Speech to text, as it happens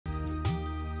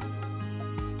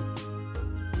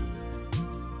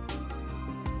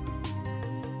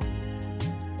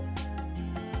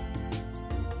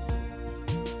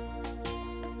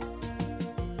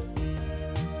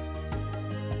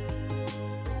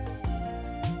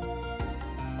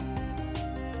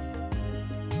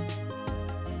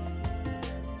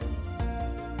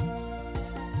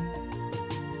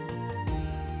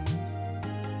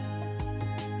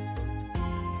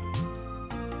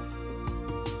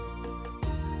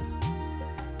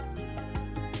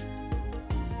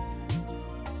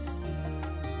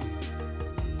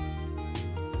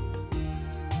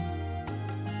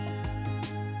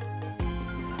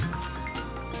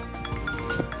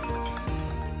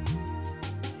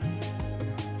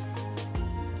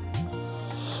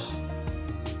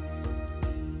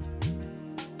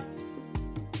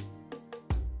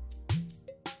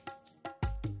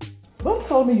Don't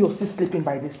tell me you're still sleeping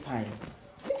by this time.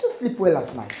 Did you sleep well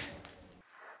last night?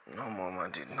 No, Mom, I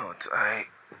did not. I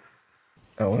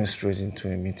went straight into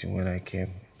a meeting when I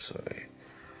came. Sorry.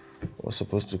 I was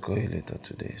supposed to call you later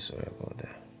today. Sorry about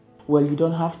that. Well, you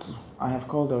don't have to. I have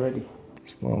called already.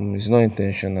 Mom, it's not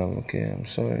intentional, okay? I'm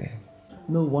sorry.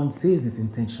 No one says it's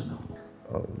intentional.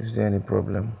 Oh, is there any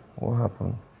problem? What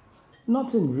happened?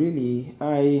 Nothing really.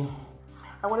 I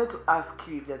wanted to ask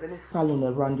you if there's any salon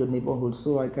around your neighborhood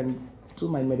so I can do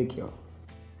my manicure.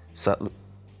 Salon?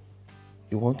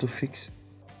 You want to fix?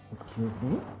 Excuse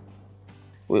me?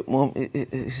 Wait, Mom,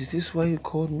 is this why you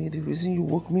called me? The reason you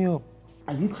woke me up?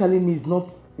 Are you telling me it's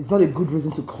not a good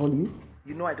reason to call you?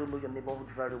 You know I don't know your neighborhood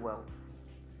very well.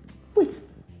 Wait,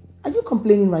 are you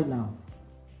complaining right now?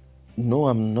 No,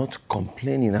 I'm not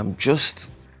complaining. I'm just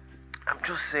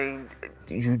saying,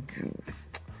 you...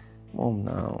 Mom,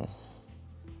 now.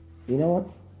 You know what?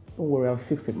 Don't worry, I'll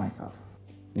fix it myself.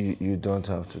 You don't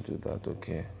have to do that,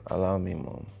 okay? Allow me,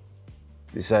 Mom.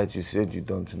 Besides, you said you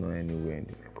don't know anywhere in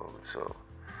the neighborhood, so...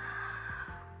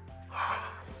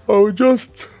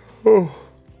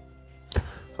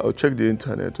 I'll check the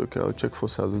internet, okay? I'll check for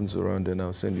salons around and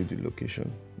I'll send you the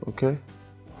location, okay?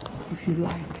 If you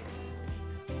like.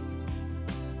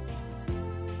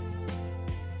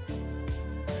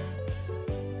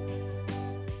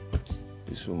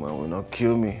 This woman will not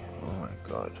kill me. Oh my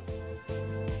God.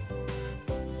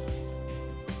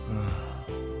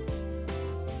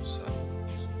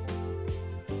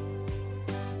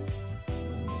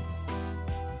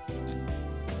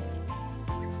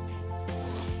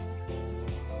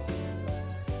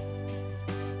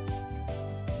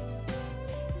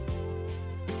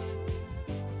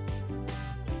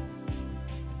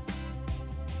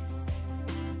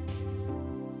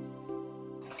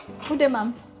 Good day,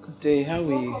 ma'am. Good day, how are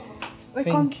you?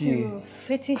 Welcome to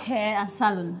Faith Hair and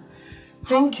Salon.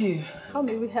 Thank you. How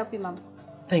may we help you, ma'am?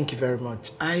 Thank you very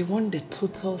much. I want the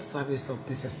total service of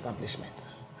this establishment,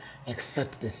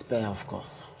 except the spare, of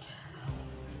course.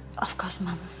 Of course,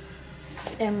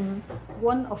 ma'am.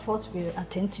 One of us will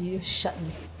attend to you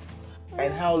shortly.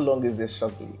 And how long is this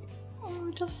shortly?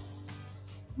 Oh,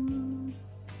 just...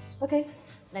 okay,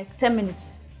 like 10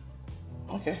 minutes.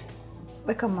 Okay.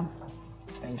 Welcome, ma'am.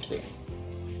 Thank you.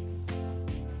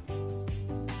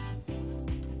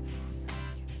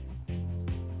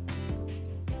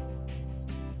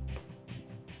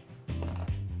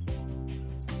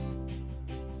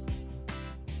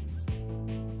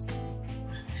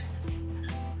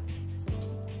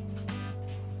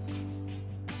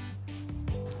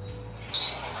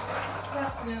 Good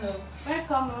afternoon.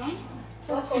 Welcome, ma'am.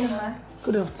 Good afternoon, ma'am.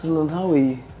 Good afternoon, how are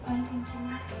you? Fine, thank you,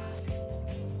 ma'am.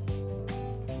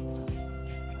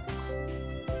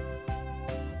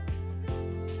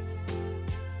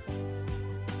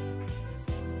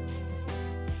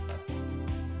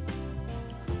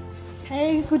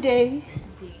 Hey, good day.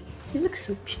 You look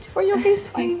so beautiful. Your face is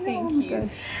fine. Thank you.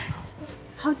 So,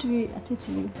 how do we attend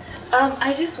to you?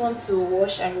 I just want to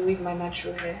wash and remove my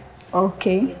natural hair.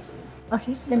 Okay. Yes, please.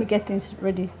 Okay, let me get things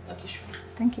ready. Okay, sure.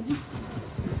 Thank you.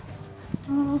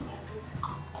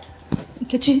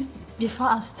 Nkechi, be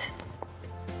fast.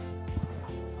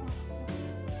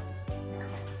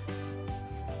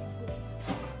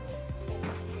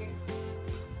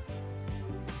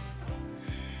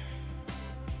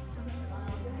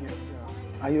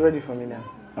 Are you ready for me now?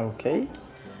 Okay.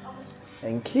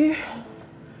 Thank you.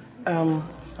 I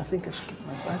think I should keep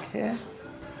my bag here.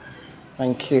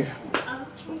 Thank you.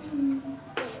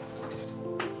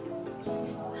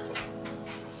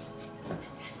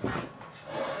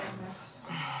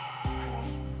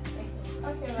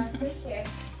 Okay, ma'am. Take care.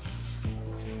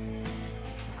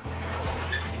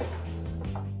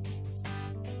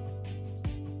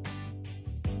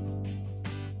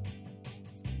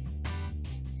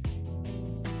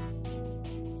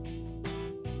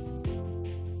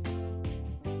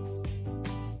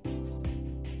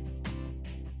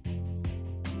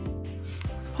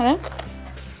 Hello?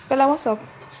 Bella, what's up?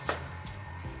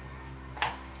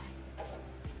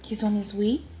 He's on his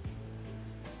way?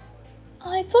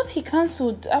 I thought he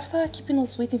cancelled after keeping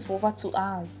us waiting for over 2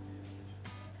 hours.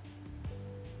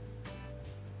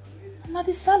 I'm at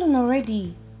the salon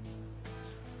already.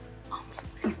 Oh,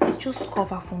 please, just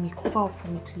cover for me. Cover up for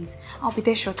me, please. I'll be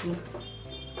there shortly.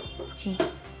 Okay.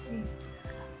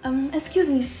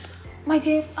 Excuse me. My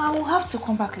dear, I will have to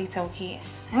come back later, okay?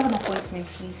 I have an appointment,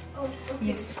 please. Oh, okay.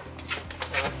 Yes.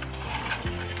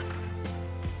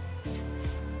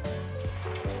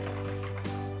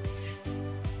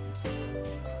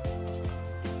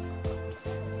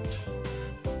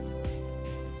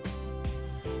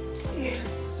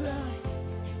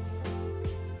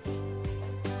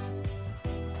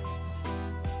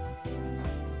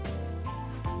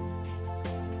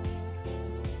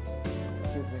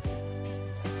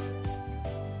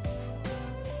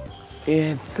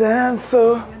 It's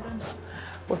so.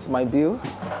 What's my bill?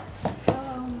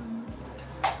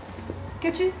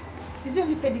 Kechi, is it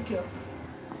only pedicure?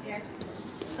 Yes.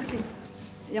 Okay.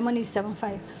 Your money is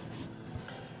 7.5.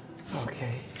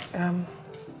 Okay.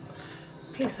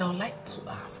 Please, I would like to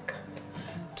ask,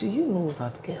 do you know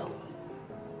that girl?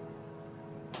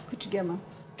 Which girl, ma'am?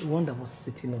 The one that was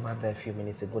sitting over there a few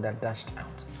minutes ago that dashed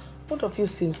out. Both of you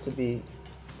seems to be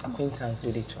acquaintance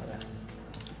with each other.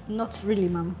 Not really,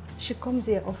 ma'am. She comes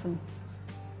here often.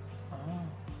 Oh.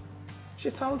 She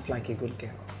sounds like a good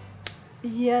girl.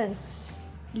 Yes.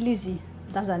 Lizzie,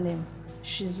 that's her name.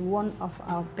 She's one of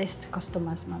our best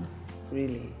customers, ma'am.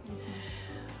 Really?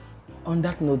 On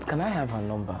that note, can I have her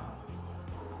number?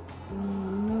 No,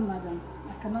 madam.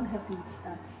 I cannot help you with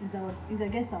that. It's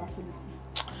against our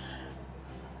policy.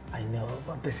 I know,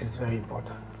 but this is very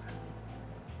important.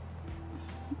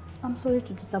 I'm sorry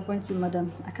to disappoint you,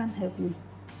 madam. I can't help you.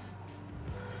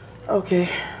 Okay.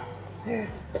 Yeah.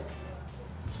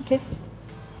 Okay.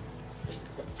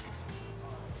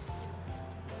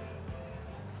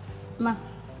 Ma,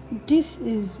 this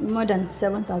is more than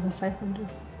 7,500.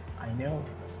 I know.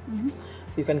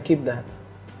 You can keep that.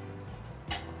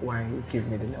 Why you give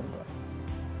me the number?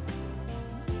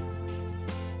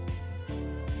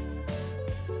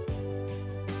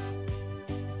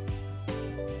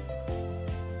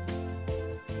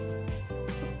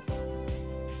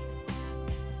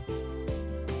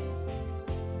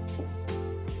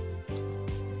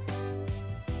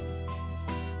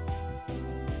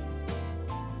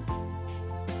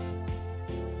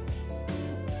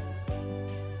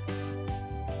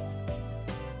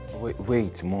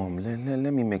 Wait, Mom,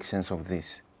 let me make sense of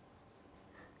this.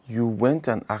 You went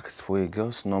and asked for a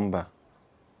girl's number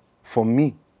for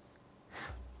me.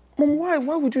 Mom, why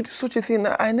would you do such a thing?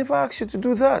 I never asked you to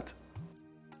do that.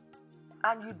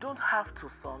 And you don't have to,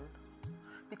 son,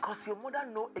 because your mother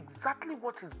knows exactly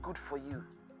what is good for you.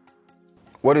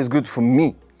 What is good for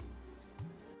me?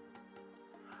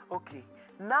 Okay,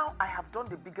 now I have done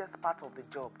the biggest part of the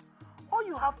job. All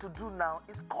you have to do now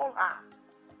is call her.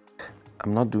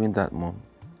 I'm not doing that, Mom.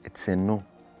 It's a no.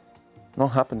 Not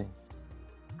happening.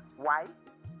 Why?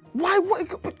 Why?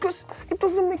 Because it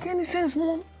doesn't make any sense,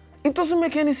 Mom. It doesn't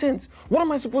make any sense. What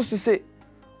am I supposed to say?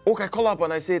 Okay, I call up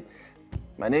and I said,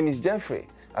 my name is Jeffrey.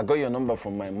 I got your number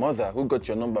from my mother, who got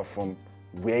your number from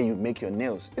where you make your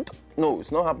nails. No,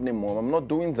 it's not happening, Mom. I'm not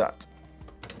doing that.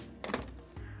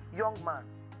 Young man,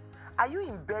 are you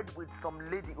in bed with some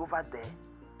lady over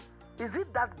there? Is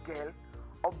it that girl,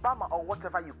 Obama, or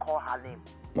whatever you call her name?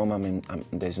 Mom,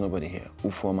 there's nobody here.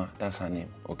 Ufoma, that's her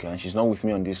name, okay? And she's not with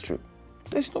me on this trip.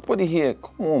 There's nobody here.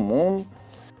 Come on, Mom.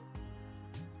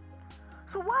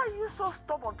 So why are you so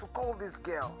stubborn to call this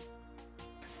girl?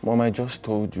 Mom, I just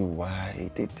told you why.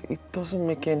 It doesn't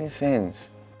make any sense.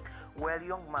 Well,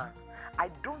 young man, I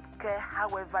don't care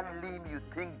however lame you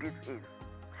think this is.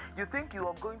 You think you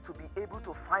are going to be able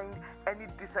to find any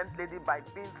decent lady by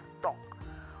being stuck,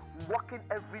 working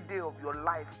every day of your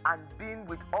life and being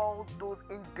with all those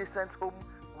indecent home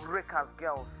wreckers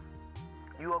girls.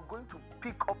 You are going to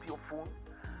pick up your phone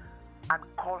and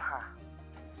call her.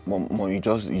 Mom, you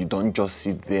don't just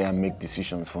sit there and make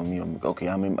decisions for me. Okay,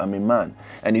 I'm a man,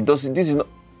 and this is not.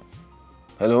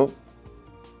 Hello,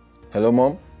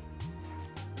 Mom.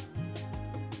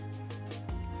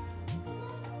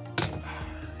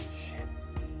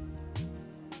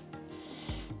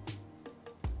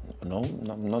 No,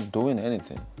 I'm not doing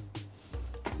anything.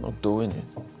 Not doing it.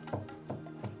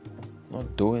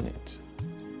 Not doing it.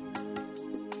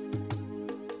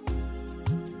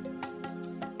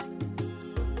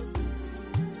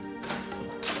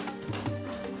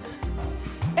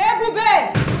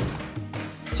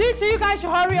 Chichi, you guys should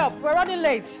hurry up. We're running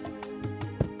late.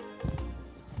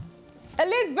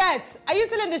 Elizabeth, are you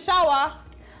still in the shower?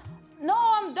 No,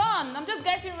 I'm done. I'm just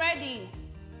getting ready.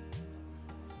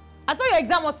 I thought your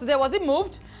exam was today. Was it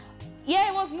moved? Yeah,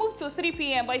 it was moved to 3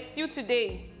 p.m., but it's still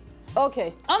today.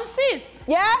 Okay. Sis.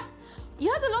 Yeah?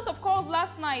 You had a lot of calls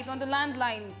last night on the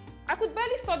landline. I could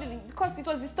barely study because it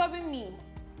was disturbing me.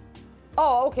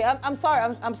 Oh, okay. I'm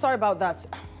sorry. I'm sorry about that.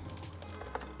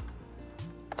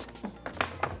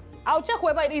 I'll check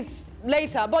whoever it is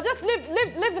later, but just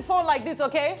leave the phone like this,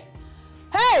 okay?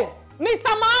 Hey,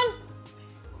 Mr. Man!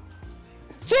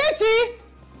 Chichi!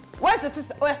 Where's your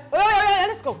sister? Wait,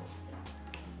 let's go.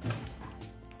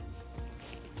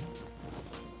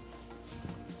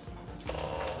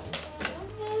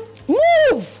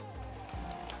 Move!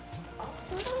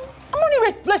 I'm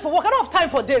only late for work. I don't have time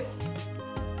for this.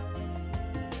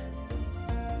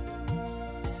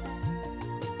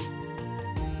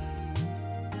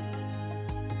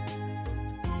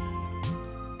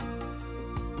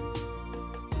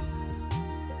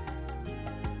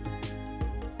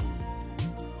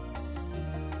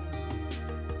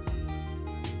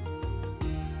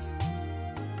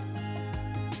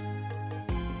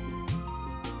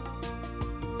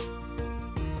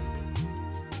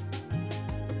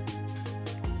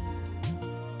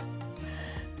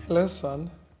 Hello, son.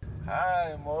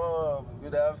 Hi, Mom.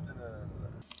 Good afternoon.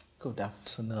 Good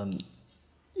afternoon.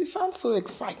 You sound so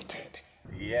excited.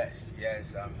 Yes,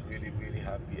 I'm really, really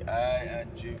happy. I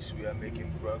and Jukes, we are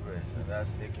making progress, and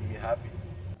that's making me happy.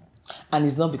 And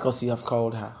it's not because you have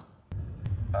called her.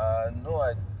 No,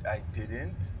 I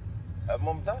didn't.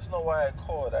 Mom, that's not why I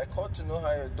called. I called to know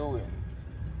how you're doing.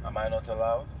 Am I not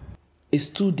allowed? It's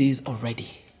 2 days already.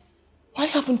 Why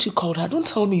haven't you called her? Don't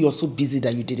tell me you're so busy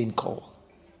that you didn't call.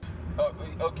 Oh,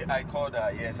 okay, I called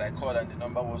her. Yes, I called and the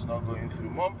number was not going through.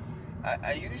 Mom,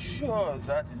 are you sure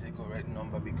that is a correct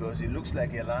number? Because it looks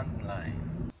like a landline.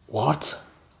 What?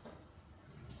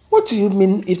 What do you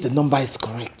mean if the number is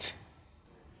correct?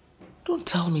 Don't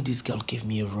tell me this girl gave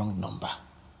me a wrong number.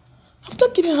 After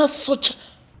giving her such...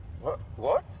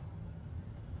 What?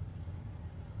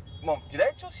 Mom, did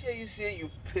I just hear you say you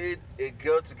paid a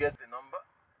girl to get the number?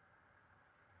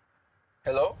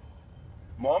 Hello?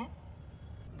 Mom?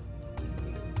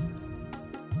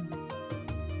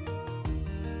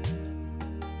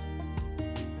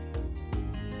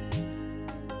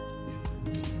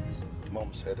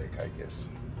 Mom's headache, I guess.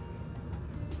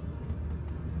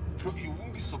 Bro, you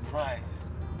won't be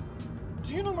surprised.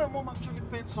 Do you know my mom actually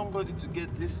paid somebody to get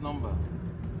this number?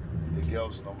 The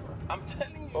girl's number. I'm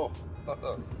telling you. Oh,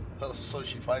 so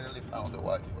she finally found a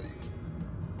wife for you.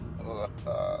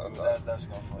 That's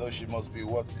not funny. No, she must be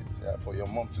worth it for your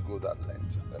mom to go that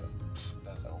length.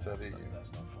 That's I'm not telling funny. you.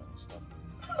 That's not funny. Stop.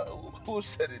 Who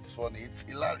said it's funny? It's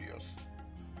hilarious.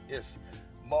 Yes,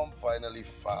 mom finally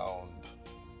found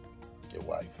a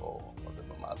wife for the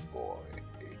mama's boy.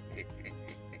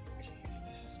 Jeez,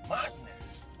 this is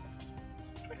madness.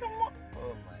 Oh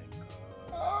my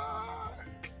God.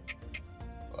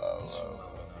 This woman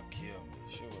will not kill me.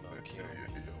 She will not kill me.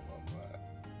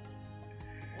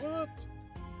 What?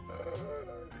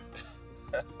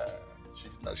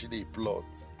 She did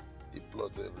plots. He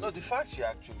plots everything. No, the fact she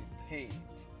actually paid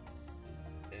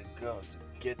a girl to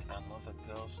get another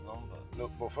girl's number.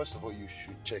 Look, but first of all, you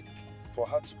should check. For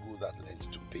her to go that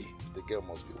length to pay, the girl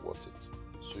must be worth it.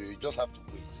 So you just have to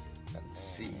wait and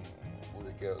see who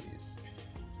the girl is.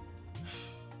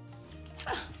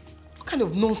 What kind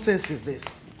of nonsense is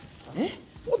this? Eh?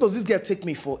 What does this girl take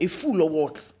me for? A fool or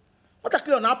what? What a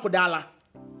clear on Apodala?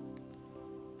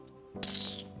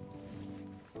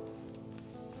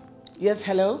 Yes,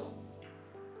 hello?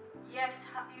 Yes,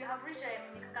 you have reached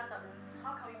Mikaka.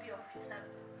 How can we be of service?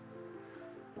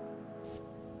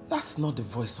 That's not the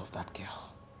voice of that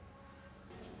girl.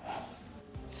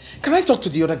 Can I talk to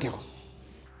the other girl?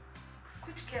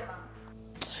 Which girl, ma'am?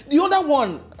 The other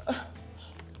one.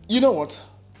 You know what?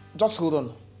 Just hold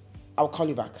on. I'll call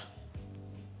you back.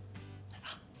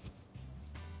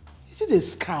 Is it a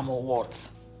scam or what?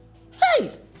 Hey!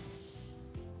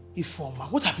 Ifoma,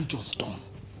 what have you just done?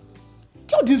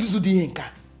 What did you do the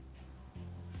Inca?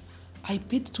 I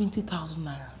paid 20,000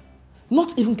 naira.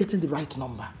 Not even getting the right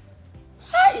number.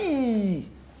 Hey!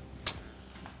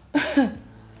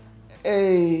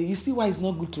 Hey, you see why it's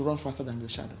not good to run faster than your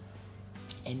shadow?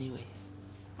 Anyway,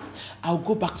 I'll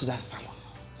go back to that salon.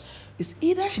 It's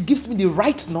either she gives me the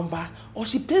right number or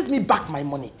she pays me back my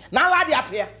money. Now, lady up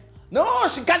here. No,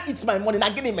 she can't eat my money. Now,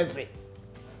 get him messy.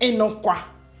 Ain't no kwa.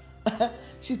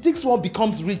 She thinks one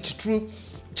becomes rich through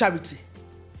charity.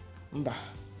 Mba.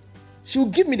 She will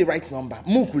give me the right number.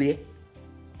 Mukule.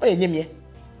 Oye nyemye.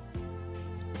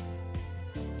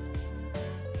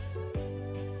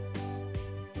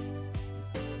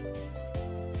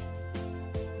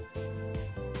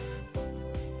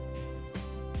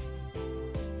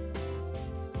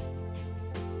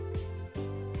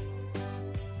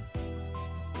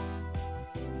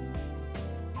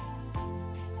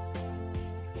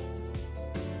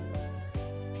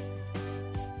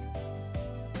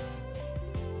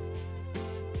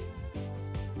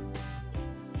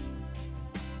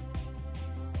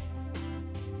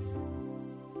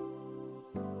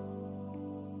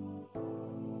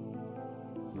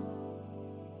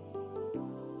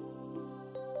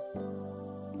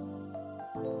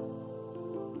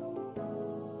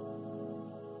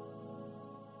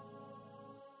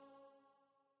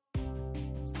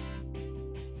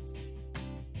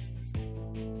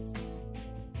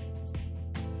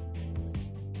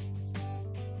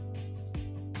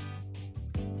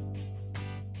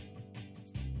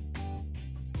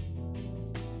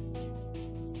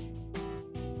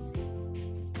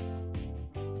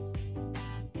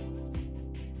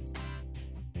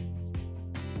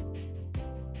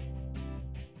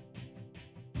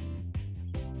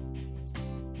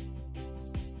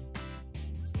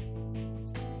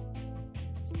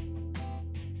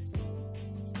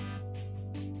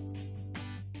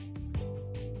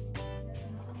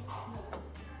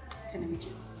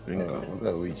 What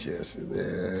are witches?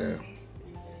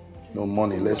 No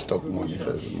money. Let's talk money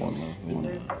first. Money.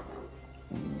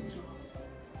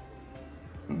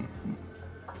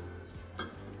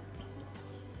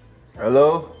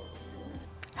 Hello?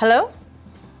 Hello?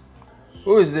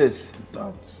 Who is this?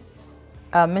 That.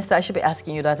 Mister, I should be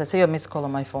asking you that. I saw your missed call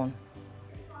on my phone.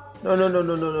 No,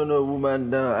 woman.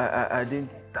 No, I didn't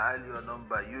dial your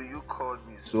number. You called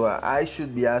me. So I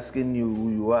should be asking you who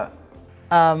you are.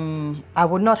 I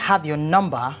would not have your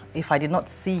number if I did not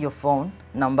see your phone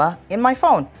number in my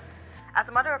phone. As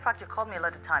a matter of fact, you called me a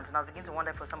lot of times, and I was beginning to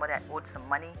wonder if it was somebody I owed some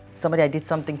money, somebody I did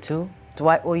something to. Do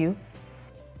I owe you?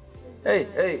 Hey,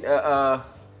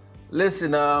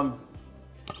 listen, I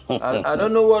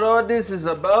don't know what all this is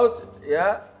about,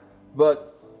 yeah?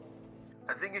 But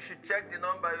I think you should check the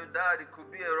number you dialed. It could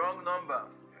be a wrong number.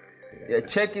 Yeah,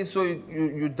 check it so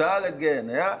you dial again,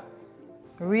 yeah?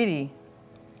 Really?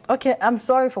 Okay, I'm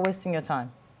sorry for wasting your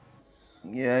time.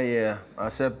 Yeah,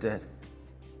 accepted.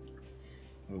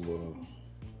 Whoa.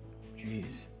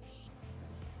 Jeez.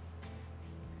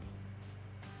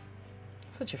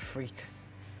 Such a freak.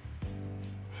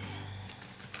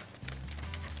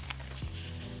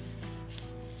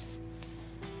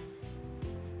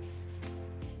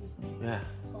 Yeah.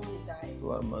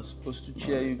 What am I supposed to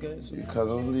cheer you guys? You can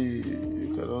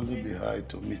only be high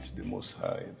to meet the Most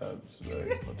High. That's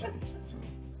very important.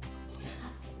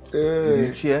 Did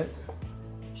you cheer?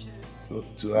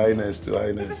 To highness.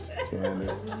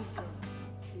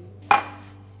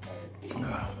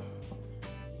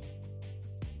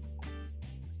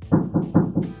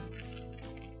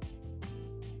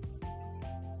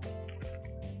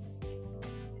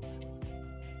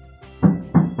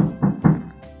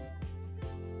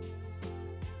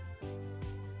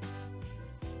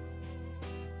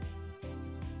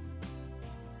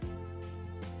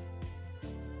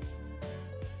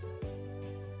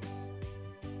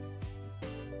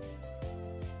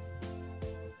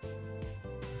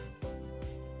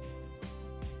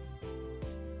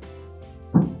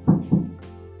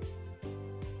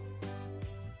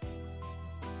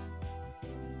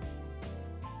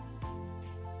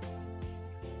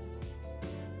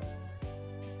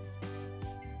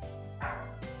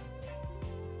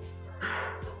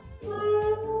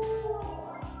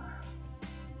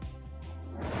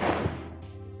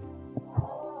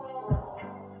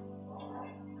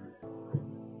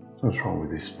 What's wrong with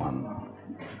this man now?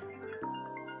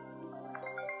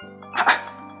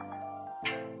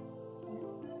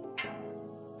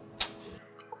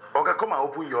 Okay, come and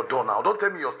open your door now. Don't tell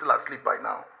me you're still asleep by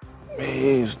now.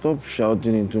 Hey, stop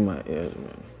shouting into my ears,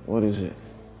 man. What is it?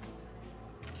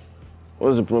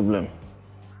 What's the problem?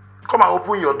 Come and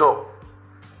open your door.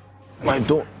 My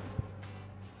door?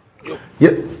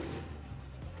 Yeah.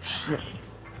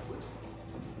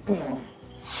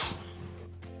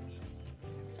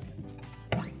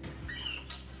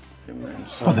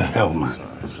 What the hell, man?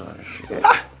 Sorry.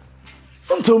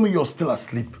 Don't tell me you're still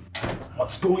asleep.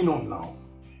 What's going on now?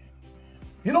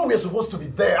 You know we're supposed to be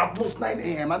there at most 9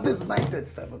 a.m. and this is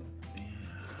 9:37. Yeah,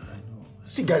 I know.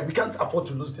 See, guy, we can't afford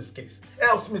to lose this case.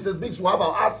 Else Mrs. Biggs will have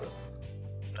our asses.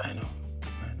 I know.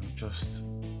 Just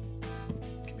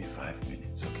give me 5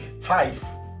 minutes, okay? 5?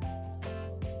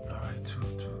 All right, two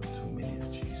minutes,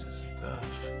 Jesus.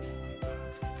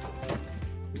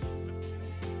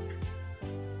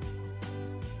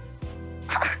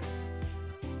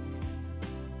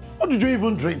 What did you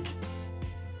even drink?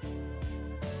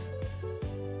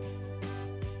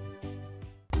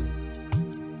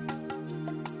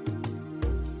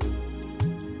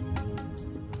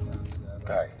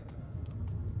 Guy,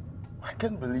 I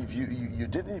can't believe you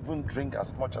didn't even drink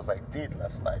as much as I did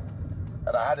last night.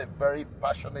 And I had a very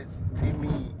passionate,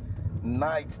 steamy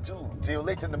night too, till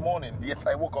late in the morning, yet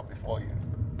I woke up before you.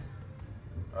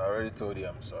 I already told you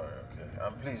I'm sorry, okay?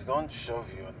 And please don't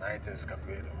shove your night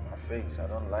escapade on my face. I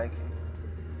don't like it.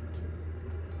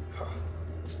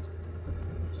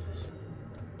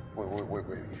 Wait.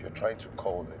 If you're trying to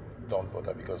call them, don't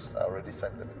bother because I already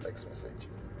sent them a text message.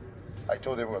 I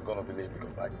told them we're going to be late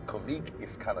because my colleague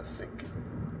is kind of sick.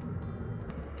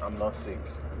 I'm not sick.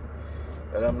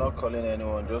 And I'm not calling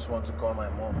anyone, just want to call my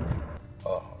mom.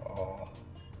 Oh,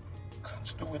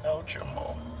 can't do without your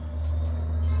mom.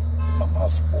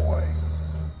 Mama's boy.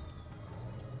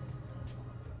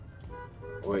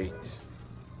 Wait.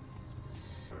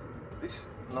 This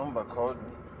number called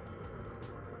me.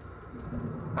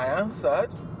 I answered?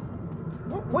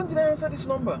 When did I answer this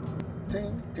number?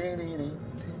 Ding, ding, ding, ding.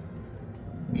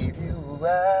 If you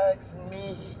ask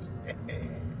me,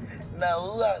 now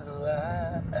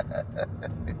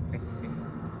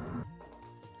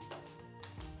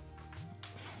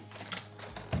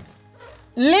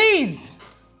Liz!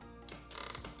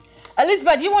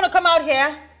 Elizabeth, do you want to come out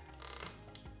here?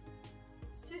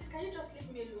 Sis, can you just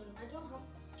leave me alone? I don't have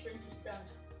strength to stand.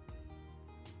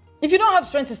 If you don't have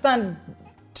strength to stand,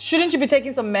 shouldn't you be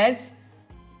taking some meds?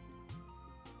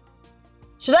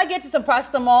 Should I get you some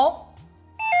paracetamol?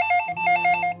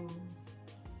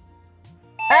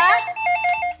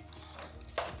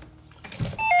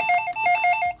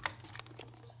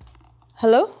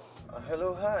 Hello?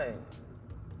 Hello, hi.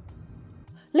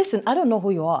 Listen, I don't know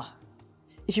who you are.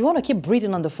 If you want to keep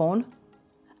breathing on the phone,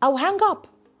 I'll hang up.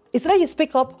 It's either you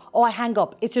speak up or I hang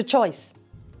up. It's your choice.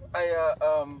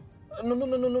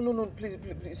 No,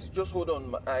 please, just hold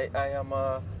on. I am,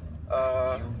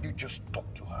 You just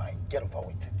talk to her and get over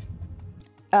with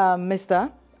it. Mister,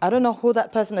 I don't know who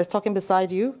that person that's talking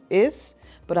beside you is,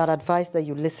 but I'd advise that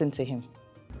you listen to him.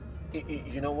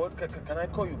 You know what? Can I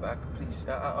call you back, please?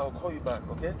 I'll call you back,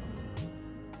 okay?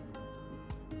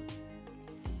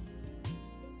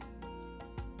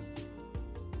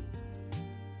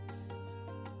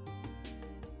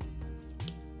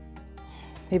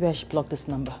 Maybe I should block this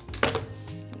number.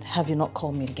 Have you not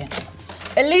called me again?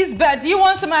 Elizabeth, do you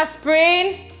want some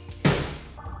aspirin?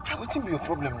 What's your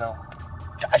problem now?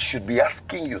 I should be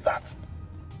asking you that.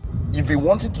 You've been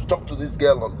wanting to talk to this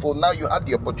girl on phone. Now you had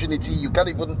the opportunity. You can't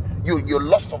even. You're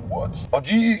lost of words. Or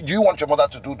do you want your mother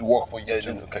to do the work for you?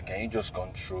 Can you just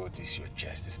control this? Your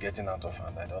chest is getting out of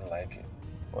hand. I don't like it.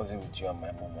 I wasn't with you and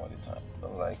my mom all the time. I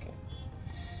don't like it.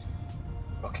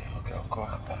 Okay, I'll call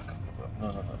her back.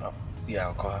 No. Yeah,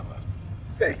 I'll call her back.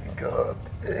 Thank God.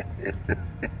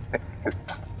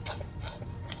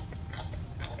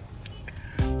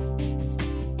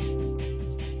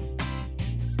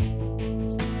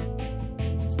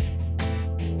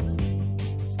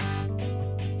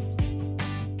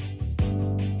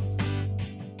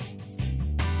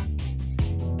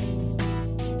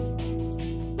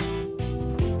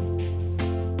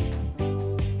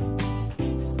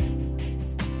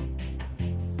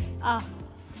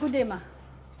 Good day, ma.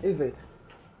 Is it?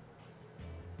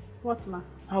 What, ma?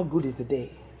 How good is the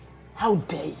day? How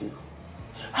dare you?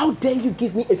 How dare you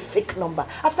give me a fake number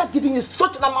after giving you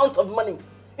such an amount of money?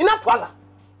 In Akwala.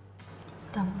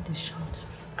 Madam, what they shout?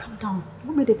 Calm down.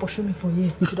 What made they pursue me for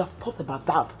you? You should have thought about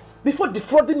that before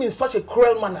defrauding me in such a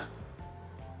cruel manner.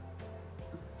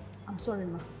 I'm sorry,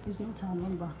 ma. It's not her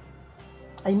number.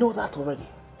 I know that already.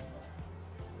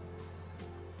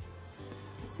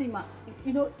 See, ma,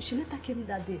 you know, she later came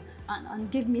that day and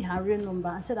gave me her real number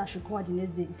and said I should call her the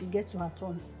next day if it gets to her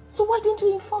turn. So why didn't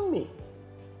you inform me?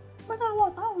 But I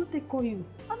want to call you.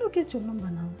 I don't get your number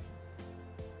now.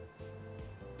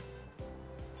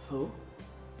 So?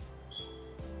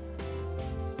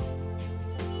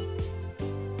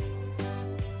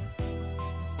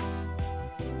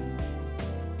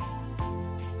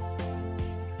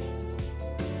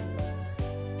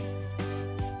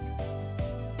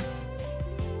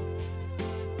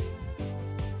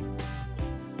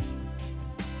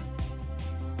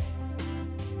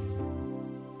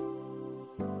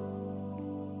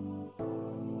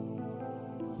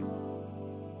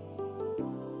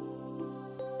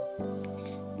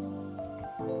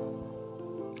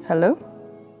 Hello?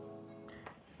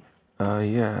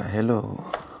 Yeah, hello.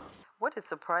 What is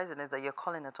surprising is that you're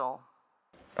calling at all.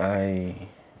 I'm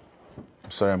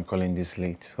sorry I'm calling this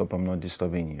late. Hope I'm not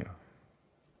disturbing you.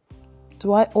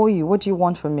 Do I owe you? What do you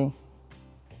want from me?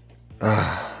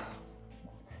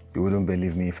 You wouldn't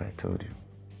believe me if I told you.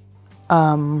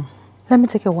 Let me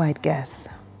take a wide guess.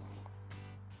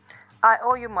 I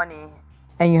owe you money.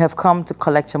 And you have come to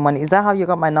collect your money. Is that how you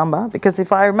got my number? Because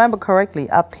if I remember correctly,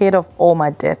 I paid off all my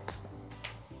debts.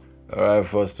 All right,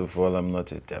 first of all, I'm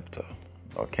not a debtor,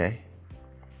 okay?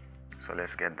 So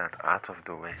let's get that out of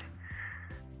the way.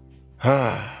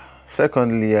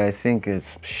 Secondly, I think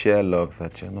it's sheer luck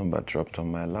that your number dropped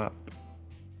on my lap.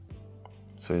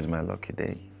 So it's my lucky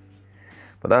day.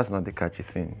 But that's not the catchy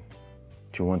thing.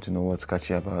 Do you want to know what's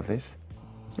catchy about this?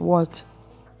 What?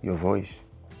 Your voice.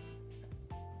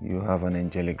 You have an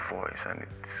angelic voice and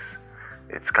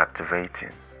it's captivating.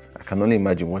 I can only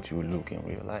imagine what you will look in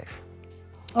real life.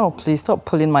 Oh, please stop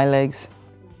pulling my legs.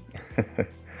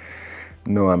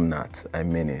 No, I'm not. I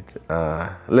mean it.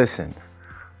 Listen,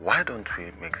 why don't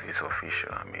we make this official?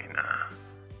 I mean,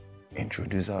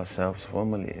 introduce ourselves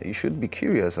formally. You should be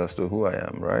curious as to who I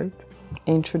am, right?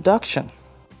 Introduction.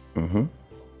 Mm-hmm.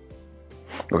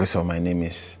 Okay, so my name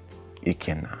is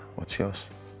Ikenna. What's yours?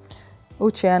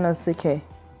 Uche Anosike.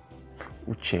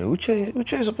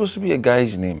 Uche is supposed to be a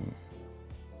guy's name.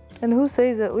 And who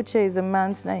says that Uche is a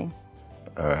man's name?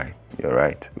 All right, you're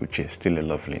right. Uche is still a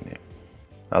lovely name.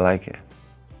 I like it.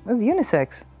 It's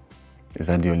unisex. Is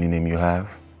that the only name you have?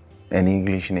 Any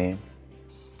English name?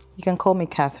 You can call me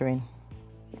Catherine.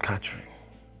 Catherine.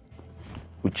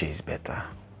 Uche is better.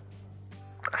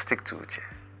 I'll stick to Uche.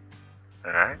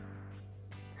 Alright?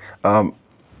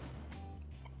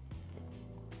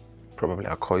 Probably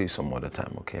I'll call you some other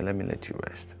time, okay? Let me let you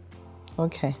rest.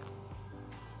 Okay.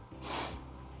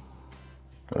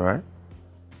 Alright?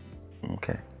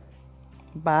 Okay.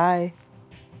 Bye.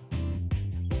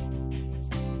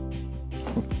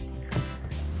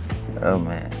 Oh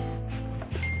man.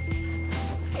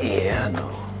 Yeah, I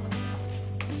know.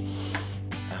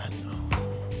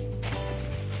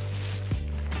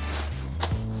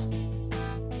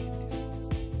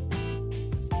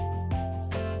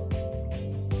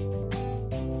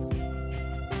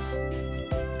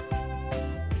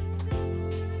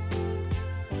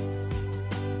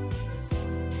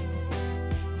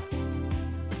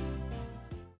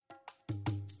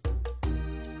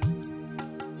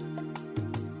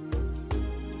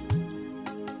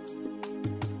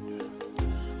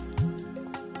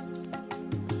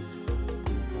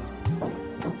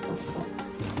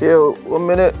 Yo, 1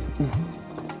 minute.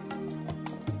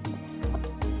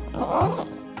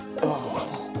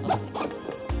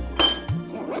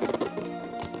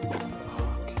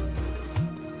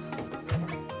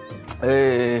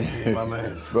 Hey, my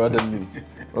man. Brother Lee.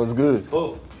 What's good?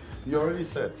 Oh, you already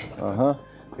set. Uh-huh.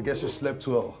 I guess you slept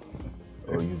well.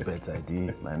 Oh, you bet I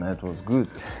did. My night was good.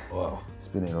 Wow. It's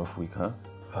been a rough week, huh?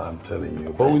 I'm telling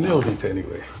you. But we nailed it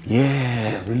anyway. Yeah. See,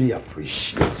 I really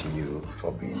appreciate you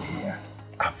for being here.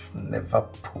 I've never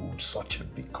pulled such a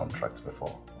big contract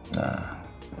before. Nah,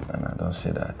 don't say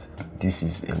that. This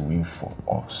is a win for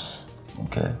us,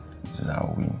 okay? This is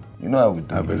our win. You know how we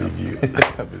do it. I believe you.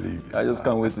 I believe you. I just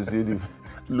can't wait to see the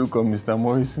look on Mr.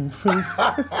 Morrison's face.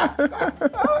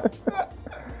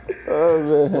 Oh,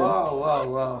 man.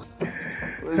 Wow.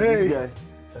 Where's Hey, this guy?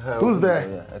 who's there?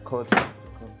 Yeah, I called him.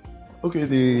 Okay,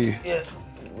 the... Yeah.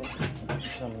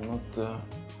 I'm not...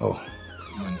 Oh,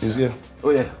 he's here. Oh,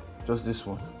 yeah. Just this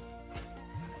one.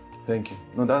 Thank you.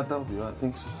 No, that'll be all. I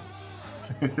think so.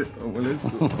 Well, let's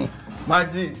go.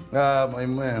 Maji. Ah, my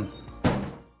man.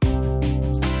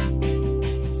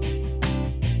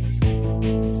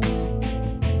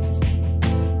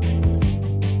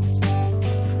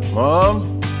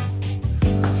 Mom?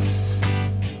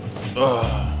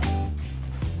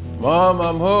 Mom,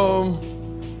 I'm home.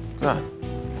 God.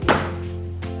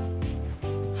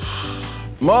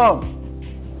 Mom!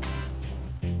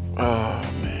 Oh,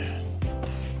 man.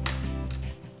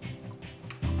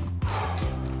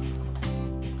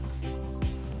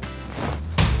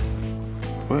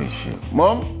 Where is she?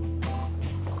 Mom?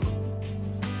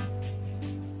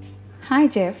 Hi,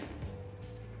 Jeff.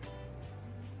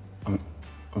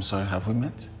 I'm sorry, have we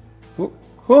met? Who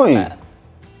are you?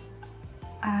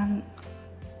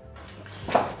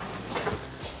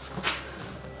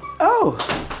 Oh,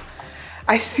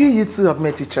 I see you two have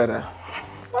met each other.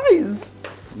 Nice.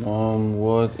 Mom,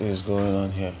 what is going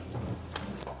on here?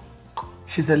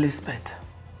 She's Elizabeth,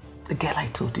 the girl I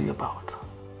told you about.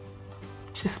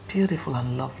 She's beautiful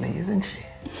and lovely, isn't she?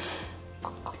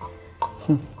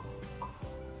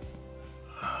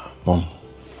 Mom,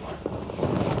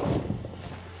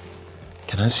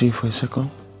 can I see you for a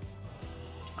second?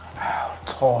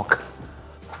 Talk.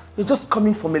 You're just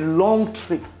coming from a long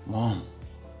trip. Mom,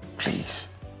 please.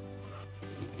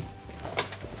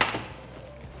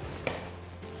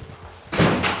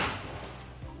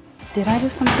 Did I do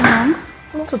something wrong?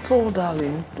 Not at all,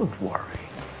 darling. Don't worry.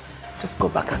 Just go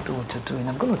back and do what you're doing.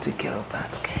 I'm going to take care of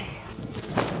that, okay?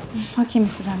 Okay,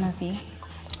 Mrs. Anozi.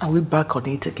 Are we back on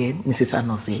it again, Mrs.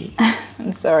 Anozi?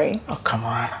 I'm sorry. Oh, come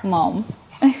on. Mom.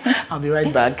 I'll be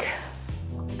right back.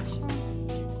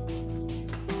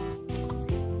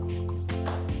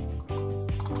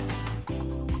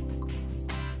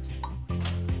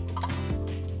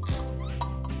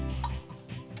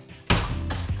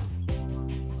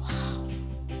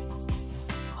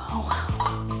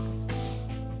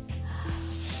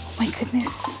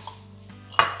 Goodness.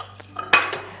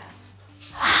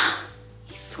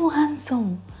 He's so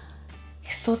handsome.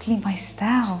 He's totally my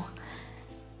style.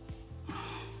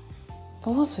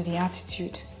 But what's with the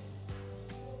attitude?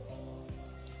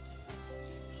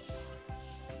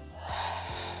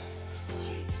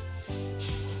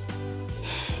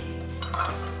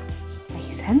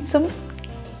 He's handsome.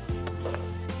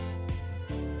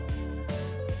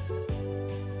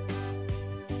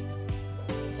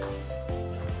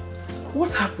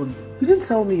 What happened? You didn't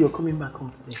tell me you're coming back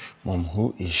home today. Mom,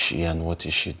 who is she and what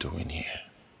is she doing here?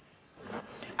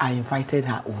 I invited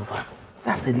her over.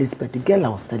 That's Elizabeth, the girl I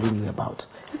was telling you about.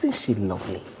 Isn't she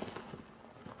lovely?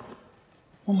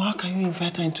 Mom, how can you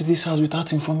invite her into this house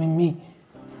without informing me?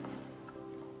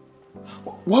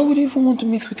 Why would you even want to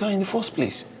meet with her in the first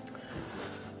place?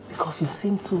 Because you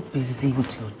seem too busy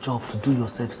with your job to do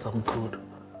yourself some good.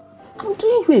 I'm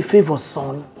doing you a favor,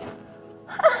 son.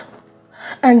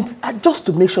 And just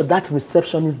to make sure that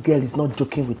receptionist girl is not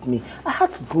joking with me, I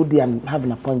had to go there and have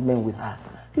an appointment with her.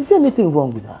 Is there anything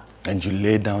wrong with her? And you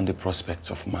lay down the prospects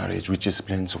of marriage, which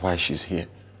explains why she's here.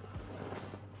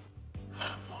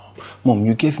 Mom,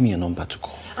 you gave me a number to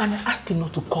call. And I asked you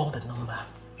not to call the number.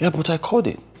 Yeah, but I called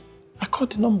it. I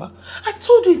called the number. I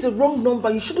told you it's the wrong number.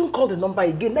 You shouldn't call the number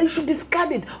again. Now you should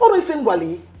discard it. Or if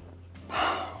Wally.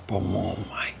 But Mom,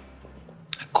 I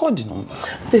called the number.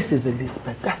 This is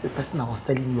Elizabeth. That's the person I was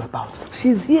telling you about.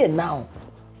 She's here now.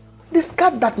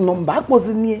 Discard that number. I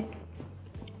wasn't here.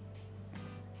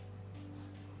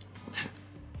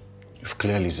 You've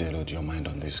clearly zeroed your mind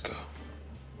on this girl.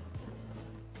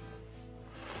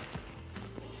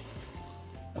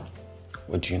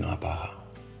 What do you know about her?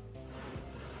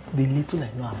 The little I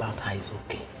know about her is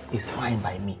okay. It's fine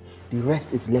by me. The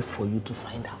rest is left for you to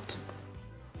find out.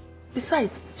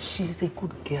 Besides, she's a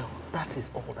good girl. That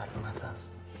is all that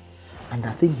matters. And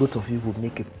I think both of you will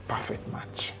make a perfect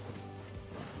match.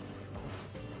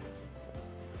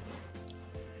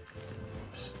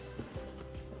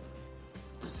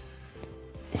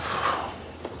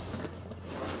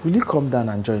 Will you come down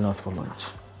and join us for lunch?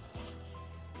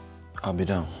 I'll be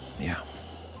down, yeah.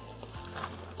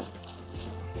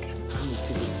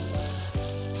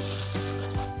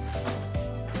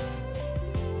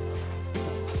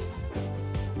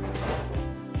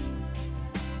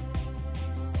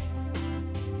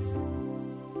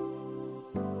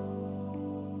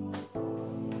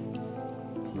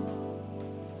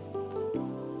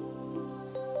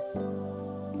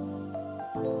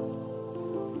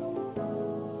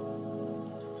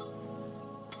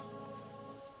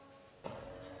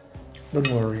 Don't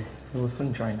worry, he will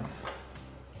soon join us.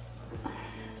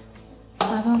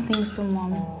 I don't think so,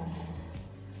 Mom.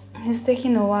 It's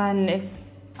taking a while and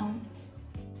it's...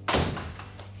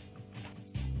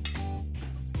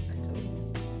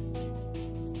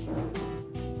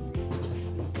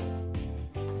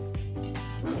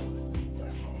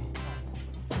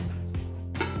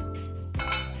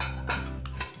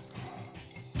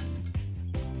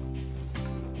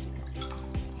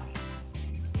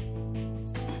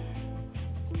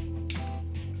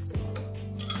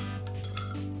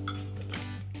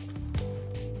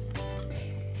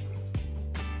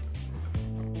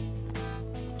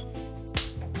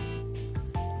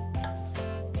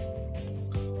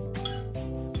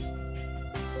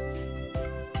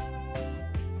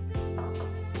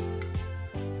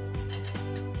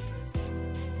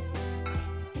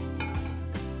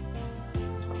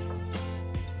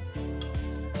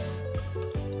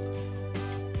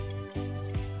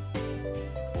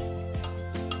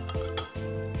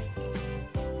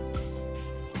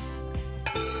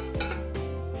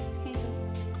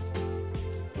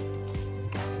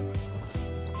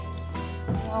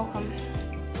 Welcome.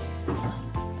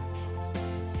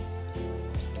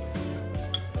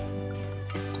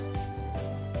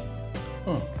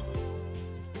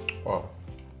 Wow.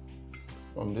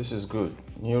 This is good.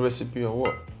 New recipe or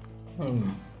what?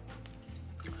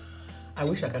 I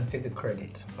wish I can take the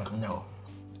credit, but no.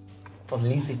 But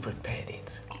Lizzie prepared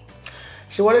it.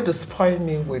 She wanted to spoil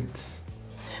me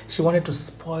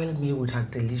with her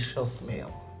delicious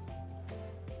meal.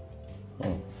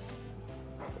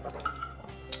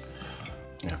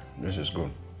 Yeah, this is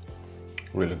good.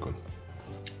 Really good.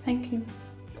 Thank you.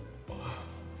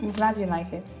 I'm glad you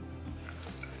like it.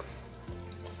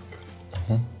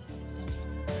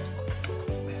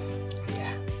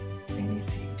 Yeah, let me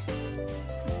see.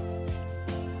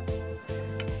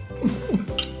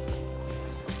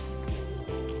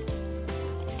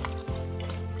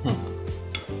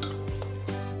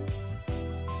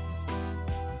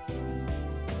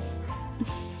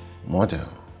 Model?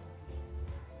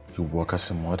 You work as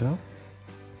a model?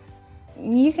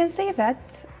 You can say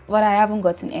that, but I haven't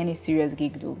gotten any serious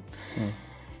gig though.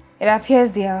 It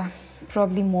appears they are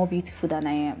probably more beautiful than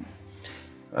I am.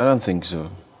 I don't think so.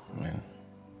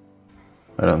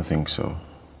 I don't think so.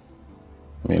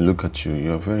 Look at you.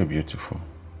 You're very beautiful.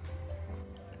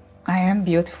 I am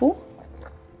beautiful?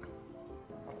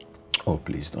 Oh,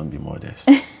 please don't be modest.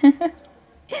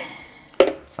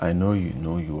 I know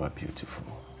you are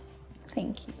beautiful.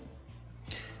 Thank you.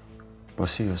 But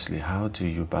seriously, how do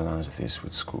you balance this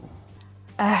with school?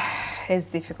 It's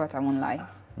difficult, I won't lie.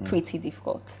 Pretty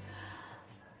difficult.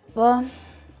 But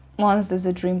once there's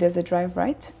a dream, there's a drive,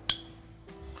 right?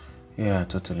 Yeah, I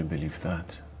totally believe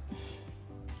that.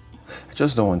 I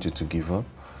just don't want you to give up.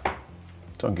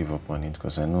 Don't give up on it,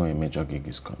 because I know a major gig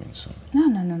is coming soon. No.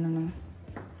 I'm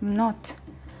not.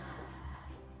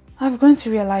 I've grown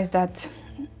to realize that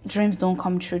dreams don't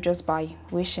come true just by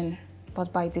wishing,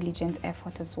 but by diligent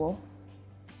effort as well.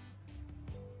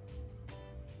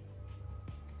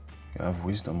 You have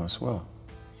wisdom as well.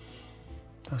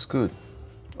 That's good.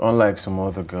 Unlike some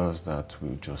other girls that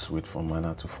will just wait for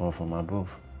manna to fall from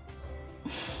above.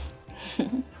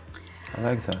 I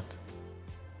like that.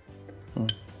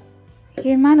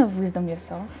 You're a man of wisdom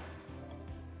yourself.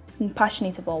 And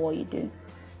passionate about what you do.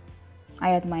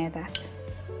 I admire that.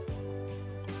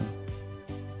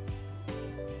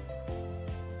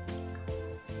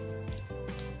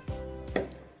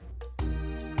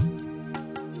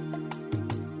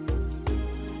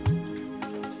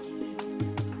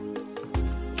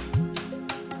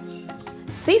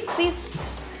 Sis,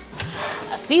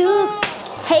 a few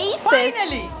hey sis.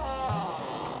 Finally!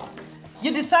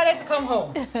 You decided to come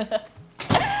home. Finally!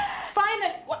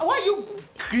 Why are you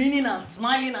grinning and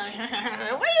smiling? Why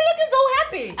are you looking so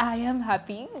happy? I am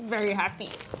happy, very happy.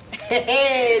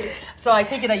 So I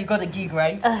take it that you got a gig,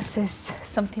 right? Sis,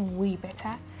 something way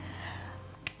better.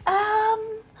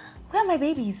 Where are my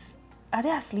babies? Are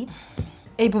they asleep?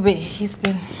 Hey, baby, it's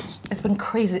been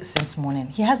crazy since morning.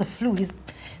 He has a flu. He's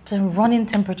been running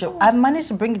temperature. I managed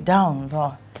to bring it down,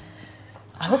 but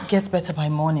I hope it gets better by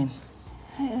morning.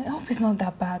 I hope it's not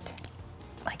that bad.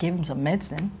 I gave him some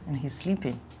medicine and he's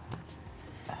sleeping.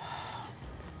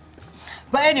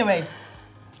 But anyway,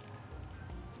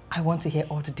 I want to hear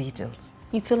all the details.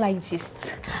 You two like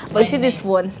gists. But you see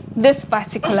this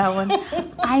particular one,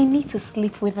 I need to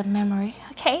sleep with a memory,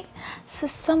 okay? So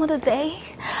some other day,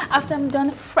 after I'm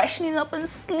done freshening up and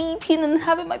sleeping and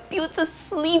having my beautiful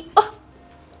sleep,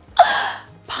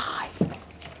 bye.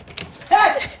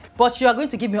 But you are going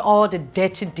to give me all the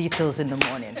dirty details in the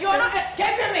morning. You are not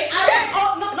escaping me.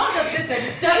 I want not the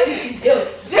dirty details.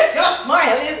 This your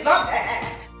smile is not there.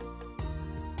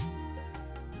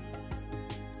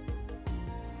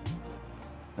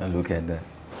 Now look at that.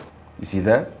 You see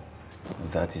that?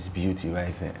 That is beauty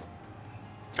right there.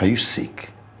 Are you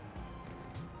sick?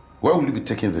 Why will you be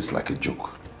taking this like a joke?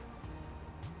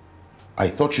 I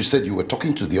thought you said you were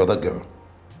talking to the other girl.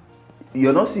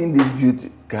 You're not seeing this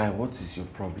beauty. Guy, what is your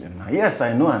problem now? Yes,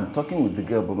 I know I'm talking with the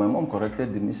girl, but my mom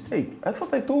corrected the mistake. I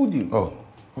thought I told you. Oh,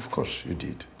 of course you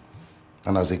did.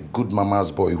 And as a good mama's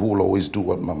boy who will always do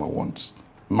what mama wants,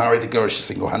 marry the girl she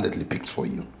single-handedly picked for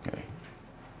you. Okay.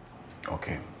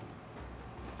 Okay.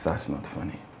 That's not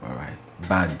funny, all right?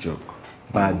 Bad joke.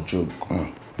 Bad joke.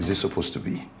 Is it supposed to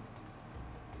be?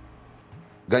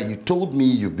 Guy, you told me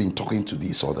you've been talking to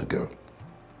this other girl.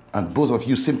 And both of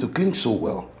you seem to cling so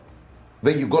well.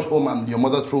 Then you got home and your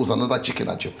mother throws another chicken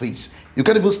at your face. You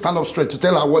can't even stand up straight to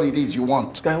tell her what it is you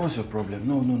want. Guy, what's your problem?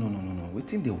 No.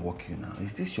 Waiting they walk you now.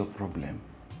 Is this your problem?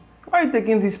 Why are you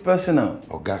taking this personal?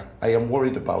 Oga, I am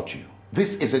worried about you.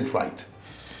 This isn't right.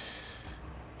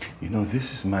 You know,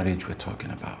 this is marriage we're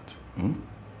talking about.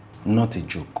 Not a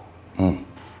joke.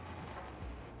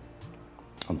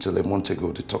 Until a month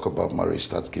ago, the talk about marriage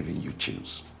starts giving you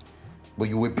chills. But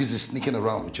you were busy sneaking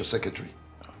around with your secretary.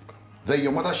 Then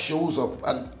your mother shows up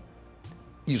and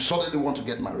you suddenly want to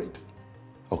get married.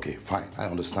 Okay, fine, I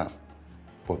understand.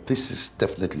 But this is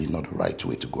definitely not the right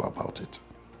way to go about it.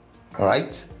 All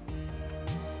right?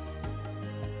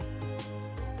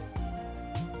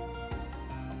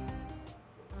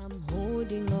 I'm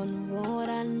holding on what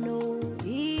I know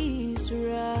is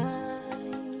right.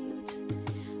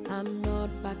 I'm not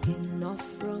backing off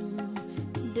from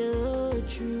the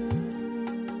truth.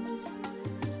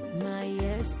 My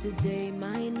yesterday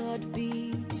might not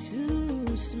be too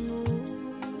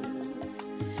smooth,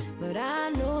 but I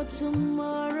know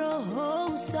tomorrow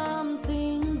holds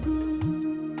something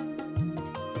good.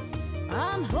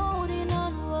 I'm holding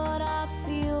on what I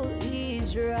feel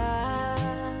is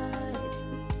right.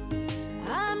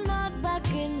 I'm not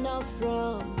backing off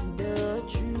from the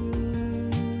truth.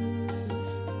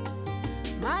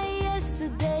 My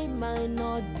yesterday might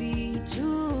not be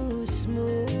too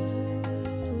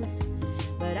smooth,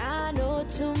 but I know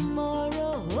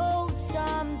tomorrow holds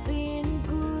something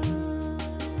good.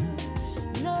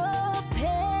 No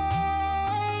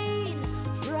pain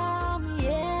from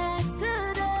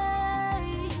yesterday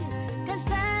can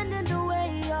stand in the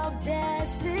way of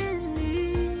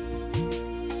destiny.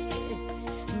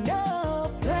 No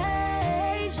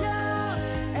pressure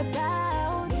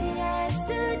about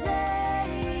yesterday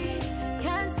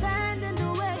can stand in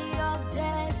the way of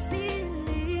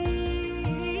destiny.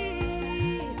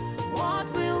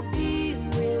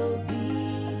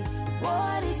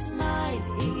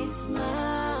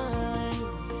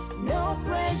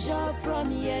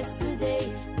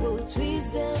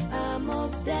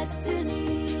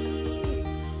 destiny.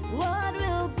 What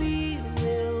will be,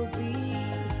 will be.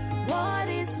 What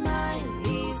is mine,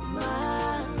 is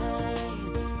mine.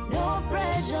 No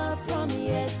pressure from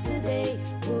yesterday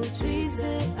will twist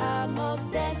the arm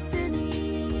of destiny.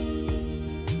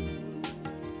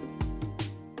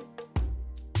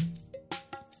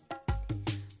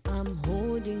 I'm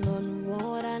holding on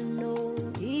what I know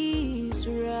is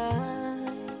right.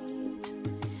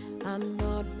 I'm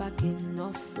not backing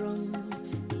off from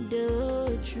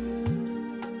the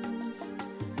truth.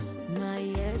 My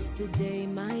yesterday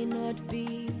might not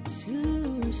be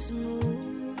too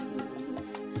smooth,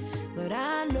 but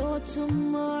I know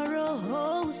tomorrow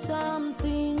holds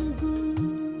something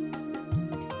good.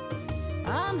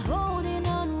 I'm holding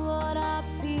on what I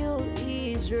feel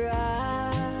is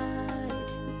right.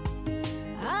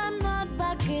 I'm not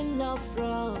backing off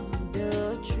from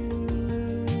the truth.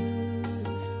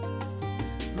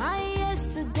 My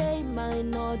yesterday might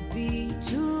not be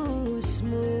too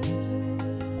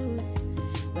smooth,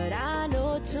 but I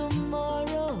know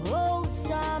tomorrow holds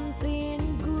something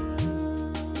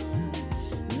good.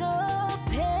 No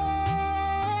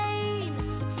pain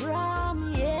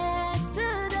from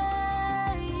yesterday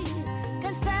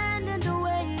can stand in the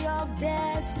way of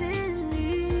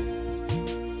destiny.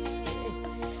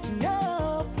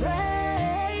 No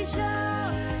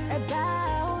pressure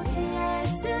about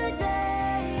yesterday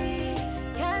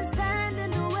can stand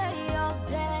in the way of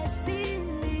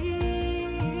destiny.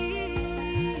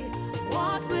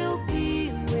 What will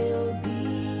be, will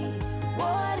be.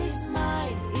 What is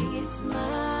mine, is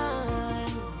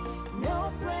mine.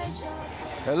 No pressure.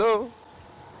 Hello?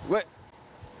 Wait.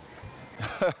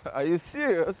 Are you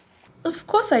serious? Of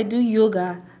course I do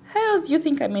yoga. How else do you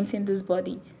think I maintain this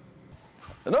body?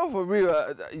 No, for real,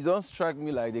 you don't strike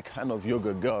me like the kind of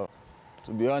yoga girl,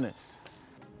 to be honest.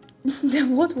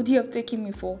 Then what would you have taken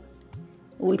me for?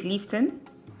 Weightlifting?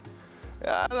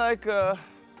 Yeah, I like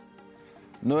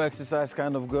no exercise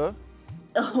kind of girl.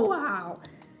 Oh, wow.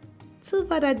 Too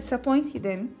bad I disappoint you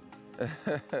then.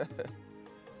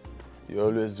 You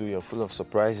always do, you're full of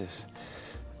surprises.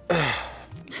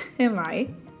 Am I?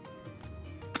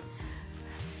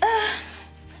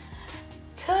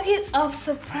 Talking of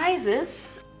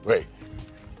surprises. Wait,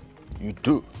 you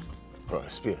do? Oh,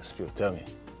 spill, tell me.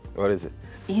 What is it?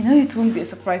 You know it won't be a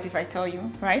surprise if I tell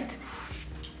you, right?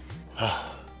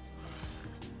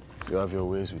 You have your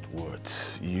ways with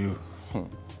words, you.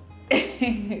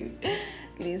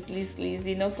 Please,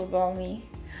 enough about me.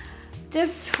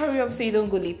 Just hurry up so you don't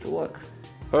go late to work.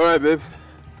 All right, babe.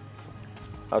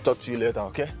 I'll talk to you later,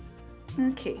 okay?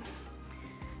 Okay.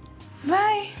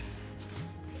 Bye.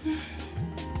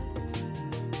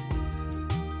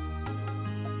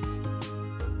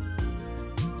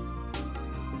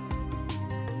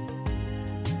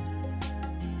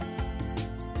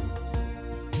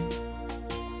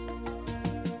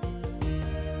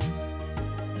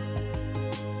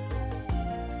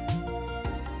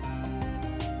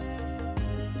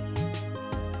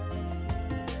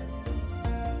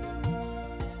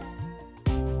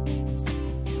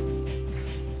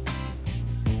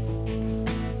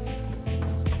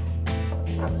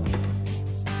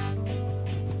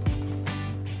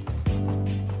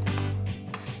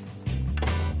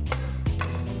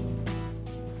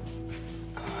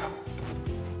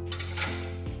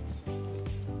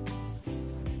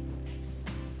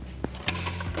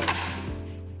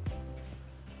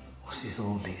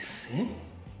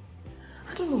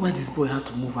 Why this boy had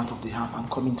to move out of the house and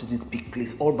come into this big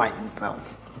place all by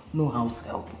himself. No house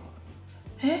help.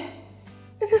 Eh?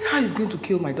 Is this how he's going to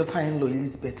kill my daughter-in-law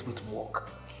Elizabeth with work?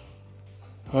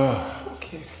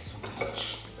 Okay, so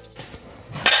much.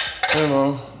 Hey,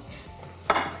 Mom.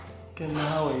 Kenny,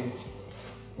 how are you?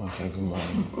 Okay, good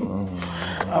morning.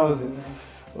 How was it?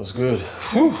 It was good.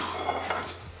 Whew.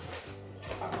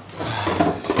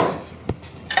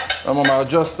 Mom, I'll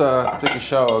just take a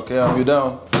shower, okay? I'll be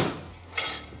down.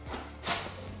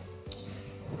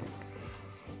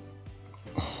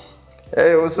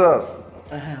 Hey, what's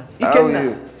up? How are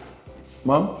you?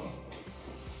 Mom?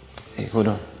 Hey, hold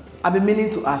on. I've been meaning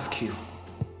to ask you.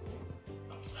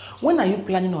 When are you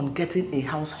planning on getting a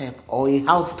house help or a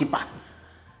housekeeper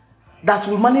that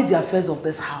will manage the affairs of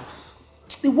this house?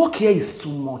 The work here is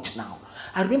too much now.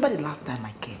 I remember the last time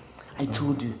I came, I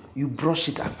told you, you brush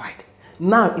it aside.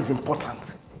 Now it's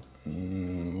important.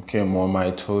 Okay, Mom,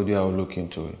 I told you I'll look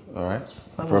into it, all right?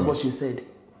 That was what you said.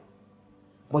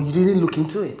 But you didn't look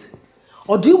into it.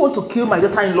 Or do you want to kill my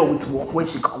daughter-in-law with work when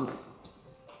she comes?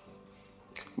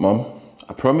 Mom,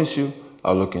 I promise you,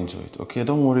 I'll look into it, okay?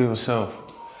 Don't worry yourself,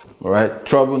 all right?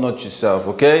 Trouble not yourself,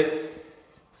 okay?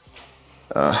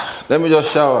 Let me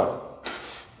just shower.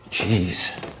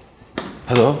 Jeez.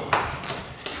 Hello?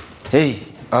 Hey,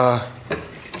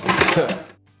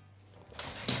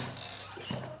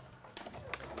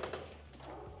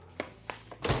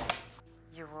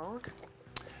 You old?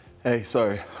 Hey,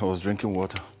 sorry, I was drinking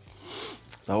water.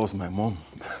 That was my mom.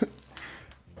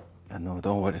 I know,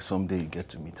 don't worry, someday you get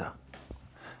to meet her.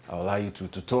 I'll allow you to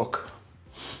talk.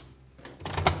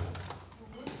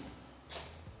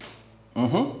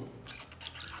 Mm-hmm.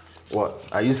 What,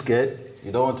 are you scared?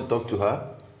 You don't want to talk to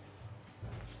her?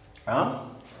 Huh?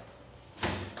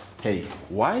 Hey,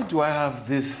 why do I have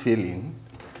this feeling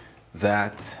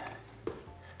that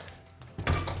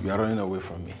you are running away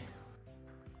from me?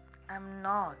 I'm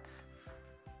not.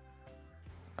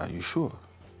 Are you sure?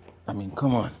 I mean,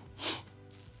 come on.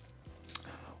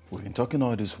 We've been talking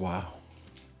all this while,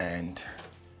 and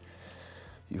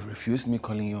you've refused me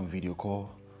calling you on video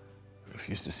call,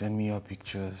 refused to send me your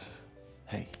pictures.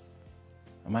 Hey,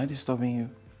 am I disturbing you?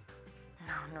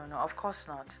 No, of course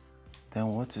not. Then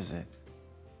what is it?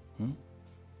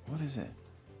 What is it?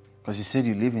 Because you said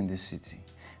you live in this city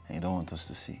and you don't want us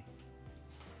to see.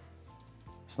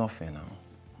 It's not fair now.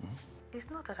 It's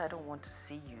not that I don't want to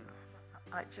see you.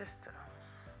 I just...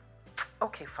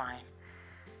 Okay, fine.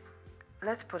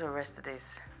 Let's put a rest to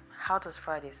this. How does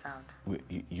Friday sound? Wait,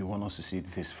 you want us to see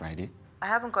this Friday? I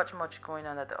haven't got much going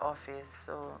on at the office,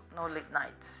 so no late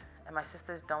nights. And my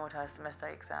sister's done with her semester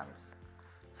exams.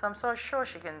 So I'm so sure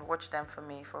she can watch them for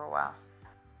me for a while.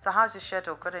 So how's your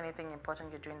schedule? Got anything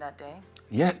important you're doing that day?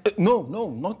 Yes.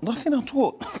 Nothing at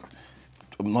all.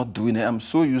 I'm not doing it. I'm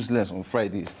so useless on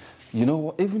Fridays. You know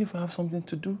what? Even if I have something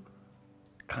to do,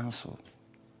 cancel.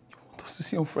 You want us to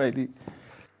see on Friday?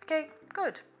 Okay,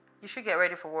 good. You should get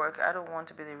ready for work. I don't want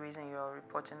to be the reason you're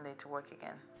reporting late to work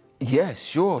again. Yes,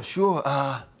 sure.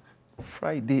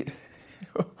 Friday.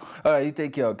 All right, you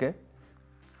take care, okay?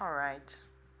 All right.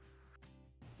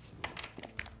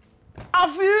 I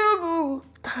feel good.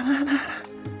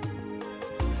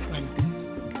 Friday.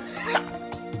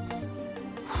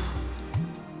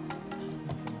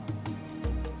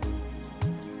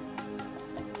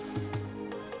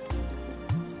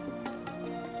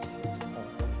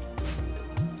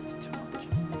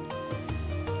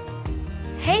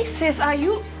 Hey sis, are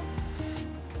you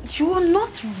are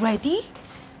not ready?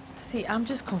 See, I'm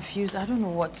just confused. I don't know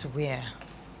what to wear.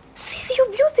 Sis, you're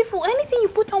beautiful. Anything you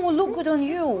put on will look good on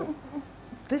you.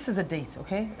 This is a date,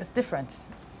 okay? It's different.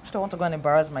 I don't want to go and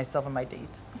embarrass myself on my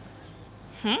date.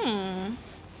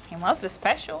 He must be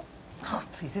special. Oh,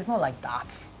 please, it's not like that.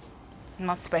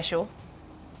 Not special.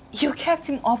 You kept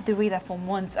him off the radar for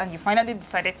months and you finally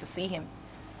decided to see him.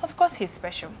 Of course he's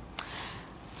special.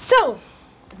 So,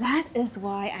 that is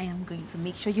why I am going to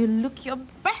make sure you look your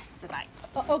best tonight.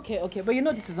 Okay, but you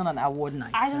know this is not an award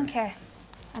night. I don't care.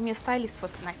 I'm your stylist for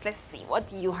tonight. Let's see. What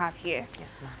do you have here?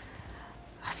 Yes, ma'am.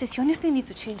 Sis, you honestly need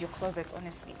to change your closet,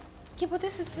 honestly. Yeah, but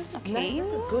this is Okay. nice.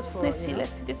 This is good for Let's see.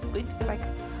 This is going to be like...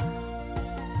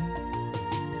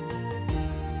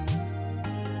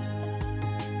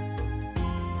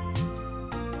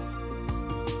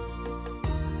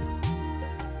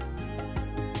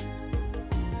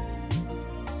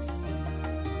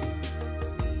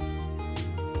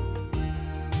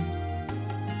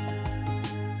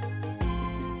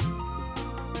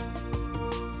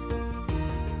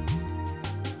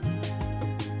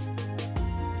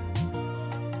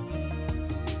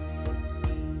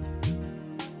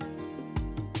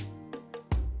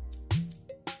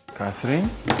 Catherine?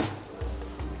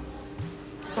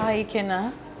 Hi,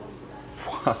 Kenna.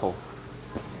 Wow.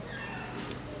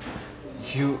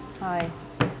 Hi.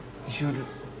 You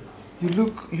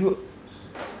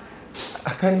I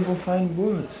can't even find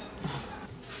words.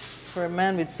 For a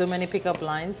man with so many pickup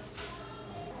lines.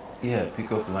 Yeah,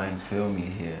 pickup lines fail me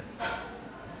here.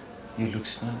 You look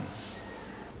stunning.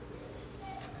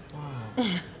 Wow.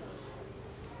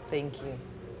 Thank you.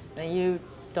 And you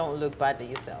don't look bad at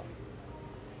yourself.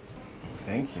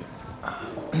 Thank you.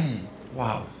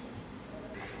 Wow.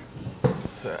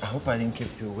 So I hope I didn't keep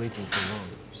you waiting too long.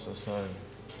 I'm so sorry.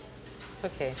 It's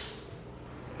okay.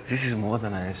 This is more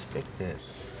than I expected.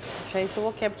 Tracy,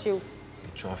 what kept you?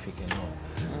 The traffic and all.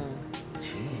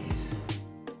 Jeez.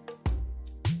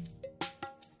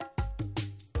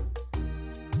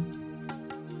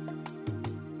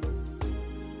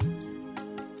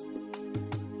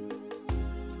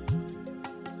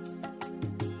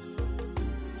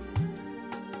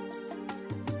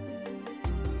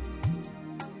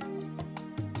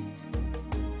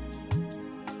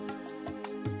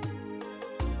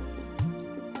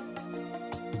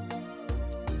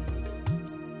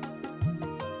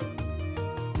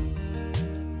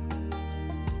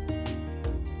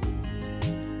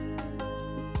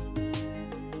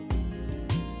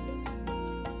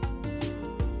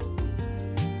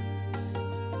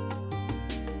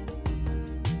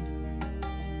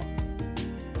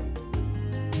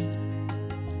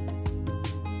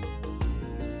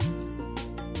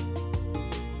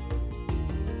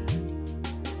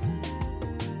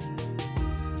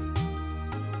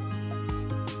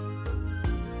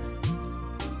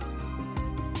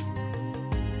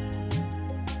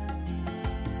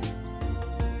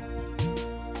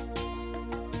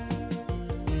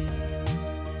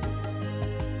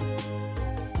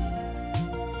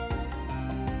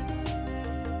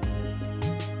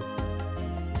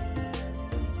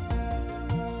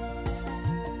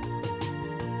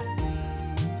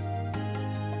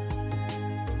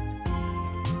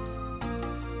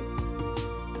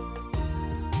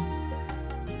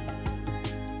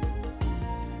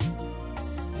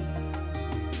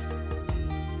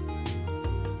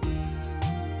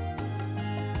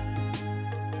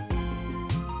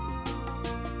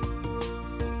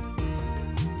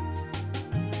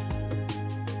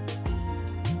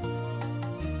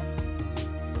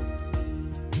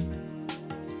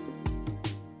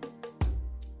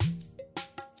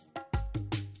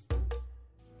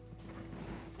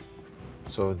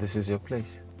 So this is your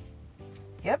place?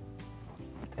 Yep.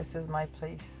 This is my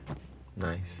place.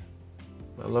 Nice.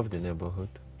 I love the neighborhood.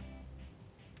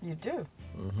 You do?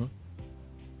 Mm-hmm.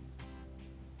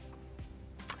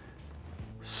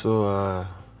 So,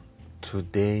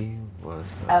 today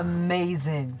was...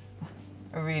 amazing.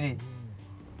 Really.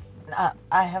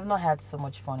 I have not had so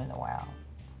much fun in a while.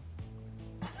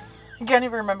 I can't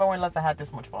even remember when last I had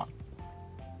this much fun.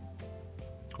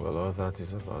 Well, all that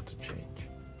is about to change.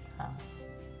 Huh.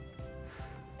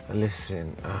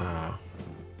 Listen, I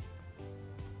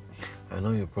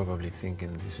know you're probably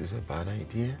thinking this is a bad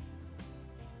idea,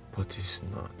 but it's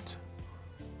not.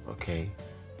 Okay?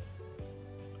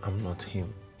 I'm not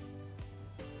him.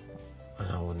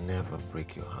 And I will never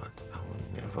break your heart. I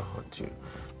will never hurt you.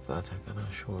 That I can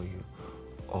assure you.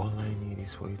 All I need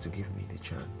is for you to give me the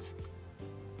chance.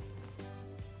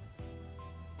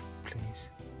 Please.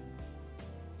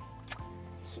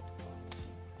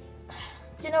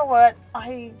 You know what?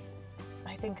 I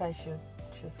think I should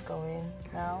just go in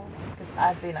now because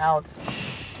I've been out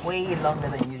way longer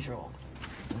than usual.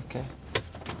 Okay.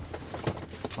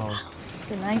 Oh.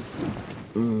 Good night.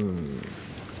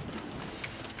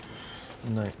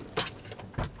 Night.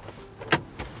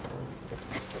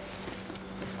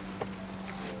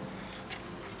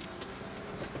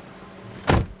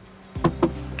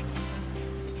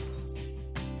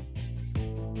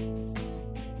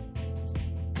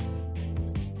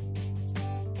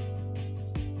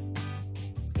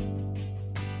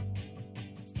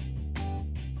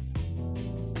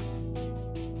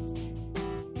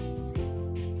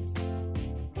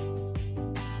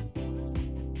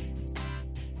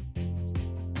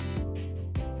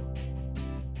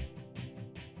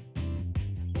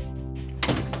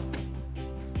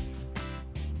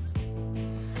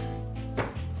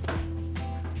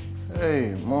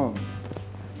 Hey, Mom.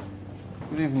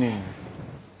 Good evening.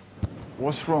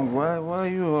 What's wrong? Why are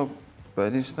you up by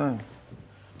this time?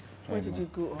 Where did you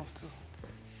go off to?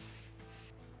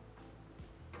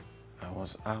 I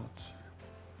was out.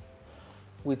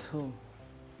 With whom?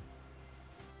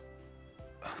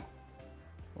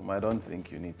 Mom, I don't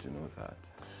think you need to know that.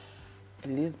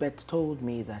 Elizabeth told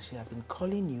me that she has been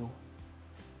calling you.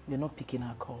 You're not picking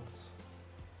her calls.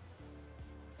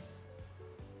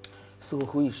 So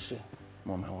who is she?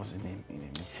 Mom, I wasn't in a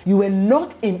meeting. You were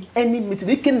not in any meeting.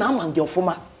 And your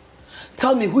former.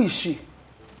 Tell me, who is she?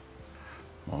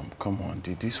 Mom, come on.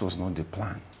 This was not the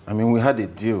plan. I mean, we had a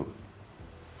deal.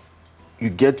 You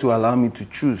get to allow me to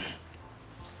choose.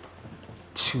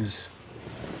 Choose?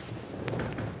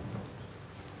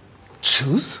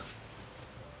 Choose?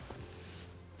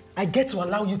 I get to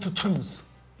allow you to choose.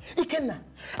 Ikenna,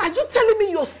 are you telling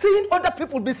me you're seeing other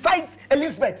people besides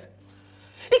Elizabeth?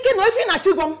 Ikenna, if you're not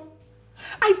Chigwam,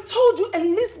 I told you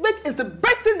Elizabeth is the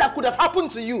best thing that could have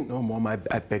happened to you. No, Mom, I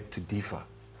beg to differ.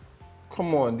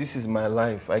 Come on, this is my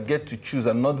life. I get to choose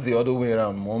and not the other way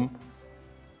around, Mom.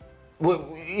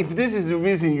 Well, if this is the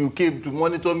reason you came to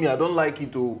monitor me, I don't like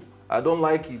it. I don't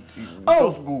like it.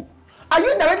 Just go. Are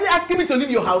you directly asking me to leave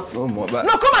your house? No, Mom.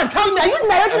 No, come and tell me. Are you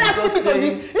directly asking me to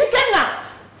leave? Ikenna!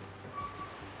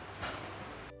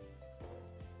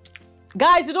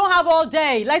 Guys, we don't have all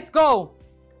day. Let's go.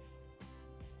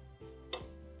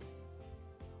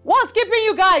 What's keeping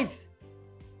you guys?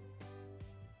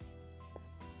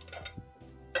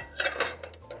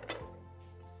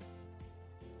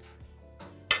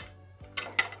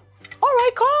 All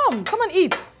right, come and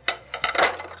eat.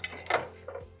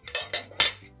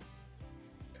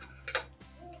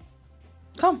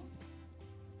 Come.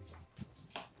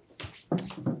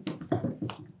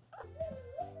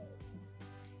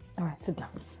 All right, sit down.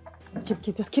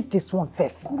 Just keep this one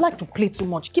first. You like to play too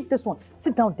much. Keep this one.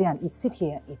 Sit down there and eat. Sit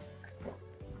here and eat.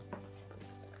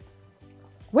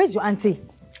 Where's your auntie?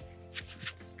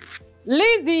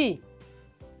 Lizzie!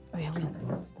 Oh yeah, sit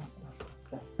down.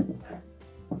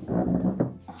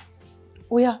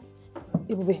 Oh yeah,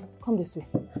 Ibube, come this way.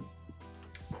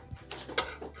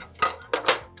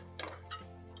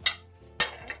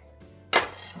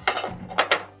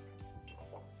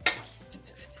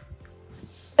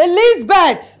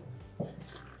 Elizabeth!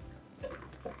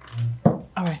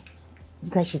 All right, you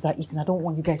guys should start eating. I don't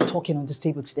want you guys talking on this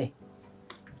table today.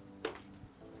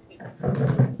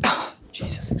 Oh,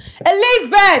 Jesus.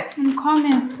 Elizabeth! I'm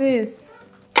coming, sis.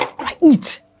 All right,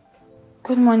 eat.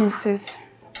 Good morning, sis.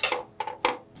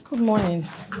 Good morning.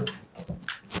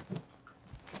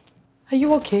 Are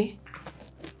you okay?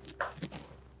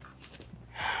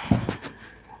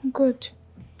 Good.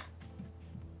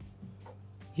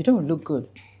 You don't look good.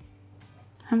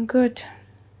 I'm good.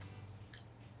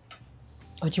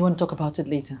 Or do you want to talk about it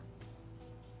later?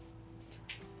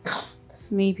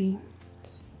 Maybe.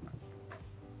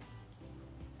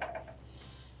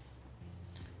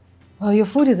 Well, your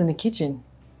food is in the kitchen.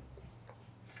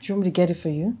 Do you want me to get it for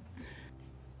you?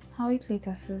 I'll eat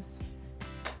later, sis.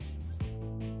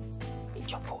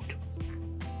 Eat your food.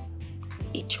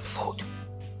 Eat your food.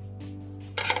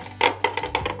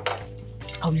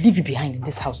 I'll leave you behind in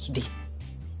this house today.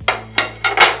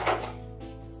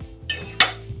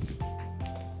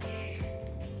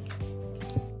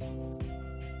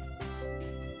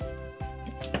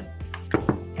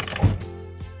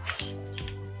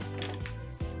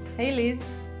 Hey,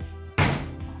 Liz. What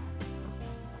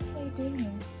are you doing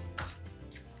here?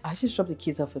 I just dropped the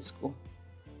kids off at school.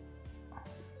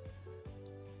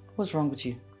 What's wrong with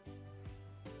you?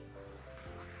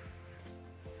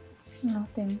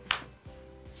 Nothing.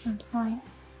 I'm fine.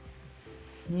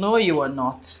 No, you are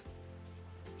not.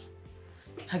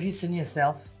 Have you seen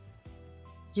yourself?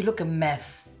 You look a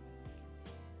mess.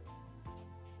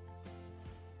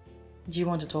 Do you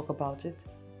want to talk about it?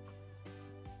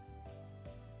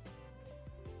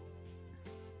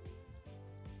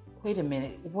 Wait a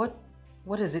minute. What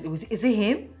is it? Is it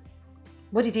him?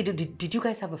 What did he do? Did you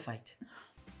guys have a fight?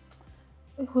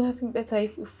 It would have been better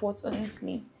if we fought,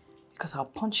 honestly. Because I'll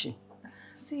punch you.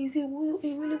 See, it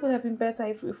really would have been better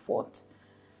if we fought.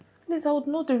 Liz, I would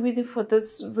know the reason for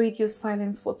this radio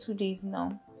silence for 2 days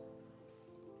now.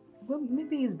 Well,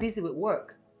 maybe he's busy with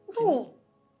work. No.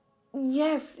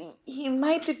 Yes, he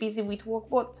might be busy with work,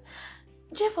 but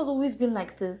Jeff has always been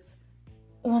like this.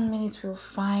 1 minute we're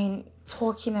fine,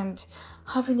 talking and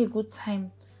having a good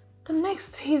time. The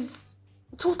next he's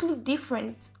totally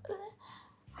different.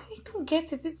 I don't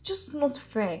get it. It's just not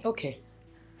fair. Okay.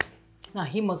 Now,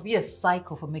 he must be a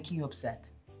psycho for making you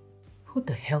upset. Who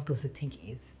the hell does he think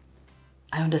he is?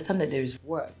 I understand that there is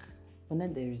work, but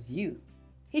then there is you.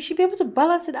 He should be able to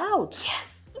balance it out.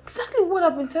 Yes, exactly what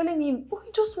I've been telling him, but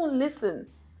he just won't listen.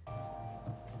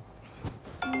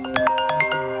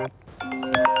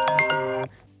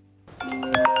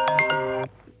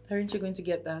 Aren't you going to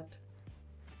get that?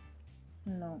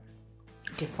 No.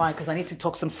 Okay, fine, because I need to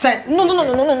talk some sense.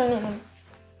 No.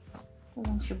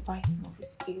 Once you bite him off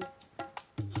his ear.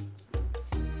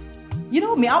 You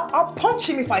know me, I'll punch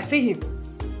him if I see him.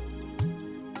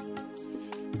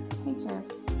 Hey, Jeff.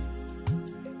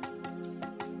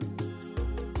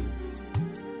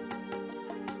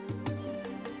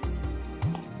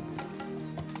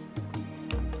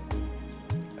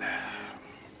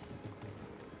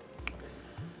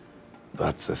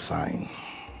 That's a sign.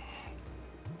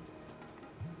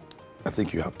 I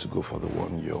think you have to go for the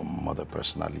one your mother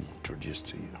personally introduced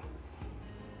to you.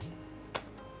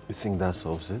 You think that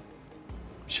solves it?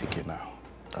 Shake now.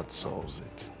 That solves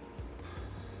it.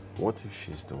 What if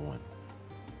she's the one?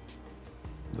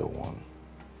 The one?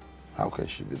 How can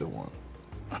she be the one?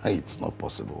 It's not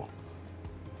possible.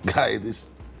 Guy,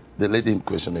 the lady in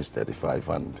question is 35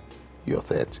 and you're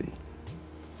 30.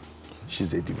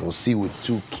 She's a divorcee with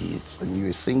 2 kids and you're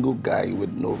a single guy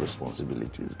with no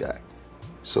responsibilities, guy.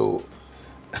 So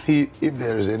if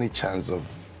there is any chance of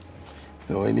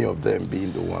any of them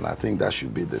being the one, I think that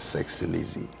should be the sexy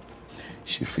Lizzie.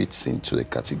 She fits into the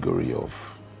category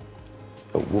of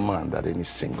a woman that any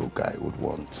single guy would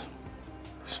want.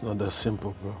 It's not that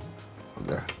simple, bro.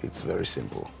 Okay, it's very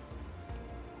simple.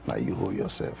 Now you hold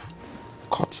yourself.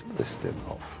 Cut this thing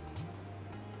off.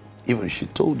 Even she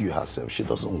told you herself she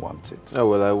doesn't want it. Oh,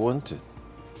 well, I want it.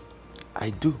 I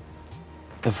do.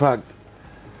 In fact,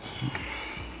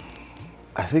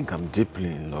 I think I'm deeply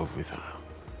in love with her.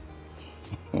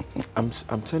 I'm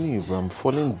telling you, bro, I'm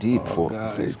falling deep for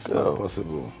God, this it's girl. not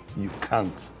possible. You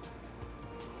can't.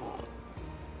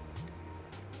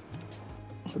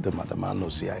 The Madam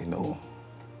Anosi I know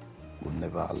would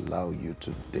never allow you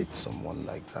to date someone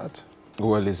like that.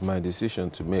 Well, it's my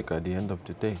decision to make at the end of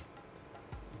the day.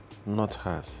 Not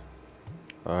hers.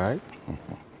 All right?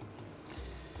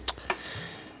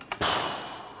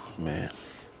 Man.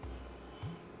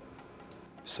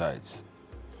 Besides,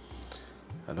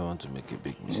 I don't want to make a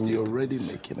big mistake. You're already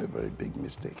making a very big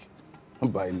mistake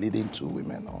by leading 2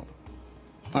 women on.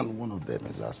 And one of them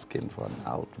is asking for an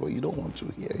out, but you don't want to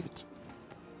hear it.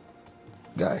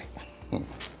 Guy,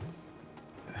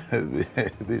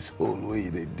 this whole way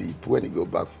in the deep, when you go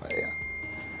backfire,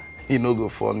 you no go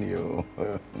fun you.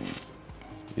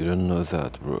 You don't know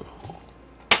that, bro.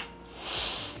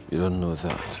 You don't know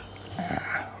that.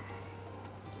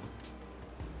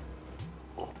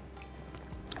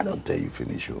 I don't tell you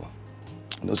finish, you.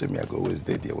 You know, say me, I go always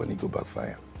dead here when you go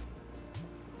backfire.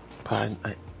 But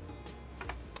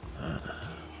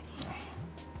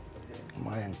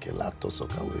My uncle Lato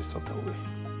suck away.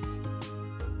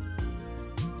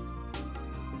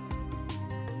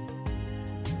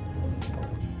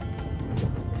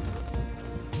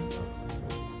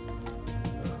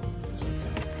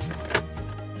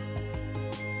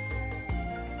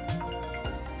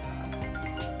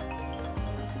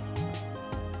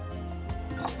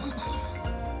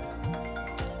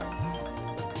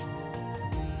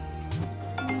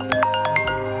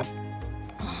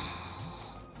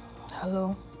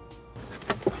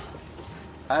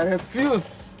 I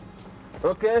refuse.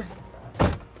 Okay?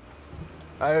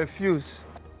 I refuse.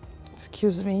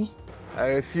 Excuse me? I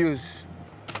refuse.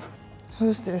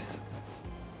 Who's this?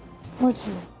 What's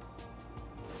you?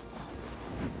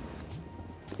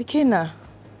 Ikenna.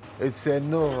 It's a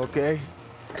no, okay?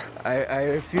 I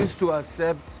refuse to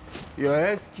accept your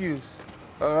excuse,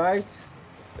 all right?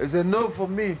 It's a no for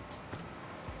me.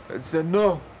 It's a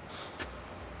no.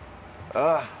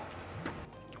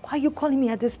 Why are you calling me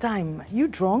at this time? You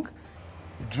drunk?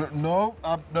 No,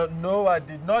 no, I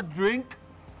did not drink,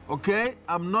 okay?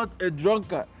 I'm not a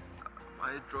drunkard. Am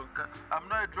I a drunkard? I'm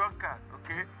not a drunkard,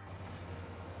 okay?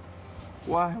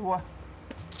 Why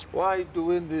are you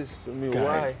doing this to me?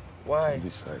 Guy, Why?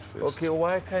 This side first. Okay,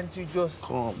 why can't you just...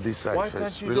 Come this side why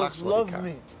first. can't you Relax just love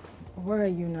me? Where are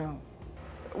you now?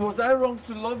 Was I wrong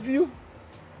to love you?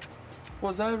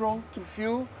 Was I wrong to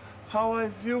feel how I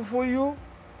feel for you?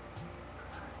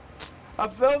 I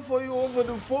fell for you over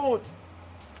the phone.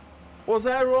 Was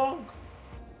I wrong?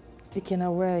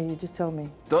 Ikenna, where are you? Just tell me.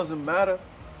 Doesn't matter.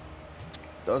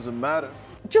 Doesn't matter.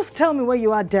 Just tell me where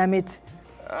you are, damn it.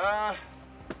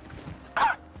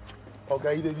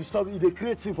 Okay, you disturb, you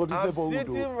create scene for this neighborhood.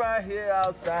 I'm sitting right here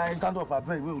outside. Stand up, I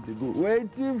beg, where would they go?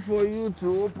 Waiting for you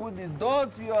to open the door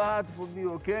to your heart for me,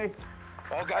 okay?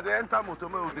 Okay, they enter motor,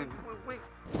 where would they go? Wait.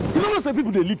 You know some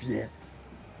people they live here?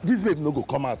 This babe no go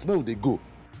come out, where would they go?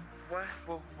 Why?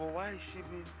 But why is she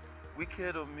being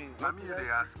wicked on me? I mean, they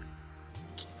ask.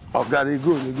 Okay, they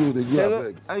go, Hello? I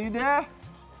beg. Are you there?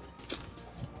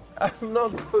 I'm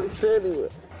not going anywhere.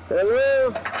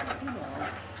 Hello?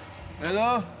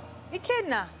 Hello?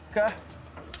 Ikenna.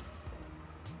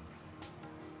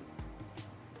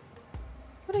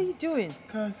 What are you doing?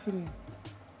 Catherine.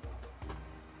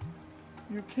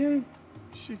 You came.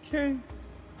 She came.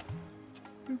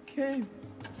 You came.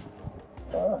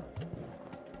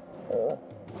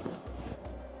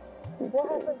 What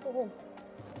happened to him?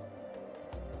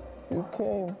 You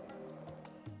came.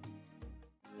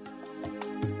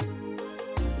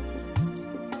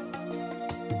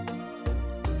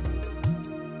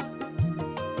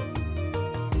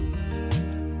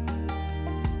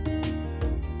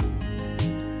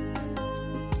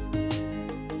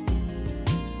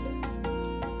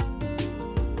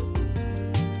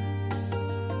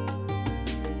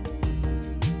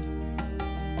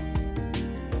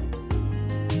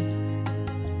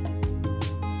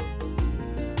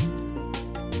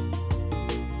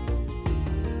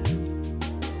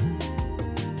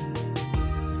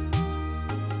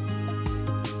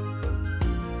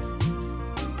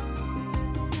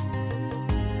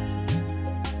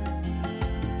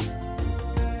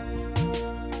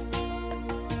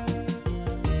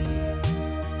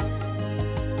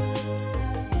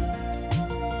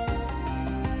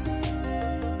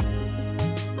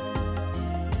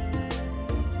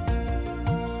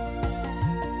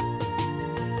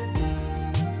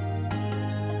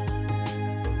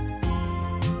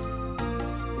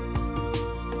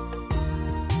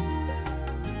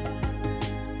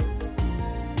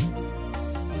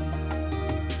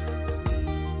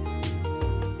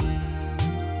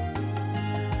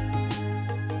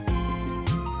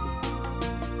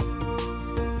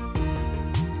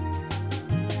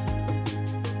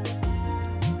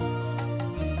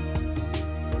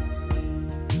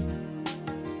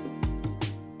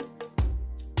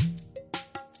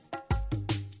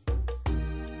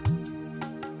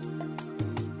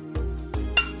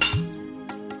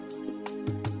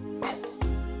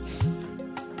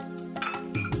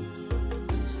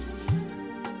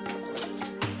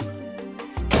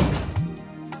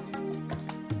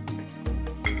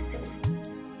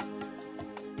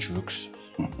 Jukes.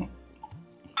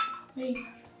 Hey.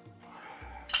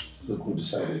 Look who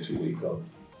decided to wake up.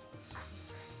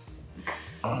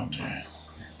 Oh, man.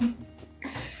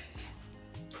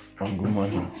 Good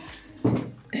morning.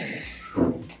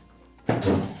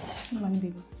 Good morning,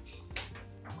 baby.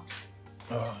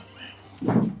 Oh,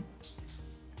 man.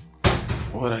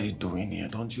 What are you doing here?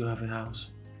 Don't you have a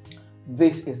house?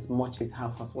 This is Mochi's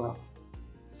house as well.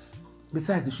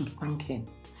 Besides, you should thank him.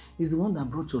 He's the one that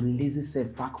brought your lazy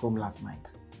self back home last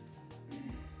night.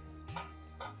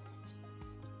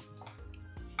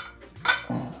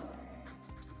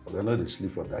 They're not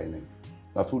asleep for dining.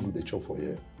 That food will they chop for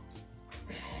here.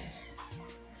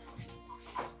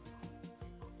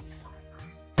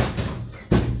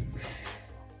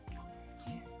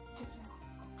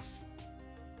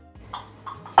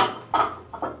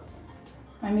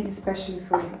 I made it specially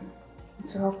for you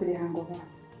to help with the hangover.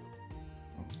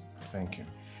 Thank you.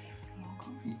 You're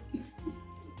welcome.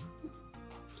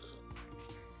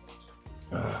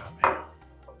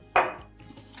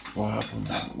 Man. What happened?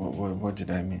 What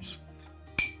did I miss?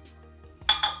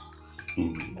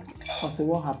 So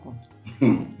what happened?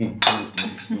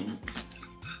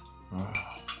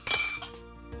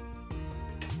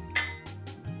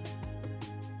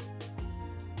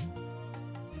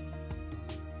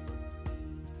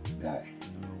 Guy,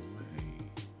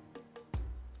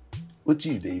 what do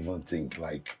you even think?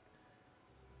 Like,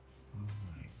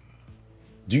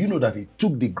 do you know that it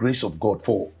took the grace of God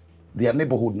for their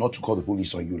neighborhood not to call the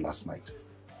police on you last night?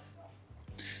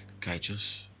 Guy,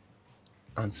 just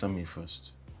answer me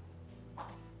first.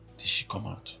 Did she come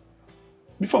out?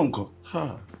 Before Uncle?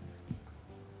 Huh.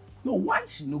 No, why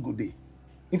is she no good there?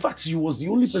 In fact, she was the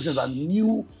only person that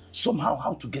knew somehow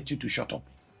how to get you to shut up.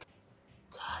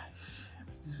 Guys,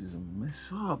 this is a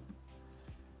mess up.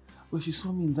 Well, she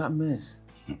saw me in that mess.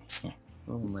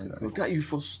 Oh my God. Guy, you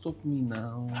first stop me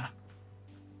now.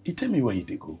 You tell me where you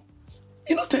did go.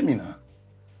 You don't tell me now.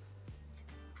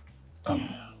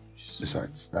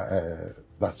 Besides,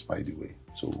 that's by the way.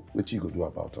 So, what you go do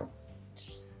about her?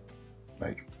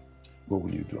 Like, what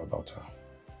will you do about her?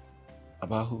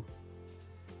 About who?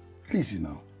 Please, you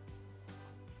know.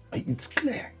 It's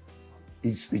clear.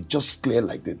 It's just clear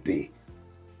like the day.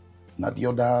 Now the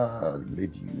other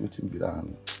lady, waiting be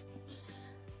that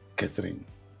Catherine,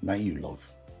 now you love.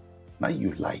 Now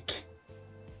you like.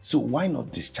 So why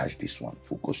not discharge this one?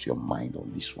 Focus your mind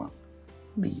on this one.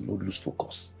 May you not lose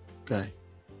focus. Guy,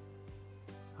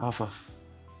 Alpha,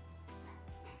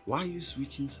 why are you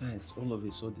switching sides all of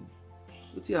a sudden?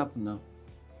 What's happening now?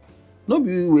 No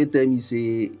be you wait tell me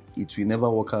say it will never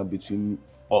work out between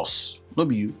us. No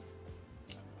be you.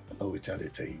 I know what I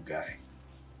tell you, guy.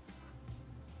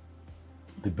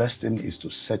 The best thing is to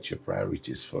set your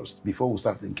priorities first before we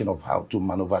start thinking of how to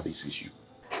maneuver this issue.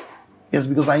 Yes,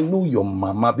 because I know your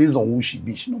mama, based on who she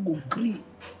be, she not go agree.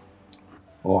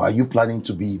 Or are you planning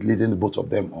to be leading the both of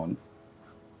them on?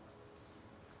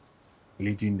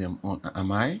 Leading them on?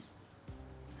 Am I?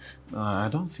 No, I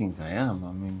don't think I am.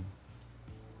 I mean,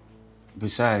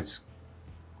 besides,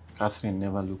 Catherine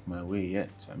never looked my way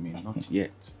yet. I mean, not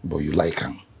yet. But you like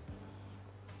her?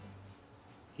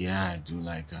 Yeah, I do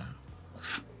like her.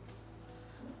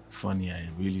 Funny,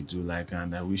 I really do like her,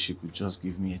 and I wish she could just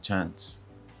give me a chance.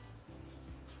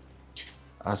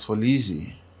 As for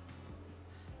Lizzie,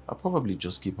 I'll probably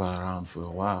just keep her around for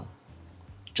a while.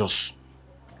 Just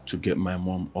to get my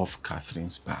mom off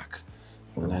Catherine's back.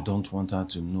 Oh. And I don't want her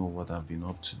to know what I've been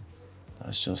up to.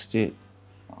 That's just it.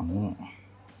 Oh.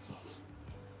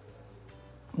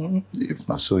 If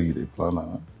not so you the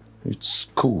planner, it's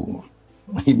cool.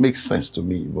 It makes sense to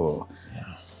me, but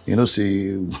yeah. You know,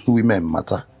 say women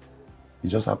matter. You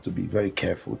just have to be very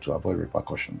careful to avoid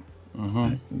repercussion.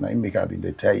 Now you make up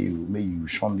they tell you, may you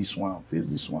shun this one, face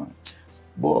this one.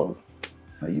 But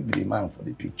now you be the man for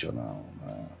the picture now.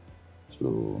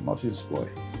 So nothing spoil.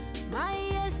 My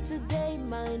yesterday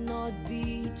might not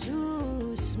be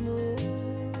too smooth,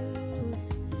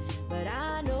 but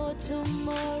I know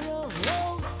tomorrow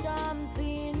holds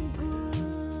something good.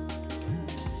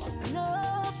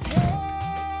 No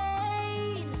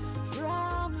pain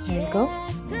from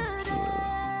yesterday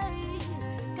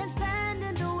can stand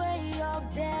in the way of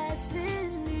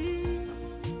destiny.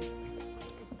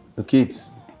 The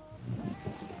kids,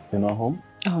 they're not home?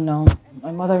 Oh no,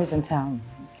 my mother is in town,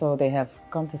 so they have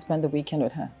gone to spend the weekend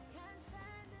with her.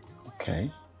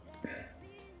 Okay.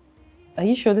 Are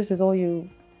you sure this is all you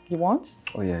want?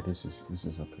 Oh yeah, this is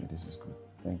okay. This is good.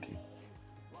 Thank you.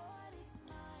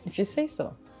 If you say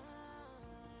so.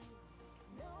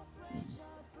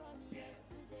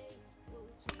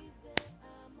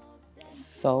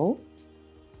 So,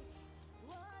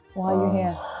 why are you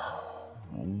here?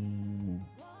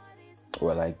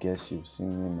 Well, I guess you've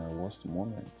seen me in my worst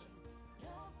moment.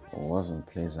 It wasn't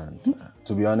pleasant.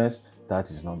 To be honest, that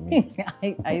is not me.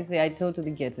 I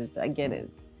totally get it. I get it.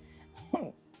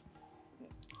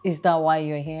 Is that why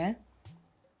you're here?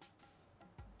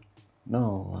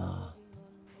 No,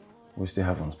 we still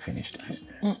haven't finished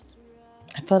business.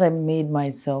 I thought I made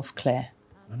myself clear.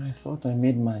 And I thought I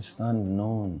made my stand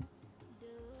known.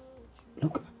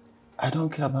 Look, I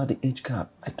don't care about the age gap.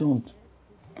 I don't.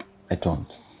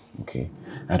 Okay?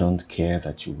 I don't care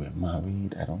that you were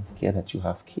married. I don't care that you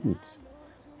have kids.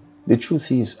 The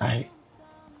truth is, are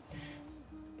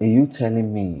you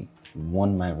telling me you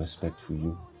want my respect for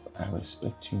you? I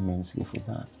respect you immensely for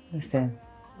that. Listen,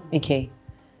 Ike,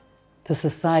 the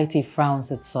society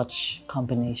frowns at such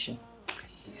combination.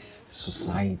 Please, the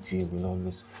society will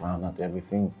always frown at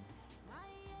everything.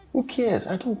 Who cares?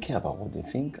 I don't care about what they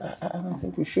think. I don't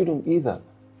think we shouldn't either.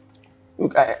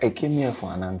 Look, I came here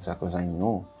for an answer because I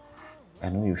know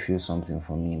you feel something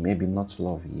for me. Maybe not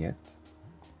love yet,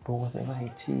 But whatever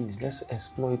it is, let's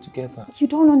explore it together. You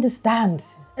don't understand.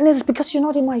 And it's because you're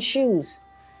not in my shoes.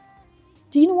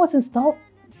 Do you know what's in store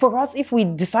for us if we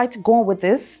decide to go on with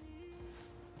this?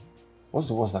 What's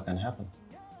the worst that can happen?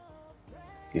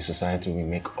 The society will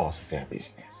make us their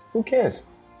business. Who cares?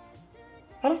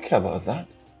 I don't care about that.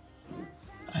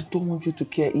 I don't want you to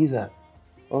care either.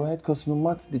 Alright? Because no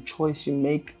matter the choice you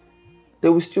make, they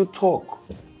will still talk.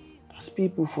 That's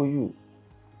people for you.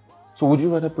 So would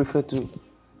you rather prefer to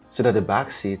sit at the back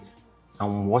seat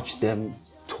and watch them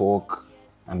talk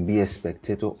and be a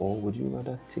spectator, or would you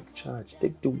rather take charge,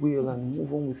 take the wheel and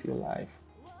move on with your life?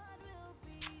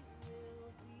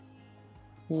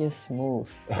 You're smooth.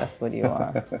 That's what you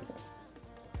are.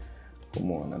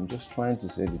 Come on, I'm just trying to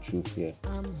say the truth here.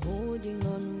 I'm holding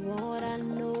on what I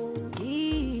know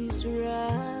is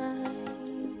right.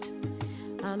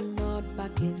 I'm not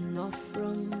backing off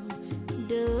from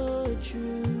the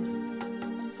truth.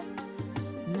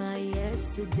 My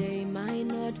yesterday might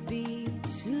not be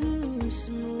too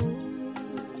smooth,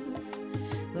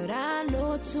 but I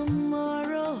know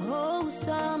tomorrow holds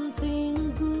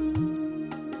something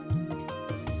good.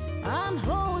 I'm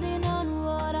holding on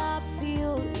what I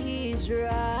feel is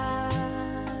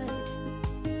right.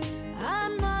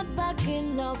 I'm not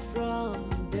backing up from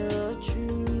the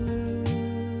truth.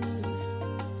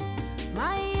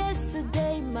 My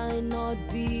yesterday might not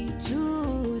be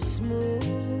too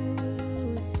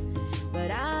smooth,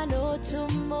 but I know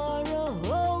tomorrow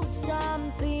holds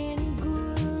something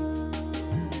good.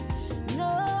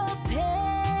 No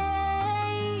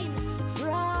pain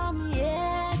from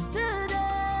yesterday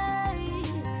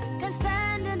can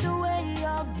stand in the way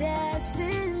of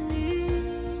destiny.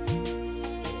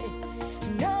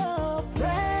 No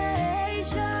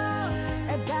pressure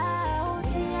about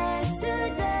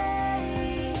yesterday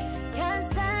can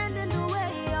stand in the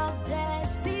way of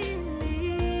destiny.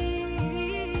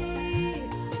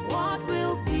 What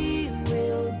will be,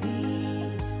 will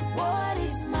be. What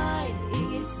is mine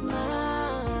is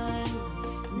mine.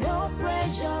 No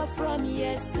pressure from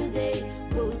yesterday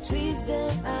will twist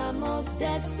the arm of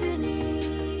destiny.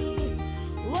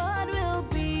 What will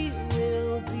be,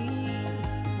 will be.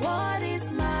 What is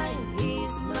mine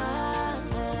is mine.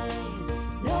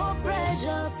 No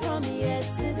pressure from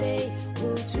yesterday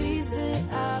will twist the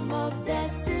arm of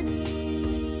destiny.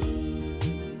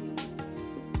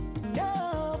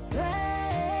 No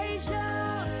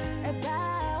pressure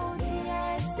about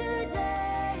yesterday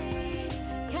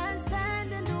can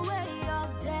stand in the way of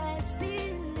destiny.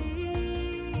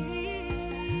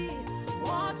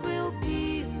 What will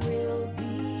be, will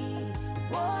be.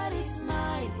 What is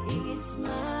mine is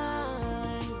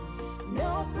mine.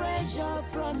 No pressure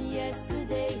from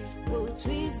yesterday will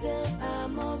twist the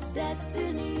arm of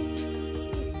destiny.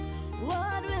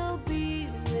 What will be,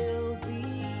 will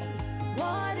be.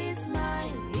 What is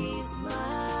mine is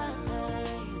mine.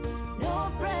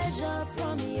 No pressure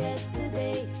from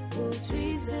yesterday will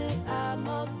twist the arm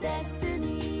of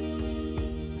destiny.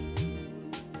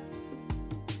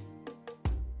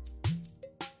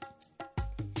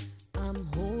 I'm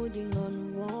holding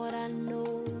on what I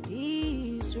know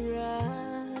is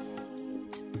right.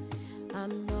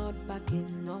 I'm not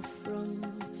backing off from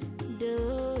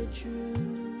the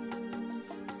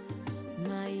truth.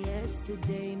 My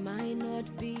yesterday might not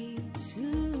be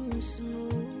too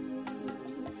smooth,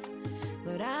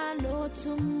 but I know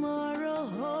tomorrow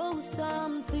holds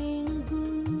something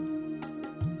good.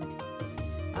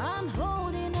 I'm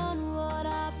holding on what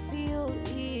I feel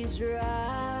is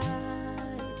right.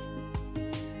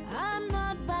 I'm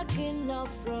not backing up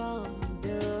from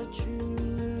the truth.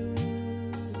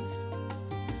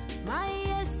 My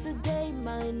yesterday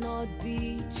might not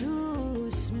be too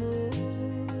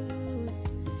smooth,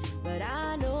 but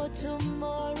I know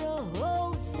tomorrow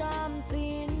holds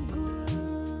something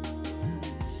good.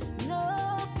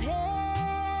 No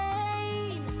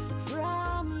pain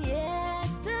from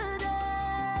yesterday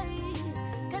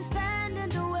can stand in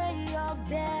the way of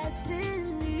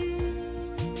destiny.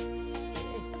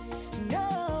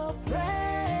 No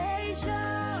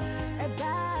pressure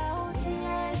about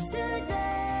yesterday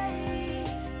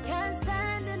can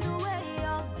stand in the way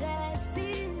of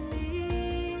destiny.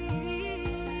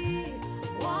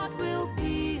 What will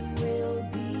be, will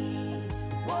be.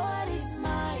 What is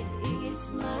mine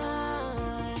is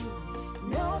mine.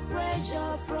 No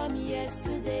pressure from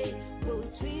yesterday will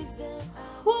twist the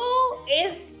Who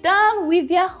is done with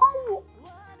their homework?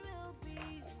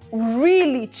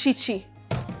 Really, Chichi?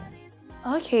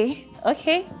 Okay,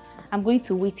 okay. I'm going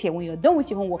to wait here when you're done with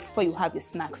your homework before you have your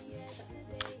snacks.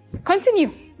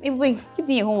 Continue. Wait, keep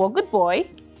doing your homework. Good boy.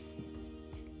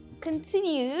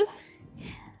 Continue.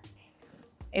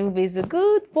 Everybody's a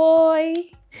good boy.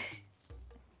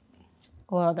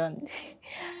 Well done.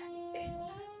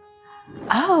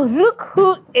 Oh, look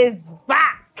who is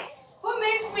back. Who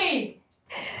missed me?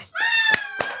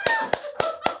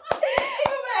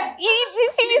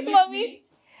 Did you miss mommy?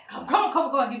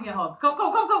 Come, give me a hug. Come.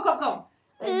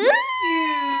 I missed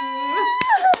you.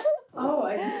 Oh,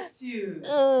 I missed you.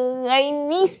 I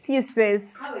missed you,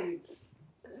 sis. How are you?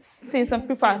 Since some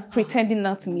people are pretending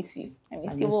not to miss you. I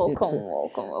miss you.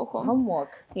 Welcome.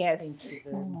 Homework. Yes. Thank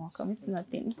you very much. Welcome. It's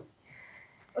nothing.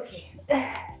 Okay.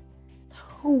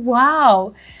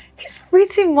 Wow. It's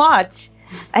pretty much.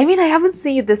 I mean, I haven't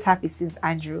seen you this happy since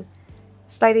Andrew.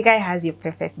 It's like the guy has your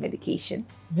perfect medication.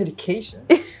 Medication?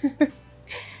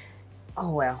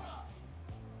 Oh, well.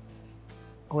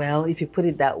 Well, if you put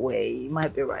it that way, you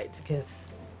might be right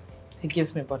because it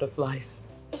gives me butterflies.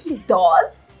 He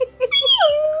does?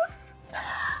 Please!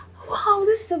 Wow,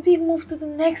 this is a big move to the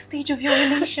next stage of your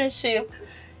relationship.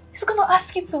 He's gonna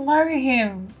ask you to marry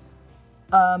him.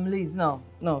 Liz, no,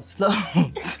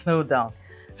 slow down.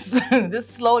 Just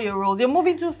slow your rolls. You're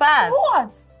moving too fast.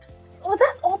 What? Well,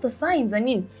 that's all the signs. I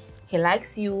mean, he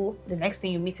likes you. The next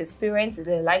thing you meet his parents,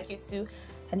 they like you too.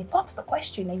 And he pops the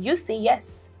question and you say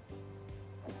yes.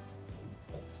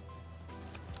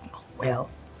 Well,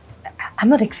 I'm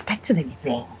not expecting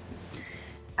anything.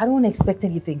 I don't want to expect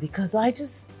anything because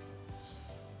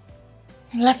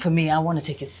left for me, I want to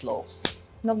take it slow.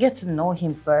 Get to know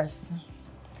him first.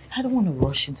 I don't want to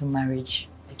rush into marriage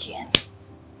again.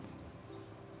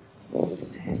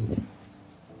 Sis,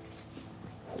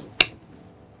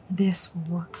 this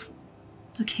will work.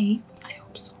 Okay? I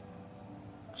hope so.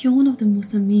 You're one of the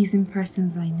most amazing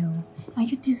persons I know. And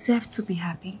you deserve to be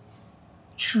happy.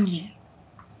 Truly.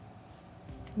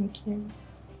 Thank you.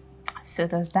 So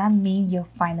does that mean you're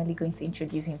finally going to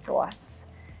introduce him to us?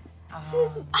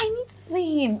 Sis, I need to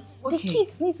see him. Okay. The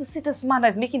kids need to see this man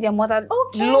that's making their mother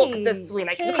look this way.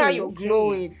 Like, look how you're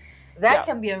glowing. That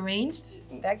can be arranged.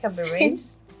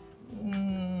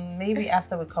 Maybe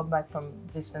after we come back from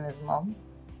visiting his mom.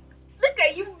 Look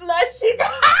at you blushing.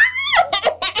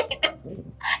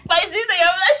 My sister,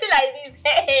 you're blushing like this.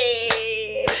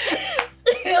 Hey.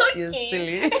 Okay. You're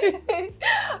silly.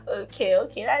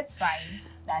 Okay, that's fine.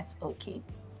 That's okay.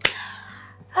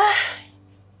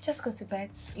 Just go to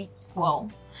bed, sleep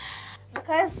well.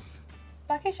 Because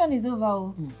vacation is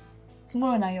over.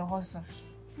 Tomorrow now your hustle.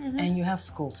 And you have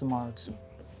school tomorrow too.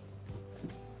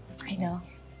 I know.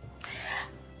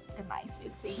 Good night,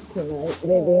 Sissy. Good night,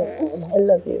 baby. I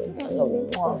love you. I love you.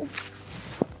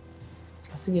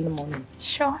 I'll see you in the morning.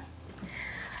 Sure.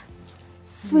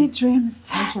 Sweet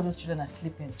dreams. Make sure the children are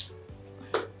sleeping.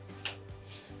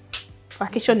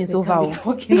 Vacation is over. I'll be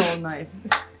talking all night.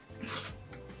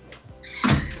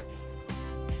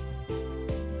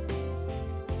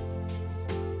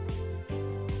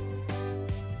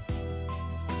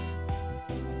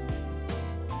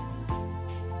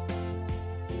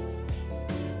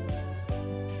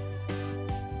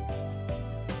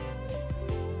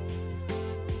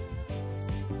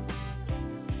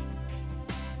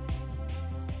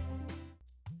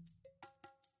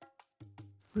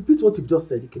 Repeat what you've just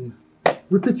said, Ikenna.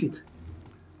 Repeat it.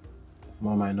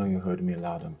 Mom, I know you heard me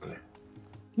loud and clear.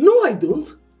 No, I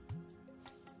don't.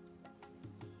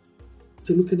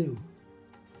 Chinenye,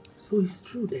 so it's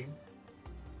true then.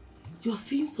 You're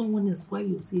seeing someone else while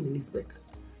you're seeing Elizabeth.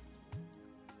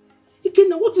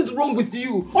 Ikenna, what is wrong with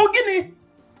you? Ogini!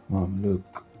 Mom,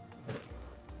 look.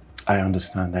 I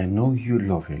understand. I know you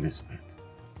love Elizabeth.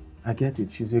 I get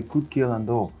it. She's a good girl and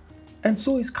all. And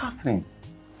so is Catherine.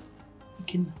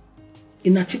 Ikenna,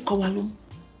 in Achikawalum,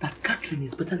 that Catherine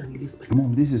is better than Elizabeth.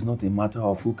 Mom, this is not a matter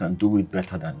of who can do it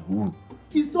better than who.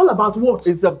 It's all about what?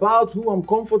 It's about who I'm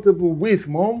comfortable with,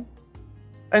 Mom.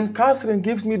 And Catherine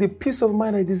gives me the peace of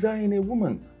mind I desire in a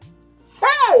woman.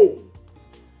 Hey!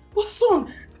 But son...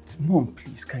 Mom,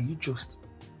 please, can you just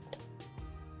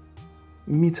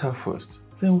meet her first?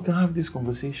 Then we can have this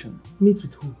conversation. Meet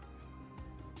with who?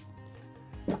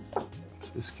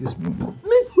 Excuse me, Mom.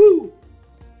 Meet who?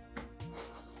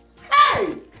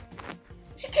 Hey!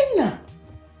 Ikenna!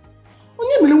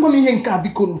 Onye mere ngwa m ihe nke a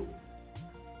biko nu?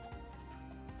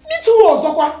 Meet who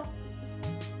ọzọkwa?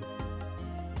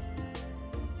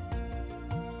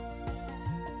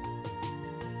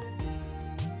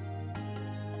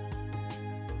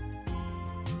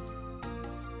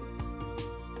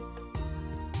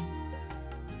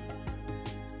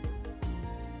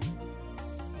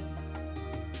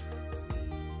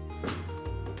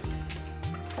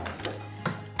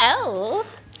 Oh,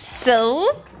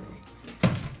 so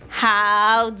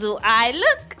how do I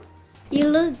look? You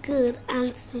look good,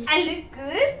 Auntie. I look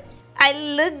good? I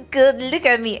look good. Look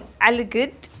at me. I look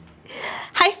good.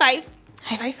 High five.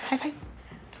 High five. High five.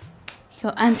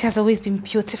 Your auntie has always been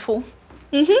beautiful.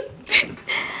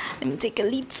 Let me take a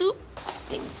little.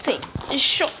 Let me take a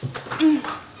shot.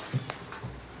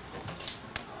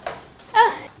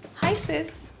 Hi,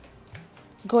 sis.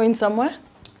 Going somewhere?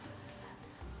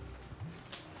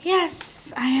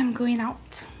 Yes, I am going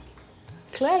out.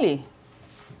 Clearly.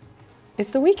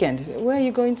 It's the weekend. Where are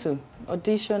you going to?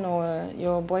 Audition or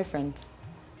your boyfriend?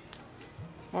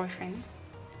 Boyfriends?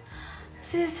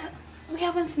 Sis, we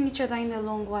haven't seen each other in a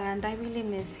long while and I really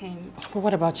miss him. But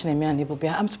what about Chinenye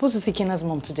Nnebe? I'm supposed to see Kenna's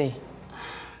mom today.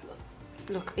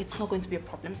 Look, it's not going to be a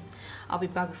problem. I'll be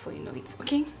back before you know it,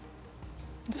 okay?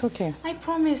 It's okay. I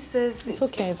promise, sis. It's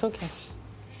okay, it's okay.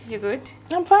 You good?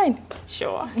 I'm fine.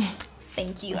 Sure.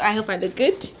 Thank you. I hope I look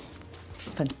good.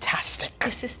 Fantastic.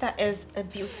 Your sister is a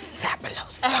beauty.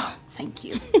 Fabulous. Thank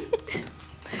you.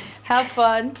 Have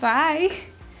fun. Bye.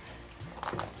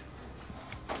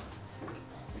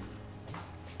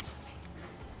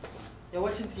 You're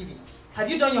watching TV. Have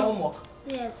you done your homework?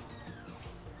 Yes.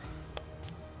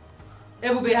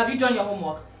 Ebube, have you done your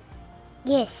homework?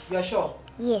 Yes. You're sure?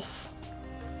 Yes.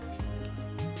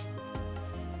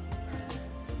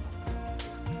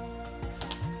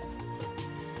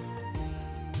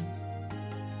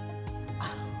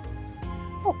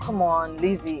 Oh, come on,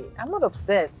 Lizzie. I'm not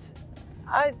upset.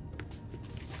 I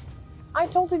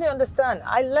totally understand.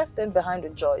 I left them behind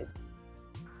with Joyce.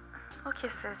 Okay,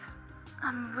 sis.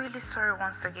 I'm really sorry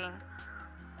once again.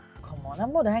 Come on,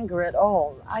 I'm not angry at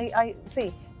all. I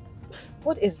see.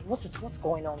 What's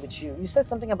going on with you? You said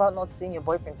something about not seeing your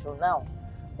boyfriend till now.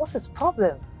 What's his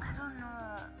problem? I don't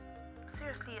know.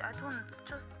 Seriously, I don't.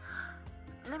 Just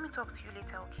let me talk to you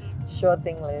later, okay? Sure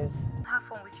thing, Liz. Have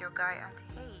fun with your guy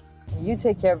and hey. You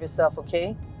take care of yourself,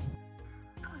 okay?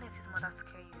 Don't let his mother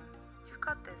scare you. You've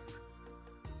got this.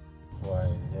 Why?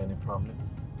 Is there any problem?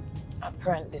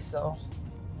 Apparently so.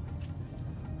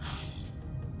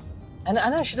 And I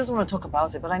know she doesn't want to talk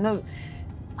about it, but I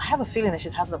have a feeling that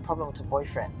she's having a problem with her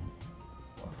boyfriend.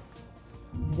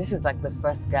 This is like the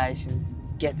first guy she's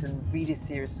getting really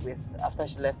serious with after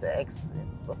she left the ex,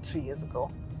 2 years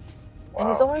ago. Wow. And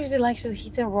it's already like she's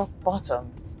hitting rock bottom.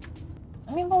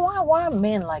 I mean, but why are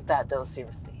men like that though,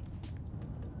 seriously?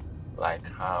 Like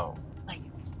how? Like,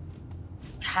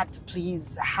 had to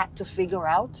please, had to figure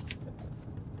out?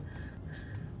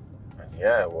 And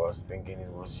yeah, I was thinking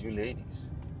it was you ladies.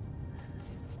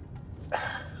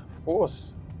 Of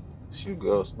course, it's you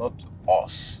girls, not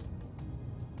us.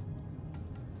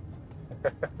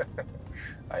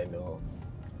 I know.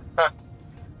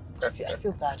 I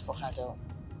feel bad for her though.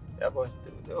 Yeah, but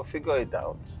they'll figure it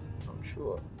out, I'm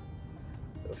sure.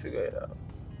 They'll figure it out.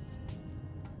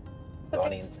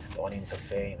 Don't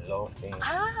interfere in love things.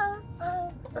 I'm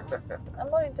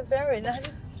not interfering, I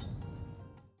just...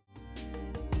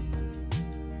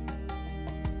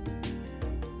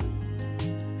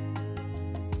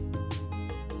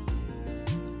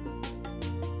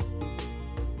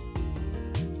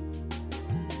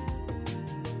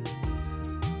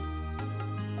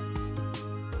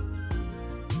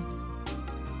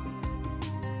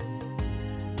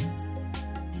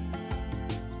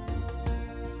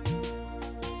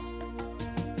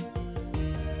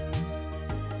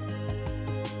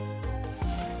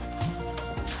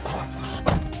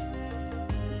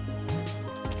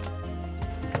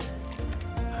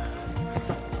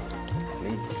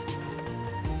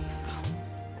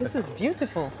 This is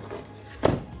beautiful.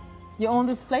 You own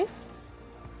this place?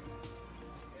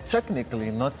 Technically,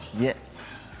 not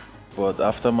yet. But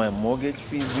after my mortgage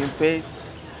fee's been paid,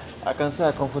 I can say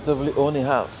I comfortably own a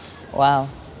house. Wow.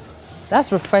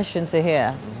 That's refreshing to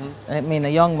hear. I mean, a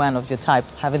young man of your type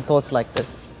having thoughts like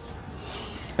this.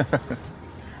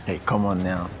 Hey, come on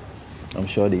now. I'm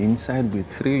sure the inside will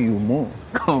thrill you more.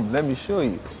 Come, let me show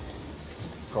you.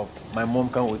 Come, my mom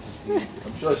can't wait to see you.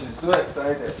 I'm sure she's so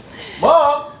excited.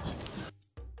 Mom!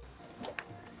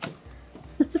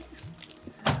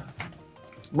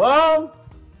 Mom!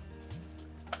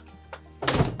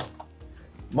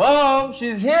 Mom,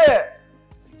 she's here!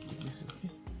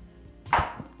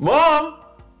 Mom!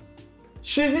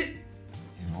 She's here!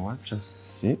 You know what?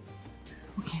 Just sit.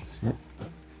 Okay. Sit.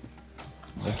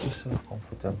 Make yourself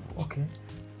comfortable, okay?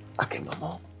 Okay, my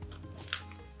mom.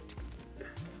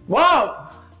 Mom!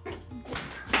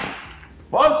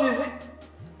 Mom, she's here!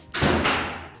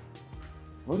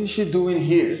 What is she doing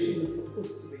here? She was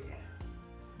supposed to be here.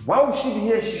 Why would she be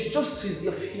here? She's your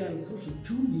fiancée.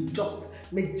 You just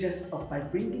make jest of by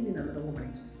bringing in another woman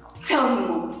into this house. Tell him,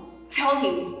 Mom. Tell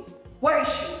him. Where is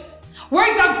she? Where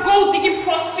is that gold-digging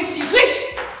prostitute? Where is she?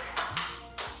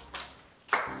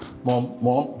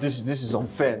 Mom, this is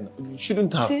unfair. You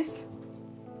shouldn't have.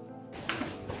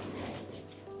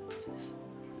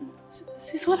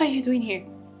 Sis, what are you doing here?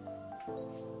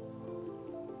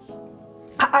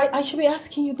 I should be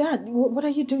asking you that. What are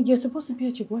you doing? You're supposed to be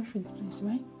at your boyfriend's place,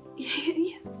 right?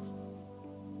 Yes.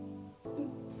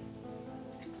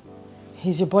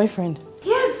 He's your boyfriend?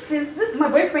 Yes, sis, this is my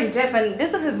boyfriend, Jeff, and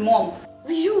this is his mom.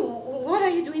 What are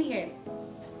you doing here?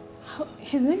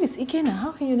 His name is Ikena.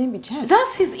 How can your name be Jeff?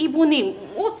 That's his Igbo name.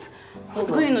 What's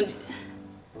going on?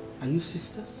 Are you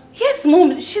sisters? Yes,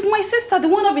 Mom. She's my sister, the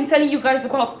one I've been telling you guys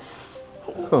about.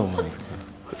 Oh my God.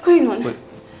 What's going on? Wait.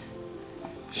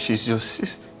 She's your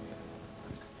sister?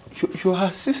 You're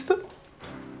her sister?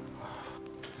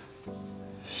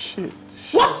 Shit.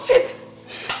 What shit?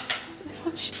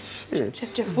 What shit?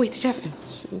 Jeff, wait, Jeff.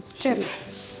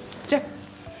 Jeff.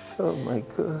 Oh my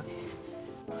God.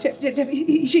 Jeff,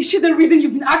 is she the reason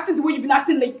you've been acting the way you've been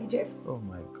acting lately, Jeff? Oh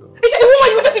my God. Is she the woman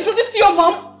you wanted to introduce to your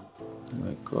mom? Oh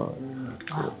my God.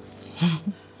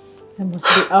 I must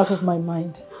be out of my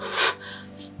mind.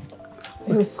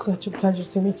 It was such a pleasure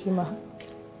to meet you, Ma.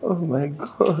 Oh my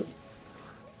God.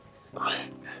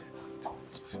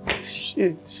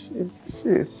 Shit.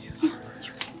 You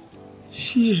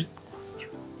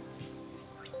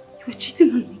were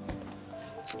cheating on me.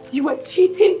 You were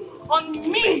cheating on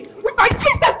me with my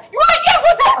sister. You are here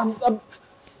with her.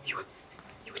 You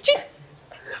were cheating.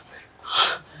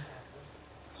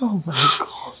 Oh my God.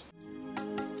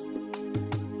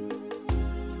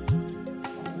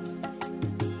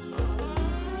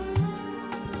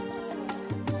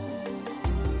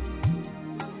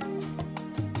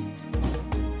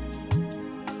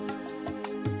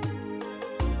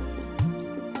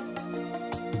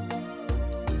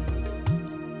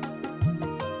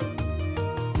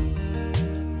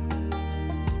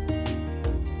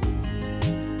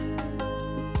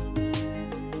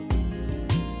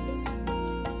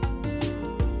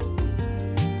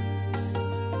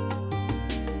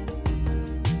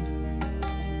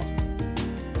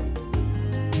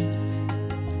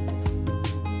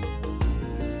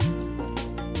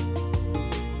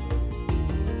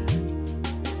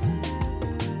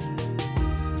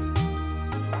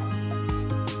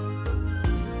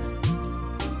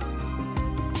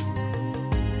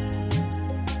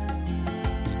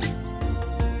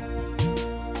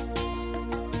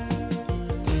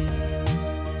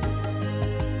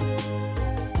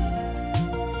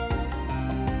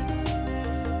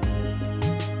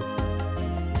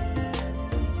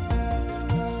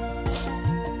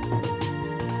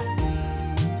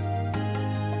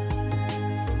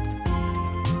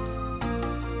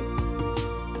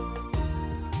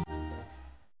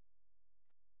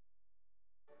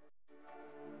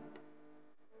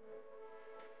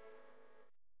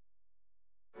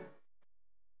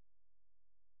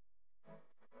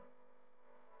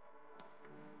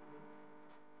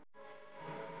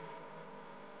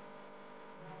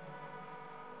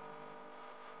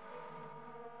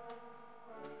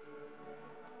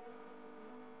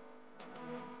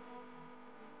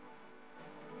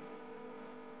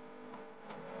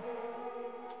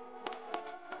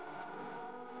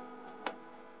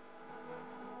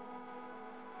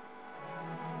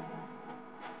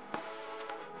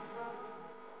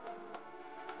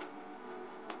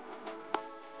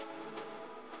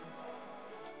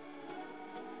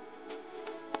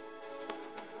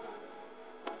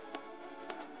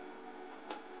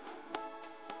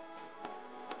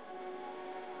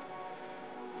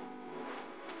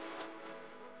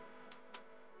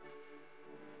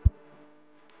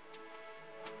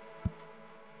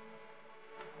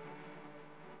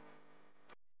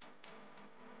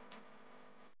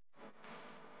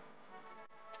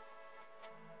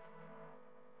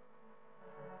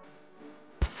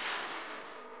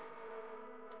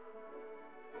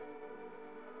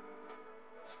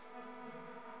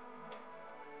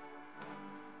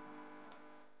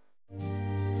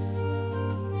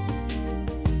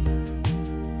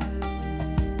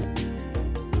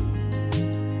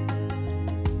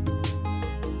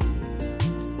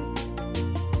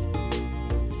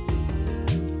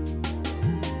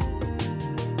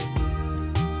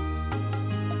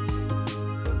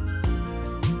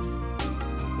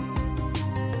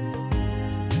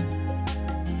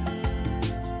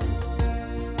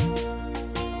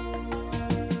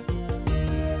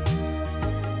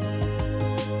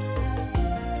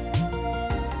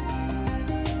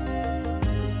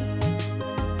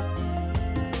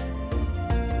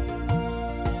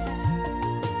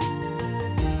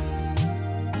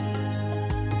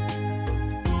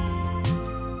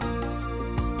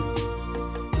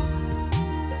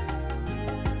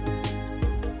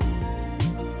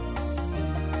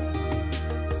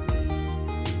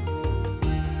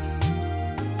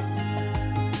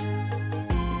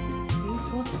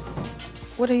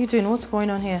 What are you doing? What's going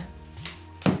on here?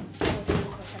 What does it look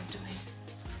like I'm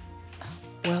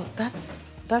doing? Well, that's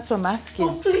what I'm asking.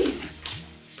 Oh, please.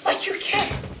 Like you care.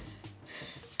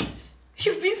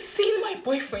 You've been seeing my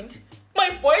boyfriend,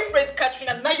 Catherine,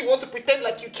 and now you want to pretend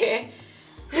like you care?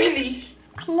 Really?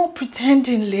 I'm not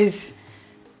pretending, Liz.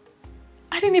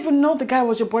 I didn't even know the guy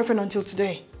was your boyfriend until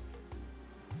today.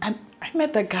 I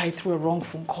met that guy through a wrong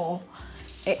phone call.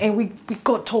 And we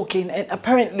got talking, and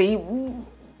apparently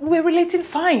we're relating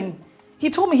fine. He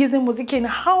told me his name was Ike.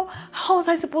 How was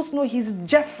I supposed to know he's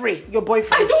Jeffrey, your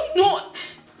boyfriend? I don't know.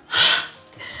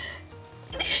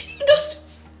 It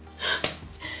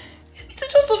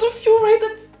just doesn't feel right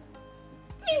that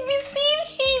you've been seeing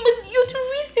him and you're the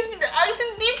reason he's been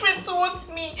acting different towards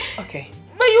me. Okay.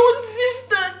 My own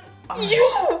sister.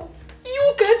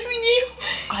 You, Catherine, you.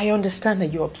 I understand that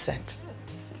you're upset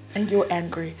and you're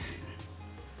angry.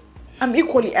 I'm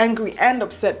equally angry and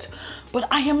upset, but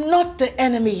I am not the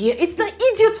enemy here. It's the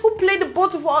idiot who played the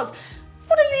both of us.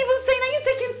 What are you even saying? Are you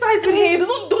taking sides with him?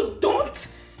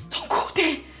 Don't go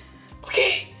there,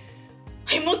 okay?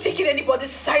 I'm not taking anybody's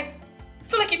side.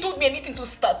 It's not like he told me anything to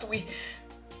start with.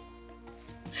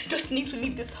 I just need to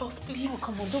leave this house, please. Oh,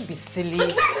 come on, don't be silly.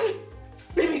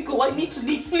 Let me go. I need to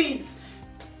leave, please.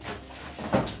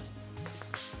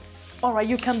 All right,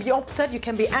 you can be upset, you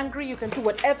can be angry, you can do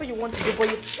whatever you want to do, but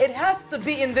it has to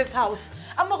be in this house.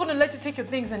 I'm not going to let you take your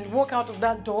things and walk out of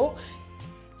that door.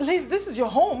 Liz, this is your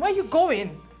home. Where are you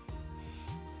going?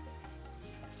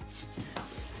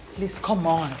 Liz, come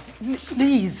on.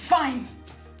 Please. Fine.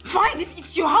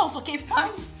 It's your house, okay?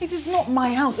 Fine. It is not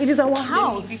my house. It is our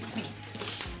house. Leave it, please.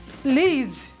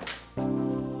 Liz.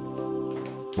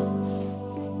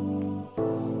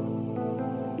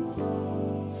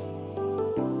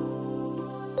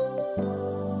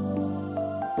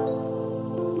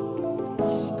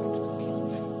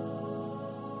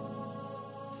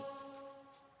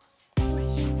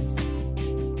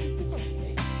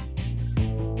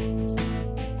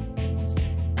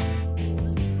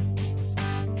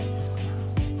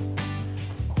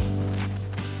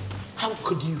 How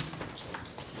could you?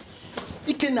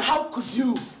 Iken, how could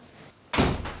you?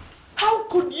 How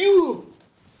could you?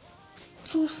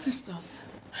 Two sisters.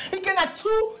 Iken had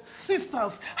two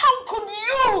sisters. How could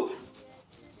you?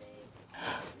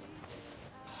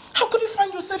 How could you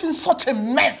find yourself in such a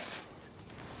mess?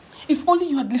 If only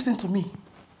you had listened to me.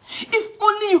 If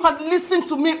only you had listened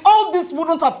to me, all this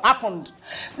wouldn't have happened.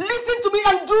 Listen to me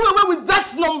and do away with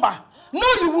that number. No,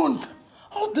 you won't.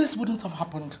 All this wouldn't have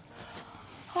happened.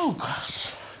 Oh,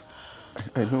 gosh.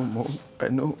 I know, Mom. I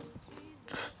know.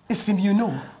 Isim, you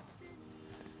know.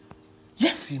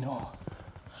 Yes, you know.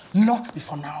 Not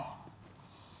before now.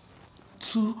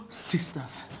 Two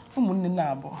sisters. How could you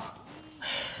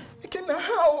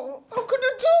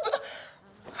do that?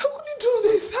 How could you do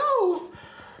this? How?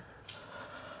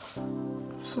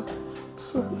 Sorry.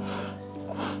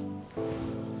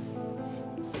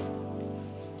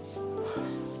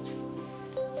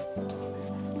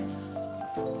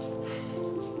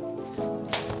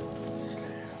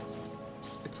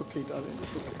 It's okay, darling.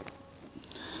 It's okay.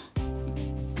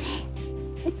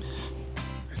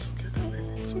 It's okay, darling.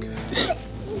 It's okay.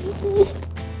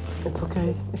 It's okay.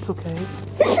 It's okay.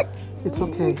 It's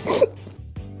okay.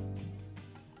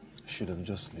 I should have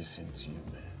just listened to you,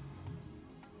 man.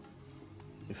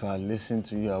 If I had listened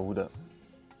to you, I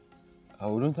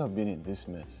wouldn't have been in this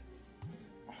mess.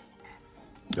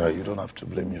 Yeah, you don't have to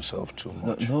blame yourself too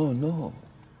much. No.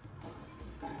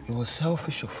 It was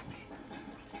selfish of me.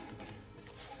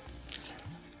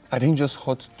 I didn't just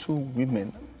hurt two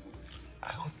women.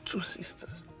 I hurt two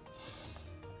sisters.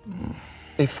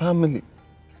 A family.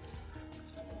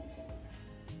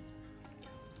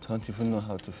 Don't even know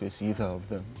how to face either of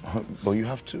them. But you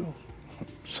have to,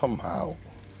 somehow.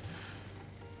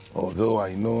 Although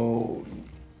I know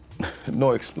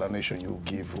no explanation you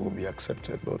give will be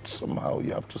accepted, but somehow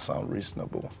you have to sound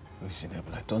reasonable.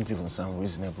 Reasonable? I don't even sound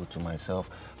reasonable to myself.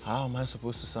 How am I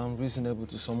supposed to sound reasonable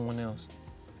to someone else?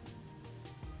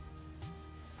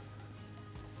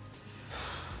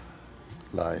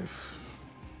 Life.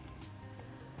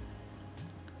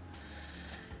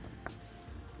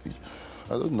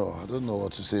 I don't know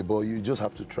what to say, but you just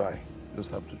have to try. You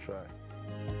just have to try.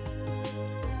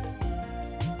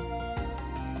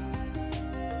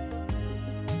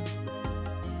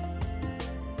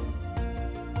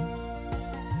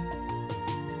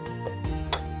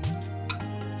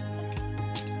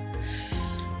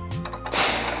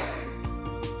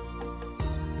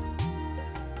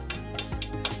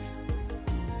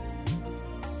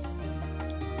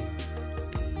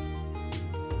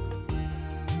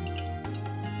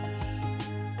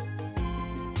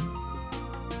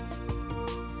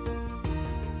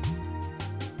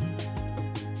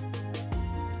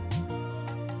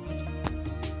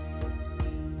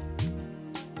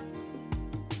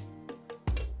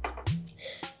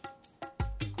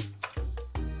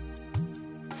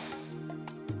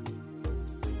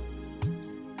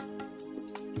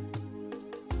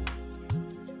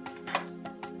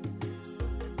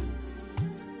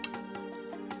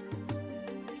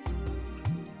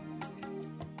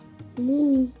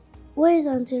 Mommy, when is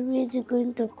Auntie Rizzy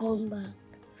going to come back?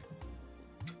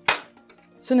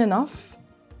 Soon enough,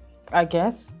 I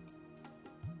guess.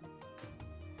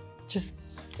 Just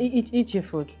eat your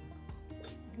food.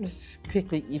 Just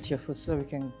quickly eat your food so we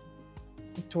can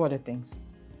do other things.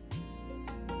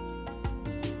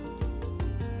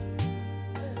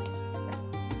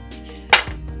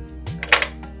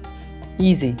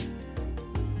 Easy.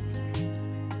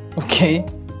 Okay.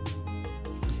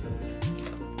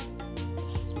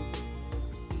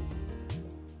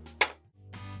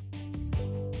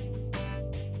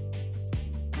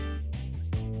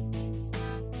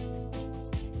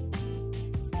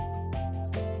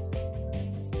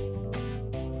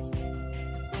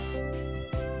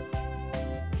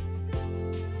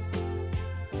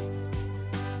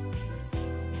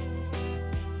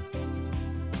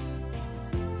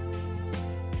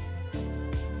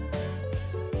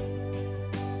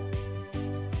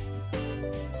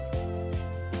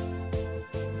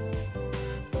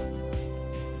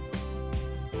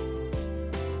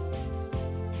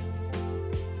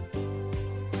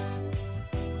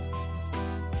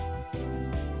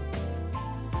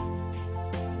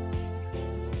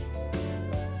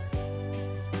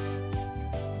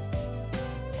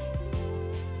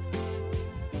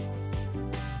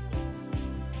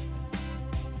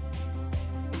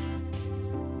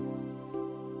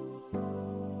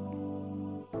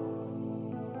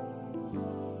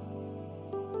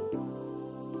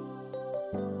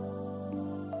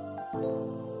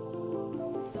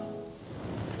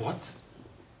 What?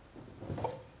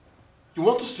 You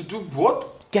want us to do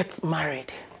what? Get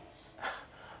married.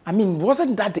 I mean,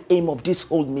 wasn't that the aim of this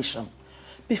whole mission?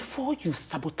 Before you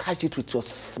sabotage it with your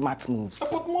smart moves.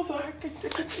 But Mother, I can...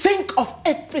 Think of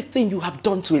everything you have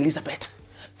done to Elizabeth.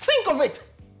 Think of it.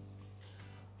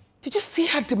 Did you see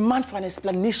her demand for an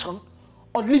explanation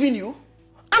on leaving you?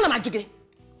 Anna Majuge,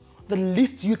 the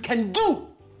least you can do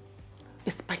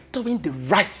is by doing the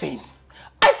right thing.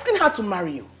 Asking her to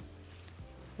marry you.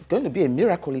 It's going to be a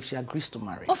miracle if she agrees to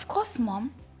marry. Of course,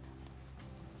 Mom.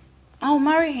 I'll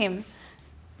marry him.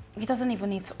 He doesn't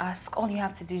even need to ask. All you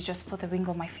have to do is just put the ring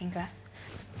on my finger.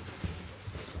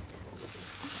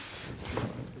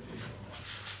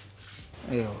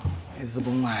 Ew, it's a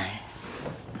bon wine.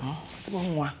 It's a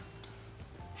bon wine.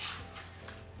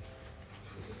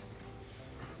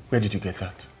 Where did you get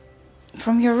that?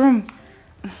 From your room.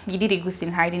 You did a good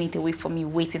thing hiding it away from me,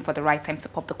 waiting for the right time to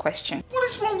pop the question. What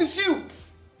is wrong with you?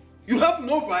 You have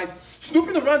no right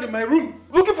snooping around in my room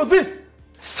looking for this.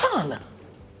 Son,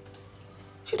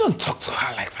 you don't talk to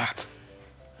her like that.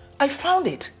 I found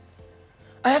it.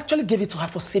 I actually gave it to her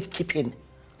for safekeeping.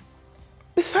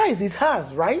 Besides, it's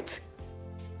hers, right?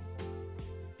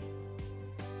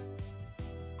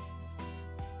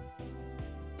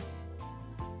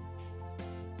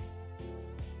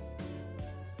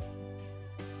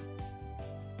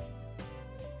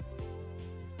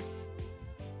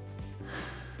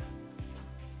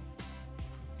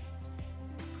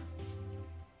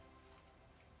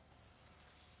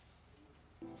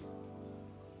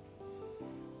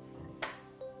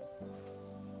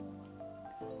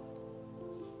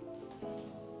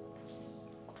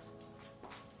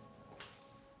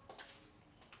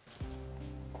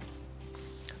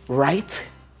 Right?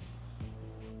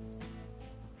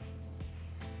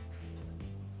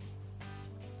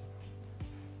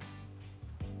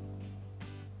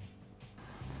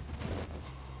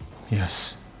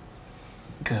 Yes.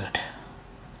 Good.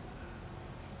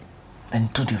 Then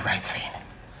do the right thing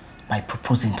by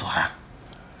proposing to her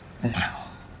now.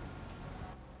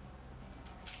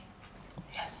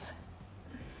 Yes.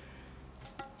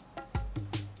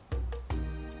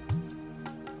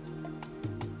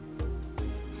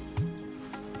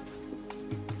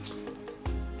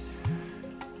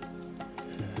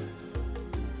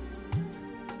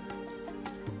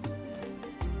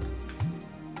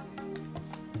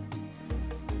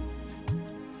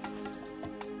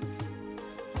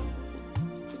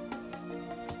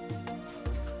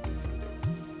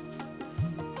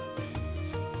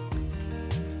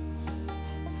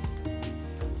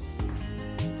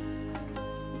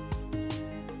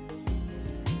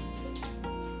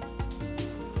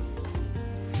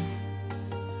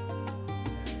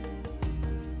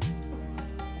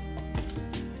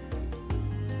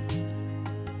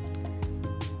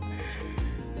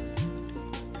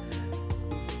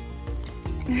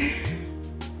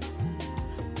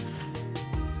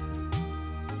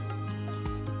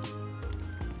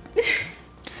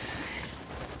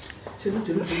 Chill.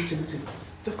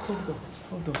 Just hold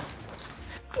on.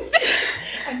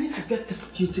 I need to get this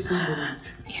cuticle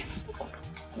moment. Yes.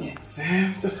 Yes,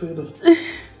 just hold on.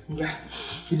 Yeah.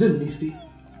 You don't miss it.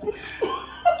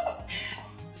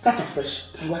 Start afresh.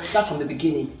 Start from the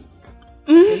beginning.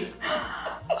 Okay?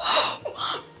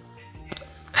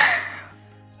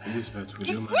 Elizabeth, will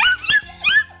you mind?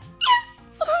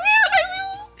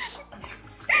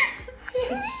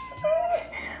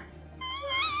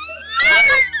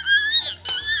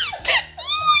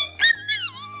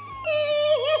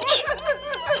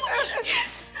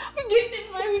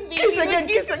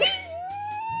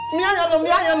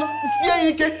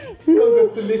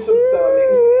 Congratulations,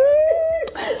 darling.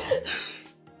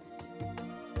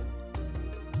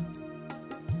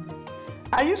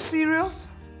 Are you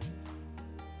serious?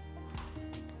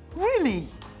 Really?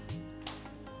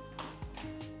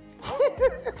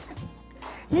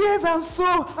 Yes, I'm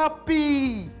so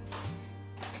happy.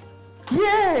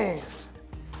 Yes.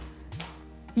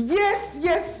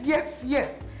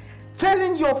 Yes.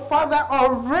 Telling your father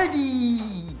already.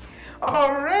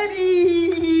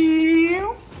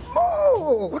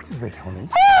 Oh. What is it, honey?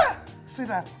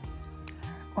 Sweetheart,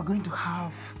 we're going to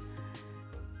have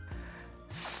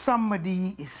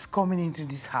somebody is coming into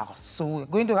this house. So we're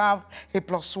going to have a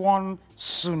 +1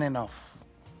 soon enough.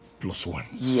 +1?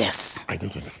 Yes. I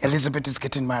don't understand. Elizabeth is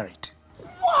getting married.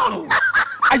 Wow!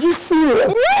 Are you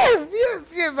serious?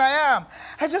 Yes, I am.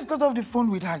 I just got off the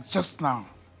phone with her just now.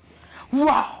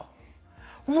 Wow.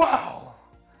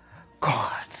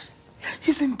 God,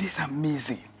 isn't this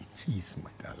amazing? It is, my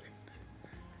darling.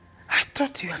 I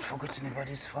thought you had forgotten about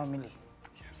this family.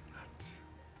 Yes, not.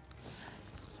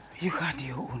 You had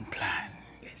your own plan.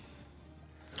 Yes.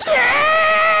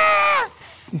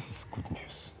 Yes! This is good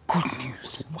news. Good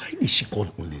news. Why did she call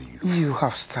only you? You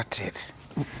have started.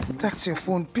 That's your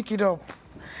phone. Pick it up.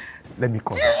 Let me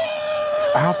call her.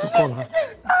 I have to call her.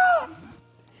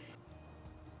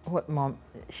 What, Mom?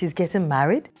 She's getting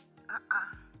married?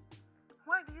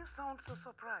 Why do you sound so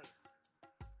surprised?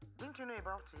 Didn't you know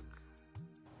about it?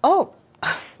 Oh,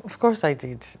 of course I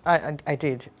did. I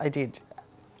did.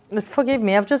 Forgive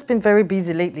me, I've just been very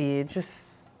busy lately.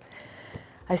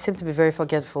 I seem to be very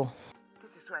forgetful.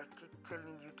 This is why I keep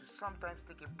telling you to sometimes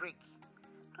take a break.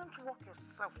 Don't work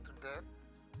yourself to death.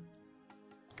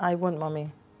 I won't,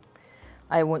 Mommy.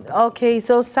 I won't. Okay,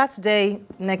 so Saturday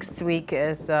next week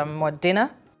is what, dinner?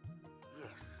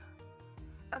 Yes.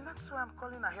 And that's why I'm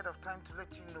calling ahead of time to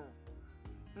let you know.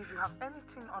 If you have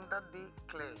anything on that day,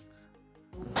 clear it.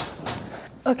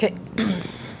 Okay,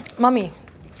 Mommy.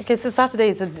 Okay, so Saturday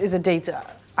is a date.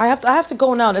 I have to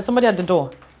go now. There's somebody at the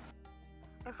door.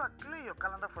 In fact, clear your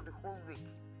calendar for the whole week.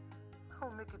 That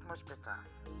will make it much better.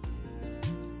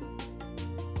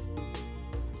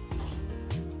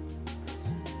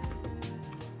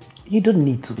 You don't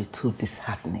need to be too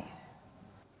disheartening.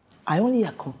 I only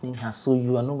accompany her so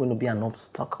you are not going to be an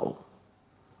obstacle.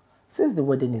 Since the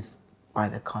wedding is by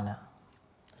the corner,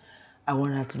 I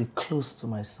want her to be close to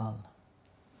my son.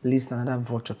 At least another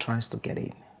vulture tries to get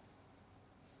in.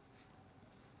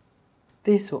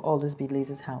 This will always be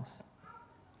Liz's house.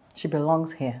 She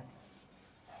belongs here.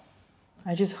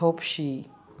 I just hope she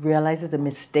realizes the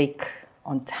mistake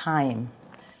on time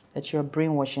that you're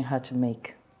brainwashing her to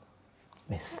make.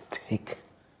 Mistake?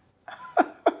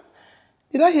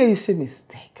 Did I hear you say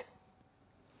mistake?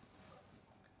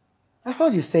 I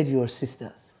thought you said you were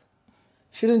sisters.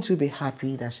 Shouldn't you be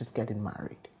happy that she's getting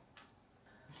married?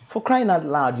 For crying out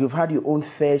loud, you've had your own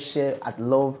fair share at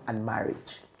love and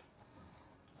marriage.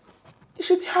 You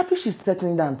should be happy she's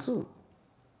settling down too.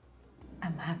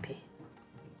 I'm happy.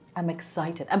 I'm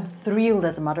excited. I'm thrilled,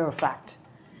 as a matter of fact.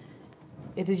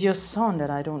 It is your son that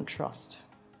I don't trust.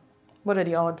 What are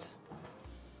the odds?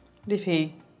 What if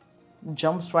he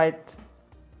jumps right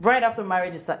after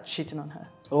marriage and starts cheating on her?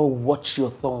 Oh, watch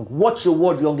your tongue. Watch your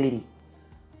word, young lady.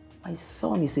 My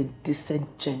son is a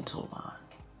decent gentleman.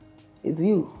 It's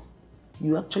you.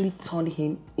 You actually turned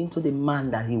him into the man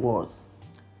that he was.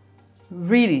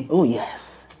 Really? Oh,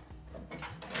 yes.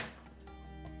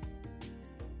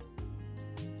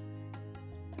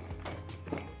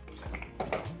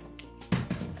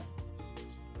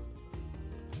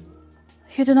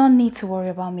 You do not need to worry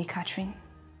about me, Catherine.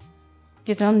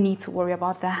 You don't need to worry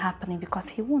about that happening because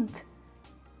he won't.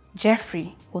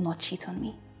 Jeffrey will not cheat on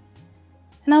me.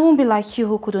 And I won't be like you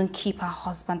who couldn't keep her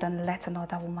husband and let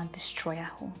another woman destroy her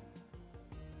home.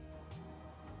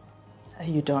 Are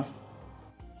you done?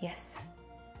 Yes.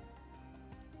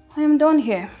 I am done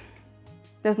here.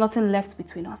 There's nothing left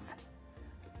between us.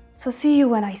 So see you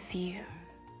when I see you.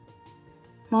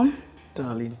 Mom?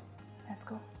 Darling. Let's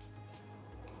go.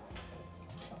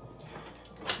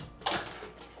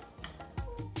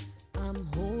 I'm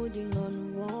holding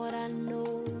on what I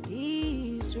know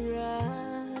is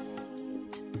right.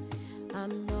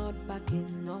 I'm not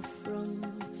backing off from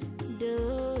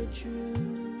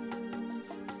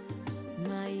truth.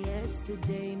 My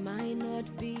yesterday might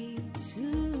not be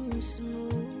too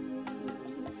smooth,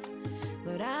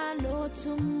 but I know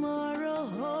tomorrow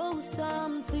holds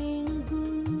something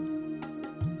good.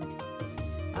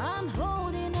 I'm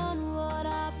holding on what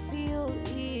I feel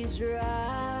is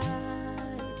right.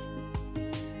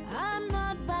 I'm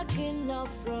not backing up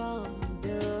from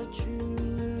the truth.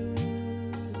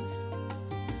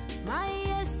 My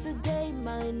yesterday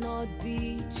might not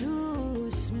be too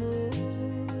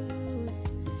smooth,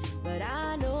 but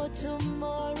I know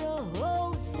tomorrow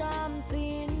holds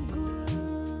something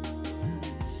good.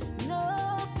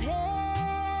 No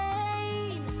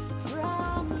pain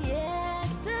from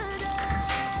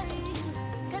yesterday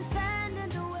can stand in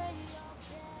the way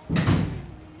of.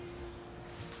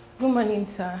 Good morning,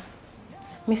 sir.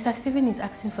 Mr. Stephen is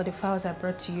asking for the files I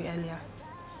brought to you earlier.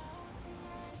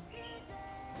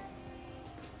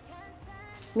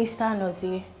 Mr.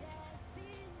 Nozie.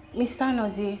 Mr.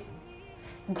 Nozie.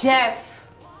 Jeff!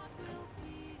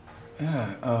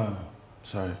 Yeah,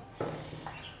 sorry.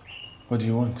 What do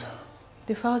you want?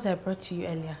 The files I brought to you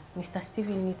earlier. Mr.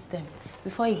 Stephen needs them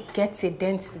before he gets a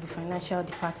dent to the financial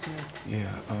department.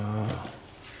 Yeah,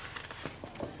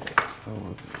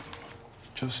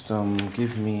 just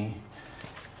give me...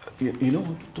 You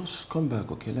know, just come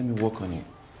back, okay? Let me work on it.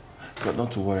 But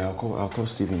not to worry, I'll call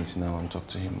Stevens now and talk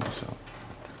to him myself.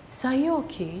 So are you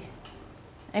okay?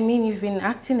 I mean, you've been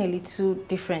acting a little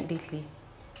different lately.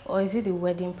 Or is it the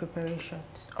wedding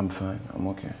preparations? I'm fine, I'm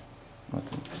okay.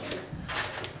 Nothing.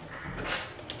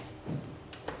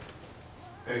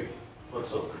 Hey,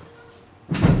 what's up?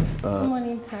 Good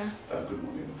morning, sir. Good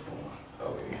morning, How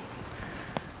are you?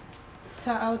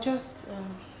 Sir, I'll just...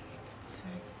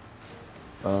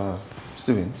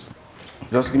 Stevens,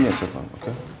 just give me a second,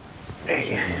 okay?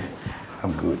 Hey,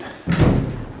 I'm good.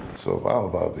 So how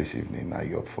about this evening? Are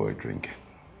you up for a drink?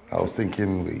 I was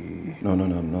thinking we... No,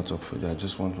 I'm not up for that. I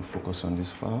just want to focus on this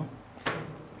file.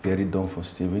 Get it done for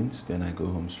Stevens, then I go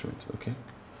home straight, okay?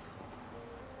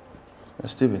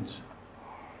 Stevens.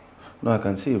 No, I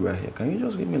can see it right here. Can you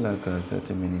just give me like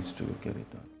 30 minutes to get it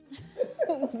done?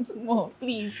 Mom,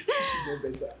 please.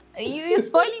 You're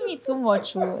spoiling me too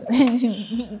much.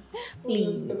 Please.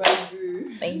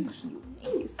 Thank you.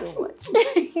 Thank you so much.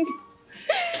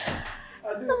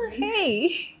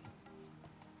 Okay.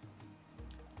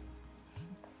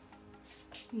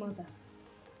 Mother.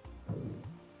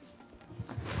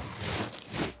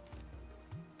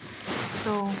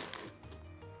 So,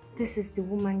 this is the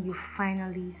woman you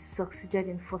finally succeeded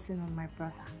in forcing on my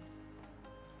brother.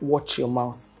 Watch your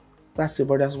mouth. That's your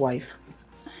brother's wife.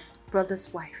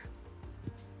 Brother's wife.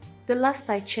 The last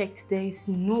I checked, there is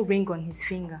no ring on his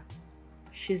finger.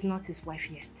 She's not his wife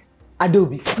yet.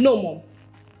 Adobe. No, Mom.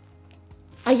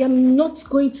 I am not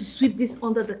going to sweep this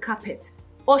under the carpet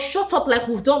or shut up like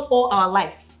we've done all our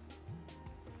lives.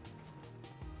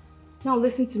 Now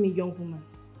listen to me, young woman.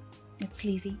 It's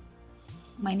Lizzie.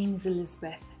 My name is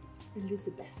Elizabeth.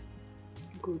 Elizabeth.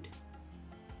 Good.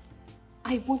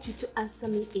 I want you to answer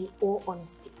me in all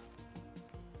honesty.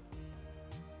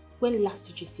 When last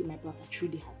did you see my brother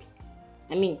truly happy?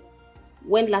 I mean,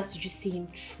 when last did you see him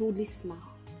truly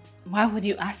smile? Why would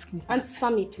you ask me that?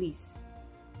 Answer me, please.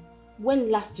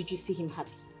 When last did you see him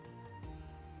happy?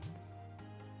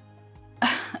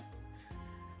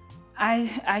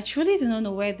 I truly do not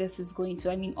know where this is going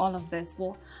to. I mean, all of this.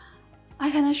 Well,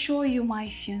 I can assure you my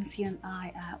fiancé and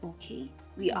I are okay.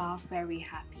 We are very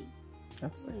happy.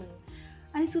 That's it.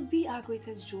 And it would be our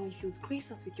greatest joy if you would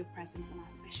grace us with your presence on our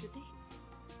special day.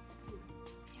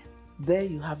 Yes. There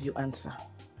you have your answer.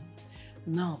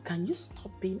 Now, can you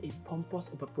stop being a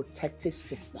pompous, overprotective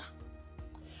sister?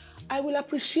 I will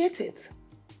appreciate it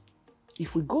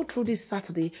if we go through this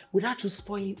Saturday without you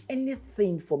spoiling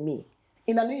anything for me.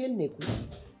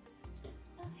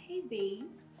 Hey, babe.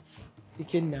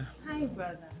 Ikenna. Hi,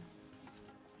 brother.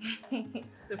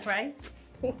 Surprised?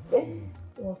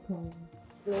 Welcome.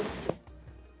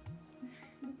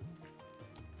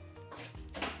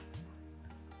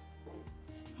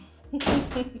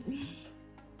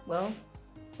 Well,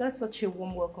 that's such a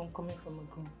warm welcome coming from a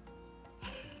groom.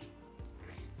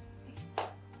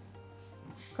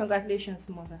 Congratulations,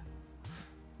 mother.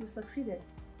 You succeeded.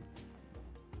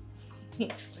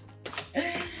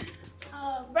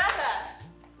 Brother!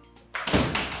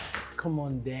 Come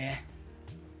on there.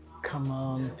 Come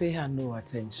on, pay her no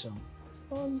attention.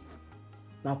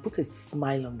 Now put a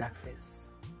smile on that face.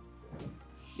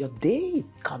 Your day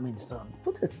is coming soon.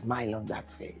 Put a smile on that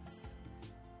face.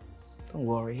 Don't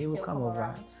worry, he will come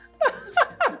over.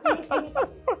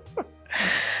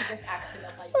 Just acting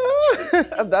up like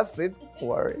That's it, don't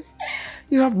worry.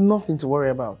 You have nothing to worry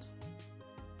about.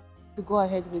 To go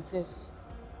ahead with this.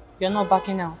 You're not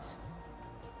backing out.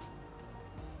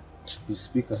 You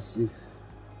speak as if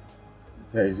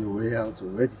there is a way out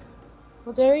already.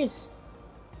 But there is.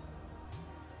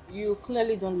 You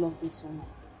clearly don't love this woman.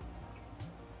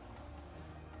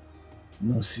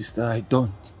 No, sister, I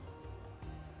don't.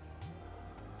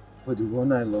 But the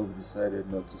one I love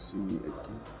decided not to see me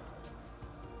again.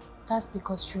 That's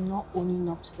because you're not owning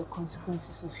up to the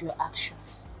consequences of your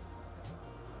actions.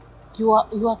 You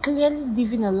are clearly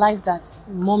living a life that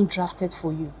Mom drafted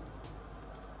for you.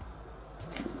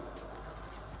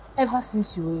 Ever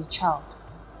since you were a child,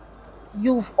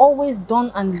 you've always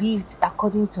done and lived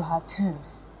according to her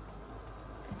terms.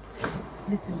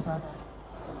 Listen, brother.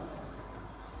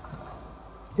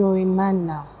 You're a man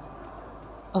now.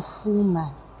 A full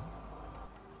man.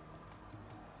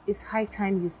 It's high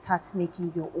time you start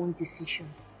making your own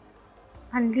decisions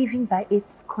and living by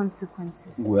its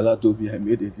consequences. Well, Adobe, I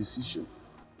made a decision.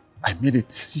 I made a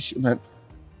decision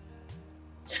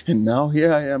and now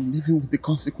here I am living with the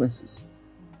consequences.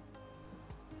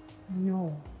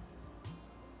 No.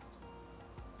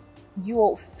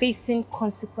 You're facing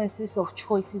consequences of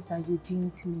choices that you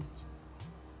didn't make.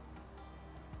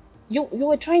 You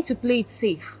were trying to play it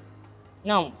safe.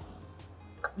 Now,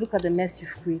 look at the mess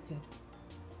you've created.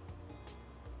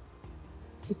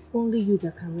 It's only you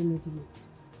that can remedy it.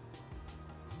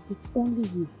 It's only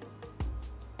you.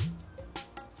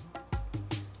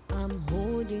 I'm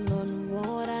holding on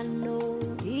what I know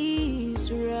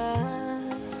is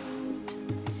right.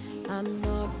 I'm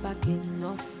not backing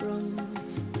off from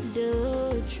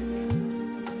the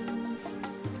truth.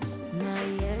 My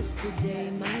yesterday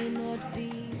might not be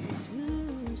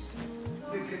too smooth.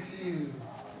 Look at you.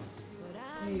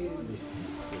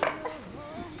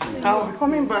 I'll be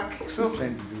coming back, so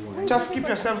just keep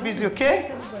yourself busy,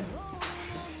 okay?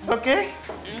 Okay?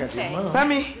 Okay. Let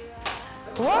me.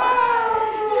 Wow!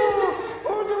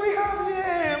 What do we have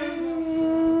here?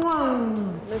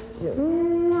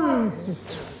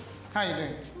 How you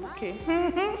doing? Okay.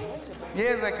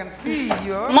 Yes, I can see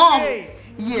you. Okay. Mom!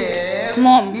 Yeah.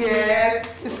 Mom! Yeah.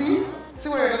 You see? See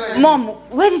where you're going? Mom,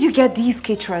 where did you get these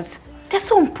caterers? They're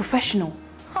so unprofessional.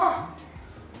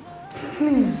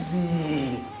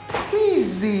 Easy.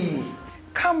 Easy.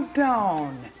 Calm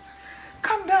down.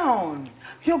 Calm down.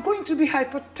 You're going to be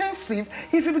hypertensive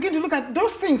if you begin to look at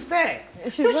those things there.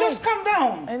 You just calm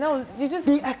down. I know, you just...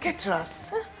 They are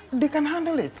caterers. They can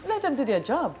handle it. Let them do their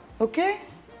job. Okay?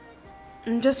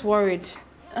 I'm just worried.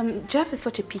 Jeff is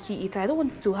such a picky eater. I don't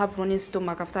want him to have running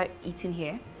stomach after eating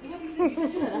here.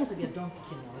 After they're done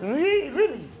cooking now.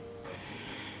 Really?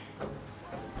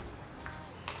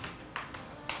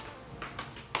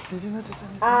 Did you notice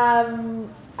anything?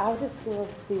 I'll just go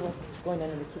see what's going on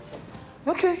in the kitchen.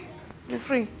 Okay, you're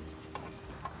free.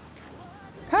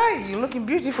 Hi, you're looking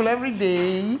beautiful every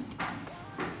day.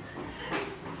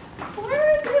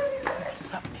 Where is it? What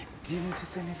is happening? Do you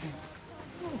notice anything?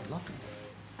 No, nothing.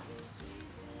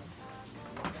 It's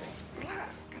nothing.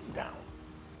 Relax, calm down.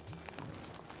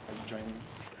 Are you joining me?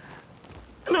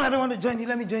 No, I don't want to join you.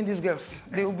 Let me join these girls.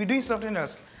 They will be doing something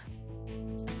else.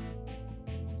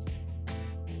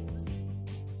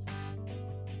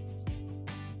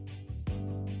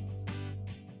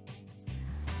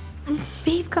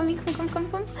 Babe, come.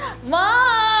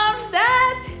 Mom!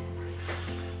 Dad!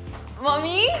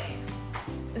 Mommy?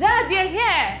 Dad, they're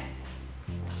here!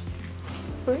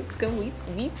 First, come with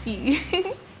sweetie.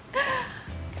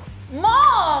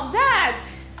 Mom! Dad!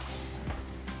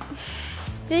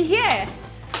 They're here!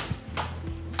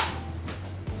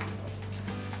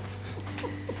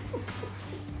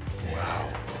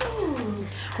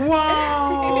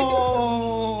 Wow!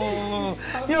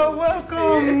 You're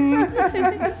welcome!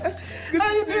 How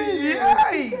you doing?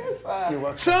 Hi! Yes, sir. You're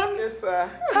welcome. Son? Yes, sir.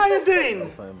 How you doing?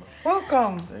 I'm fine, ma.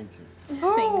 Welcome. Thank you. Thank you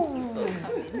for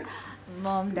coming.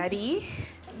 Mom, Daddy,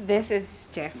 this is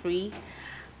Jeffrey,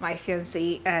 my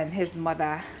fiancé, and his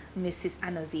mother, Mrs.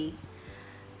 Anozie.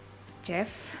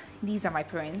 Jeff, these are my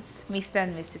parents, Mr.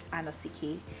 and Mrs.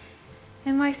 Anosike,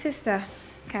 and my sister,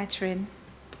 Catherine.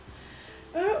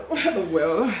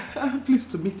 Well, I'm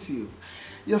pleased to meet you.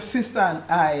 Your sister and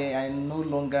I are no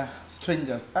longer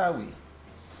strangers, are we?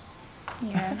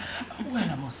 Yeah. Well,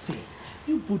 I must say,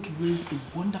 you both raised a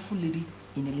wonderful lady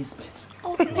in Elizabeth.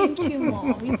 Oh, thank you,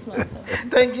 Mom. We flatter.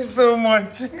 Thank you so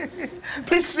much.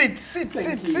 Please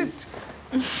sit.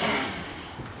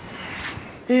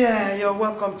 Yeah, you're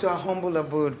welcome to our humble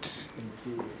abode,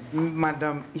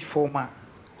 Madam Ifoma.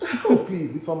 Oh,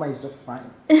 please, Ifoma is just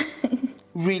fine.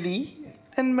 Really? Yes.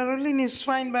 And Marilyn is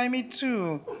fine by me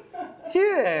too.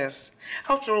 Yes.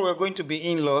 After all, we're going to be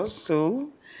in-laws, so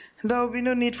There will be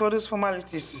no need for those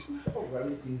formalities.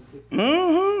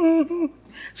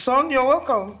 Son, you're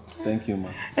welcome. Thank you, ma.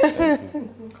 Thank you.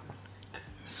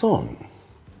 Son,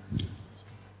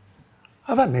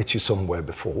 have I met you somewhere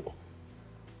before?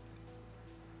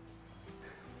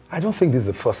 I don't think this is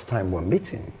the first time we're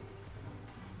meeting.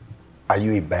 Are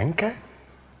you a banker?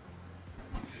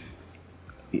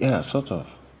 Yeah, sort of.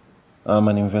 I'm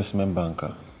an investment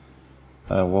banker.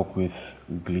 I work with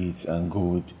Glitz and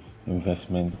Gold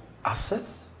investment.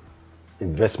 Assets?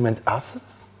 Investment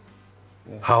assets?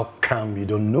 Yeah. How come you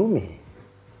don't know me?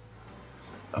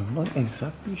 I'm not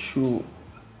exactly sure.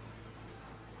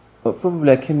 But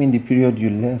probably I came in the period you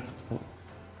left.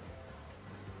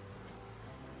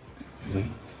 Wait.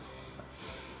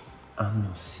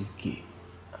 Anosike.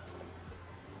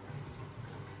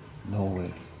 No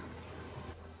way.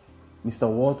 Mr.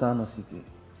 Walter Anosike.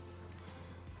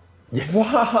 Yes.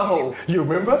 Wow. You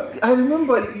remember? I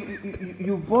remember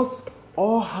you bought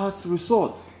All Hearts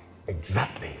Resort.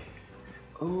 Exactly.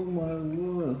 Oh my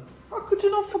word. How could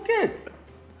you not forget?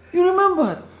 You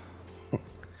remembered.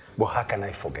 But how can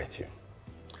I forget you?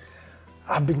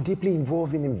 I've been deeply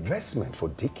involved in investment for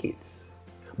decades.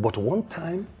 But one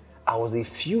time, I was a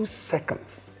few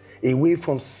seconds away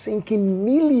from sinking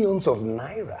millions of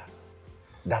naira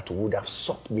that would have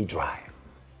sucked me dry.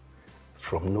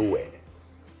 From nowhere,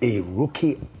 a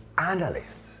rookie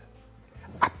analyst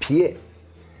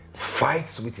appears,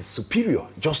 fights with his superior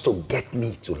just to get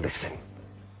me to listen.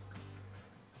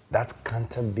 That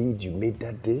counter bid you made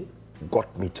that day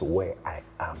got me to where I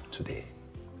am today.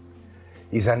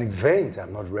 It's an event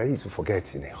I'm not ready to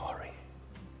forget in a hurry.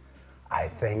 I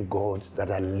thank God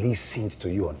that I listened to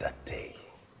you on that day.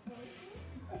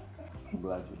 I'm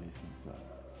glad you listened, sir.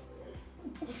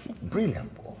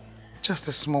 Brilliant, boy. Just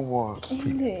a small world.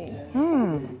 Indeed.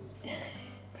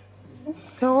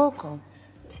 You're welcome.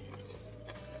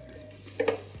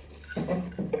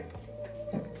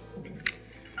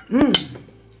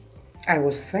 I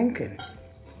was thinking.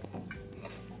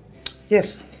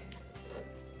 Yes.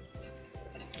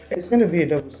 It's going to be a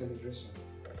double celebration.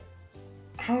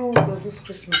 How does this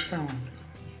Christmas sound?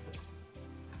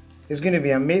 It's going to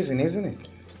be amazing, isn't it?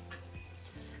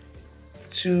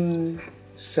 2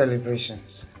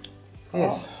 celebrations.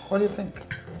 Yes. What do you think?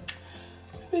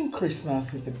 I think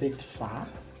Christmas is a bit far.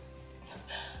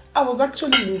 I was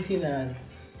actually looking at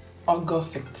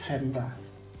August, September.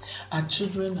 Our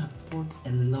children are both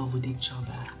in love with each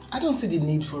other. I don't see the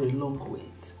need for a long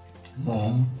wait.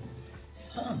 Mom?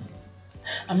 Son,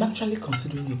 I'm actually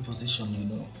considering your position, you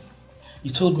know.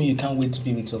 You told me you can't wait to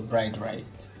be with your bride,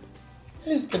 right?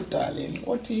 Elizabeth, darling,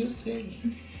 what do you say?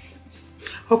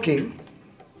 Okay.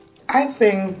 I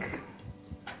think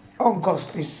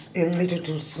August is a little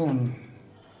too soon.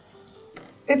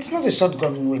 It's not a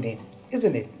shotgun wedding,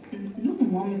 isn't it? No,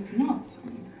 Mom, it's not.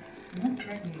 I'm not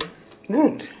pregnant.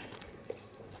 Good.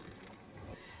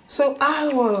 So I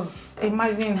was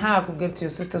imagining how I could get your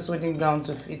sister's wedding gown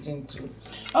to fit into.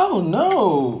 Oh,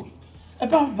 no.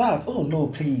 About that, oh no,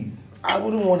 please. I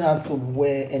wouldn't want her to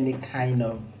wear any kind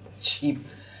of cheap,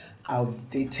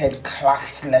 outdated,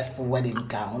 classless wedding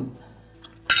gown.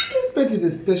 Elizabeth is a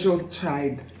special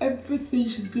child. Everything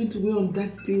she's going to wear on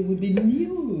that day will be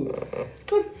new.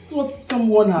 That's what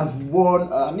someone has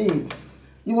worn. I mean,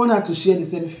 you want her to share the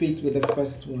same fate with the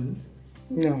first one?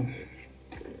 No.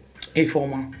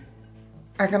 Informer.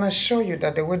 I can assure you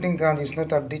that the wedding gown is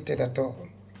not outdated at all.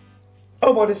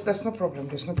 Oh, but there's no problem.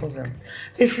 There's no problem.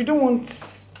 If you don't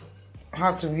want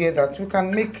her to wear that, we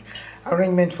can make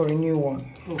arrangement for a new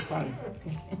one. Oh, fine.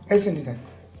 Isn't it?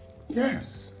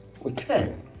 Yes, we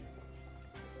can.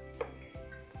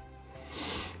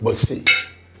 But see,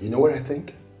 you know what I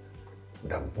think?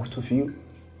 That both of you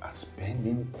are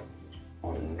spending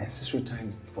unnecessary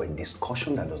time for a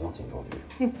discussion that does not involve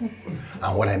you.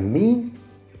 And what I mean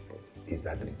is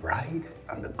that the bride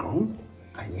and the groom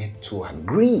are yet to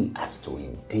agree as to a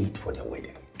date for their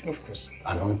wedding. Of course.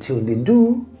 And until they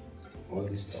do, all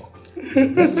this talk is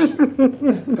unnecessary.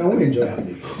 Can we enjoy our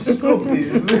baby?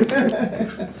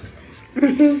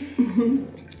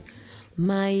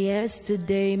 My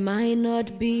yesterday might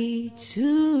not be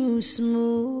too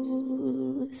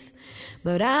smooth,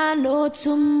 but I know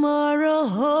tomorrow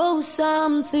holds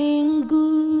something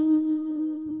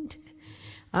good.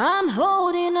 I'm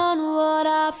holding on what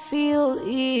I feel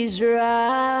is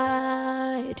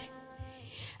right.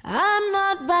 I'm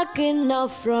not backing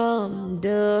off from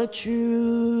the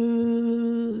truth.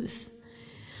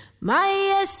 My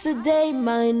yesterday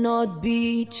might not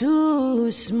be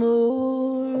too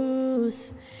smooth,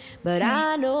 but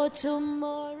I know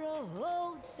tomorrow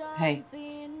holds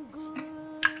something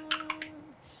good.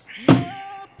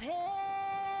 No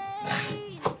pain,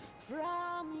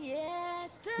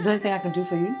 Is there anything I can do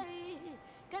for you?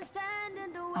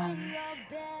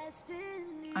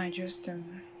 I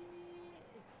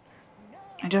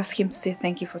just came to say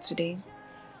thank you for today.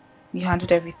 You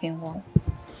handled everything well.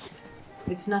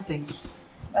 It's nothing.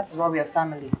 That is why we are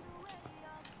family.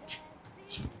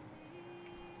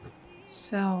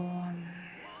 So,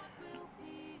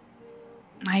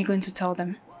 are you going to tell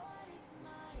them?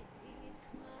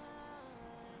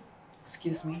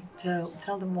 Excuse me?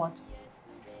 Tell them what?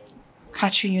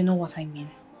 Katrin, you know what I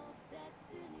mean.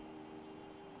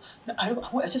 No, I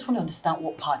just want to understand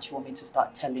what part you want me to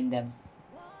start telling them.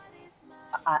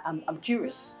 I'm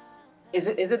curious. Is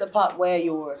it the part where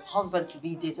your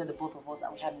husband-to-be dated the both of us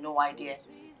and we had no idea?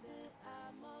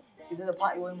 Is it the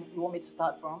part you want me to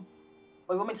start from?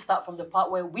 Or you want me to start from the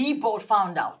part where we both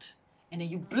found out and then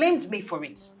you blamed me for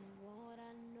it?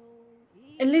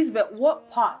 Elizabeth,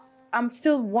 what part? I'm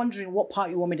still wondering what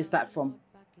part you want me to start from.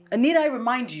 And need I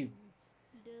remind you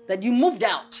that you moved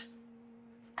out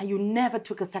and you never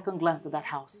took a second glance at that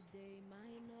house?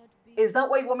 Is that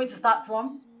where you want me to start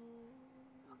from?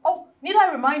 Oh, need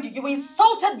I remind you, you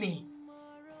insulted me.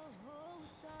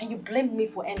 And you blamed me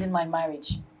for ending my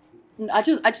marriage. I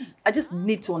just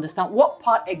need to understand, what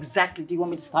part exactly do you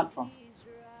want me to start from?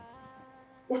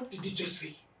 What did you just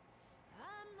say?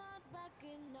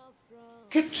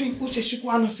 Katrin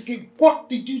Ucheshikwa Anosike, what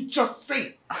did you just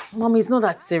say? Mommy, it's not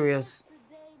that serious.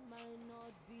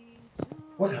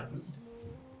 What happened?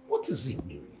 What is it,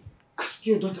 Mary? Ask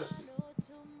your daughters.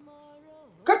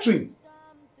 Katrin,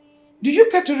 do you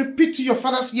care to repeat to your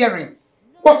father's hearing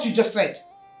what you just said?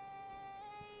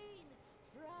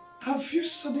 Have you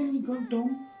suddenly gone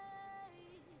dumb?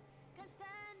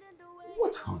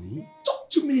 What, honey?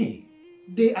 Talk to me.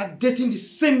 They are dating the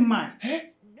same man. Eh?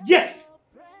 Yes.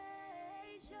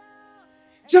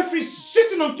 Jeffrey is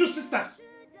cheating on two sisters.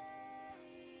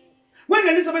 When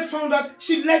Elizabeth found out,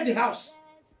 she left the house.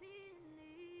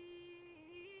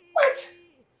 What?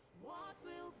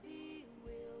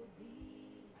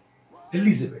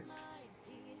 Elizabeth,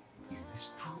 is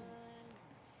this true?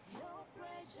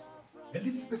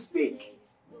 Elizabeth, speak.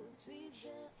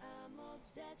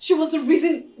 She was the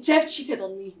reason Jeff cheated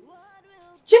on me.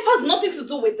 Jeff has nothing to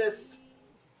do with this.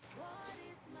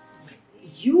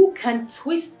 You can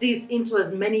twist this into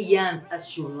as many yarns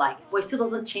as you like, but it still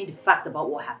doesn't change the fact about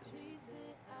what happened.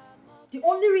 The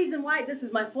only reason why this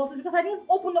is my fault is because I didn't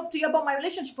open up to you about my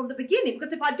relationship from the beginning.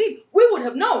 Because if I did, we would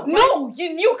have known. No,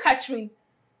 you knew, Katrin.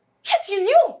 Yes, you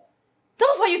knew. That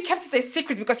was why you kept it a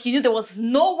secret, because you knew there was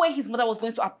no way his mother was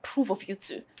going to approve of you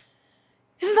two.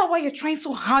 Isn't that why you're trying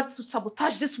so hard to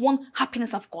sabotage this one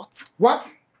happiness I've got? What?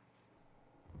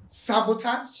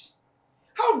 Sabotage?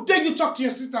 How dare you talk to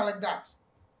your sister like that?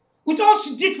 With all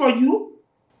she did for you?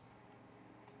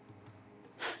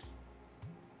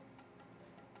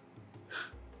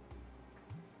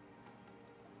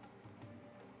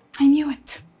 I knew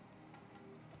it.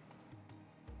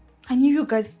 I knew you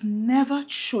guys never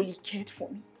truly cared for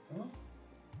me. Huh?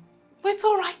 But it's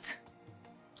all right.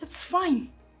 It's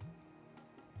fine.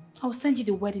 I'll send you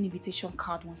the wedding invitation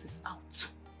card once it's out.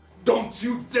 Don't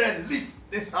you dare leave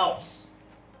this house!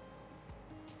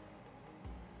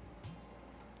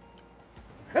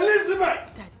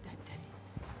 Elizabeth!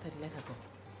 Daddy, let her go.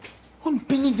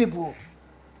 Unbelievable.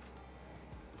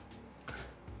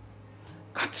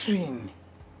 Katrin,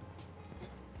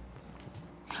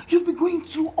 you've been going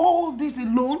through all this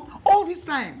alone, all this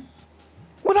time,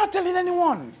 without telling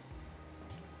anyone.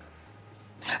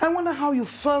 I wonder how you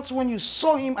felt when you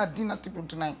saw him at dinner table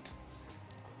tonight.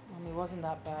 Mommy, it wasn't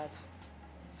that bad.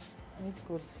 I need to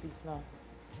go to sleep now.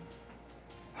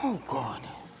 Oh, God.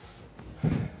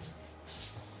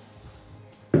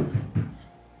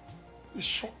 It's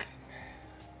shocking.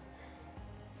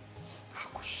 How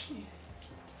could she?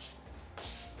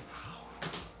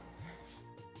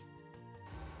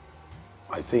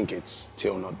 I think it's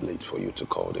still not late for you to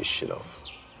call this shit off.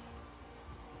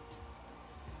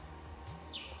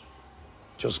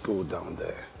 Just go down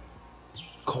there,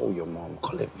 call your mom,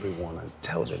 call everyone and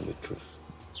tell them the truth.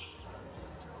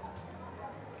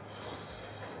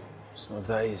 It's not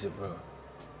that easy, bro.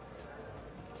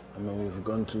 I mean, we've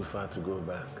gone too far to go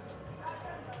back.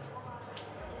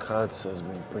 Cards has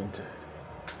been printed,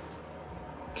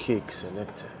 cake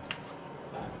selected,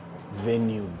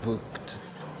 venue booked.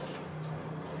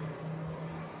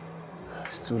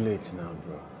 It's too late now,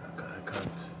 bro. I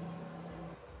can't.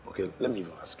 Okay, let me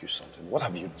even ask you something. What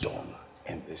have you done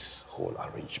in this whole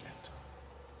arrangement?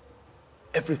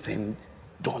 Everything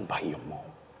done by your mom.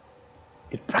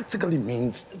 It practically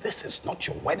means this is not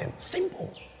your wedding.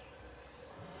 Simple.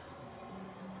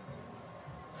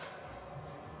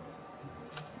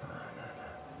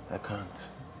 I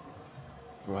can't.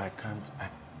 Bro, I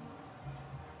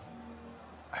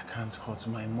can't hurt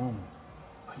my mom.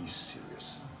 Are you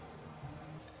serious?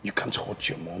 You can't hurt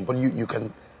your mom, but you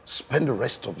can spend the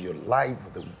rest of your life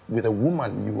with a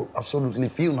woman you absolutely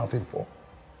feel nothing for.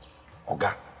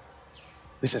 Oga,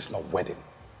 this is not wedding.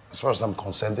 As far as I'm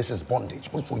concerned, this is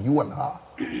bondage, but for you and her.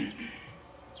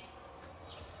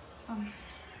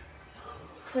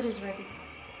 Food is ready.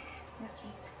 Let's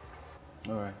eat.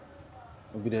 All right.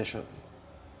 We'll be there shortly.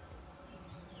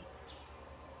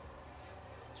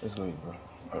 Let's go eat, bro.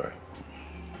 All right.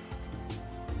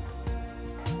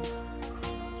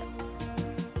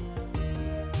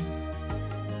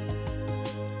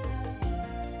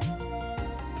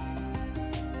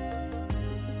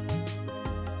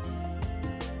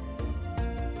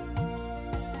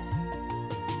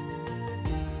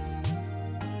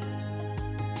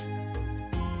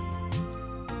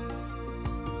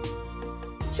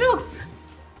 Jokes!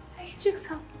 Hey,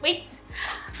 Jokes, wait.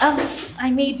 I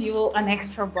made you an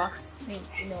extra box since,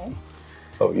 you know.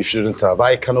 Oh, you shouldn't have.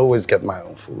 I can always get my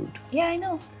own food. Yeah, I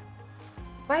know.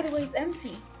 By the way, it's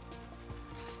empty.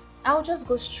 I'll just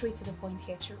go straight to the point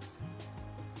here, Jokes.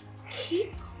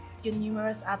 Keep your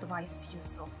numerous advice to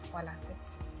yourself while at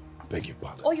it. I beg your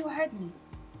pardon. Oh, you heard me.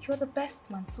 You're the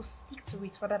best man, so stick to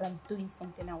it rather than doing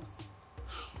something else.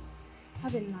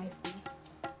 Have a nice day.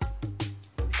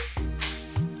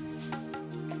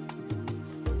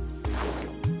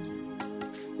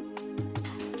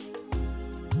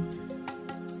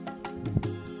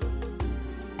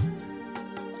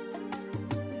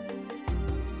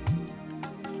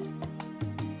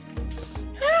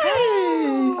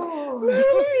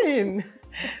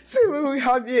 See what we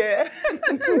have here.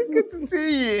 Good to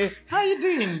see you. How are you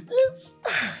doing?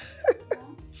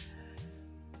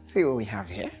 See what we have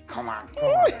here. Come on.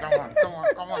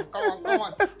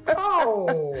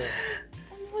 Oh.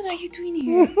 What are you doing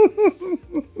here?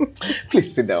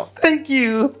 Please sit down. Thank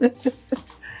you.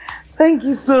 Thank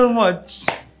you so much.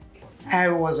 I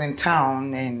was in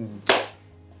town and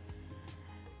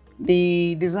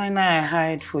the designer I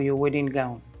hired for your wedding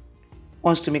gown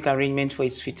wants to make arrangement for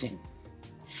its fitting.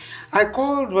 I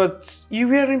called, but you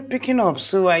weren't picking up,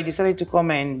 so I decided to come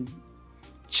and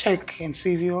check and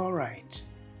see if you're all right.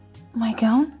 My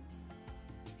gown?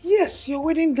 Yes, your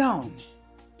wedding gown.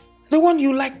 The one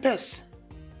you like best.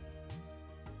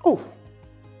 Oh,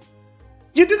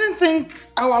 you didn't think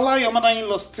I'll allow your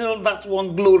mother-in-law steal that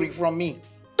one glory from me,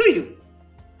 do you?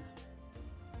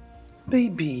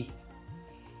 Baby,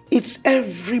 it's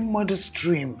every mother's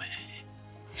dream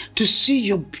to see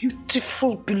your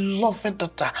beautiful, beloved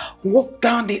daughter walk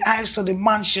down the aisles of the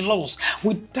man she loves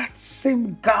with that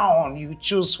same gown you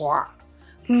chose for her,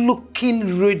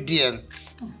 looking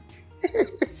radiant.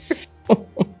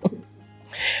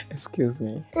 Excuse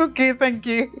me. Okay, thank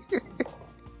you.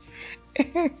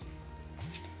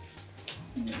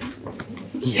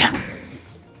 Yeah.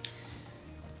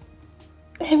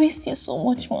 I missed you so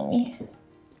much, Mommy.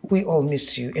 We all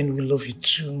miss you and we love you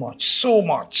too much, so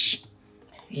much.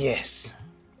 Yes.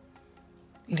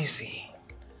 Lizzie,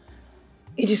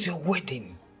 it is your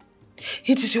wedding.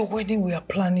 It is your wedding we are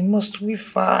planning. Must we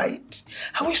fight?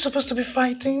 Are we supposed to be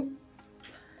fighting?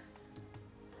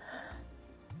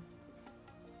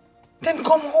 Then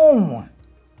come home.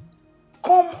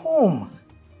 Come home.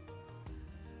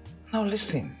 Now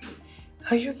listen,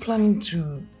 are you planning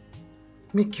to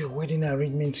make your wedding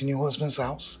arrangements in your husband's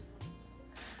house?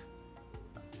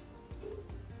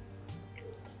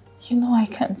 You know I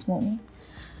can't, Mommy.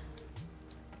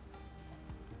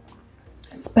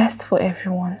 It's best for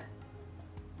everyone.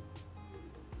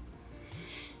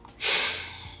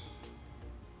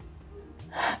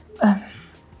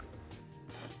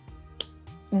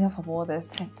 Enough of all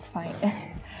this, it's fine.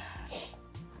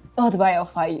 What do I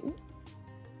offer you?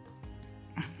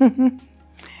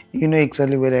 You know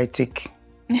exactly what I take.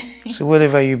 So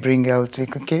whatever you bring, I'll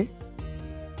take, okay?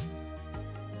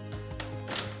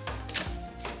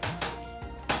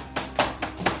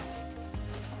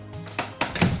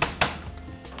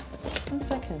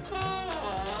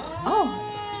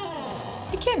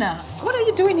 What are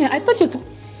you doing here? I thought you...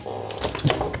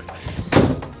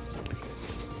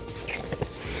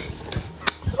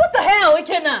 What the hell,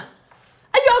 Ikenna?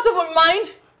 Are you out of your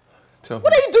mind?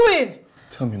 What are you doing?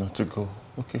 Tell me not to go,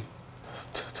 okay?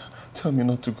 Tell me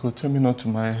not to go. Tell me not to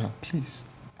marry her, please.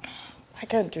 I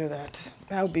can't do that.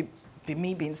 That would be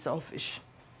me being selfish.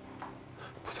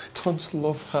 But I don't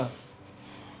love her.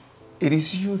 It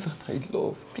is you that I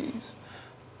love, please.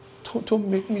 Don't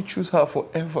make me choose her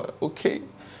forever, okay?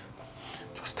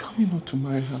 Just tell me not to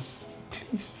marry her,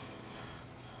 please.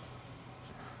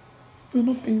 You're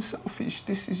not being selfish.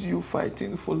 This is you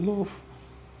fighting for love.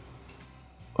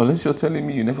 Unless you're telling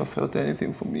me you never felt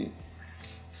anything for me.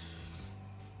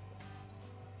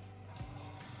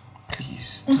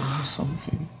 Please, tell me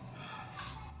something.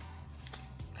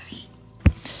 See,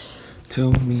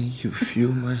 tell me you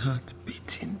feel my heart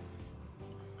beating.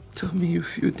 Tell me you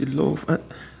feel the love.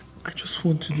 I just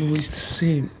want to know it's the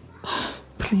same.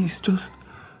 Please, just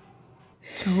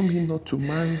tell me not to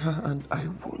marry her and I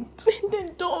won't.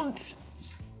 Then don't.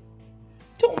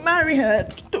 Don't marry her.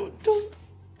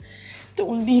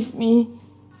 Don't leave me.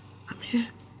 I'm here.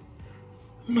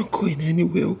 I'm not going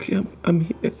anywhere, okay? I'm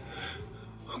here.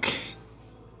 Okay.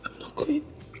 I'm not going.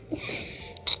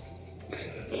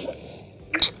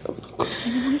 I'm not going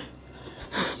anywhere.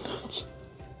 I'm not.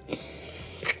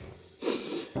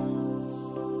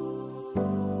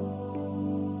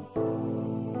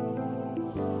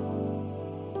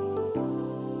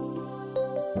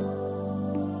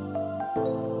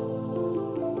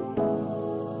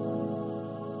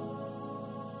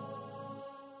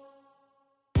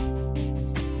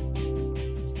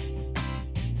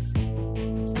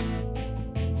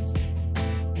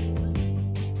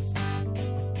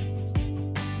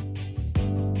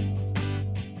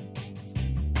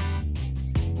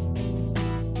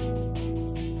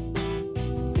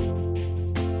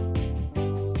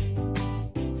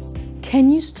 Can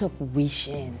you stop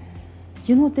wishing?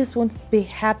 You know this won't be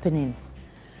happening.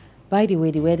 By the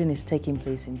way, the wedding is taking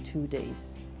place in 2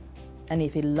 days. And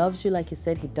if he loves you like he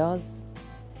said he does,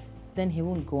 then he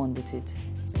won't go on with it.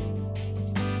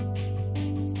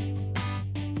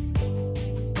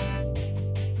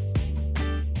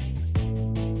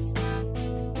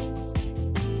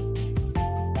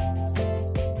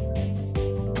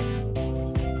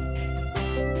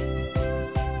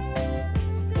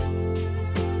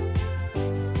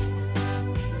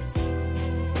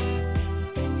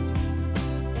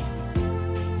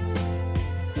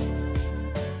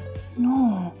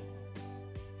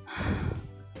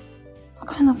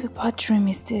 What dream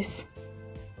is this?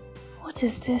 What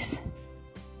is this?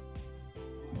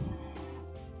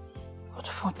 God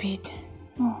forbid.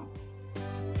 No.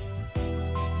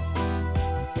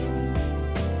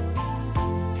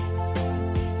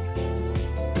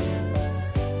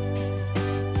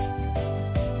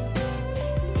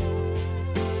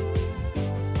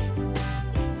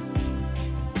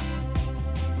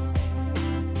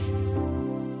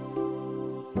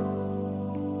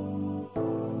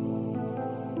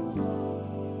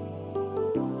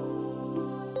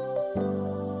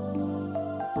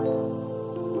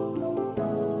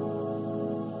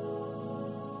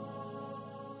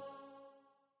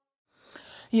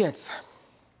 Yes.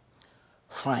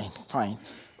 Fine.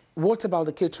 What about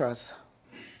the caterers?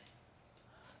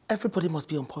 Everybody must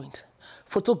be on point.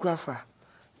 Photographer,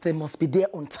 they must be there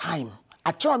on time.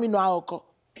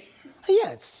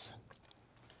 Yes.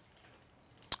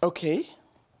 Okay.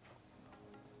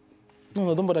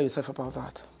 No, don't bother yourself about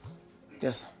that.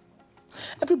 Yes.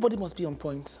 Everybody must be on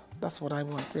point. That's what I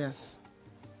want, yes.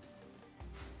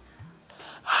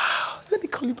 Let me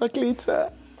call you back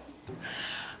later.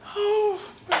 Oh,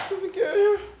 my baby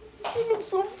girl. You look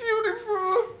so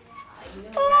beautiful.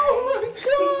 Oh, my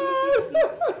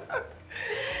God.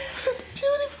 This is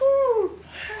beautiful.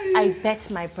 I bet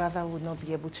my brother would not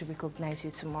be able to recognize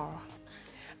you tomorrow.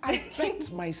 I bet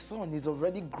my son is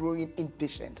already growing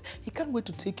impatient. He can't wait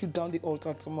to take you down the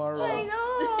altar tomorrow. I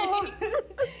know.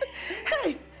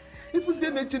 Hey, if you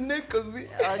say Chinenye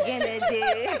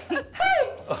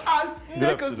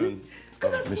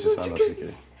Good afternoon, Mrs.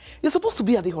 Anosike. You're supposed to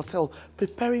be at the hotel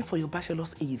preparing for your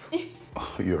bachelor's eve.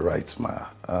 Oh, you're right, Ma.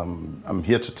 I'm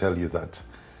here to tell you that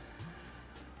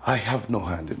I have no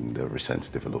hand in the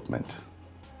recent development.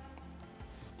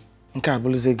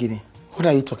 What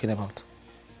are you talking about?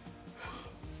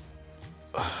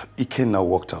 Ike now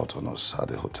walked out on us at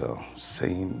the hotel,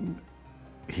 saying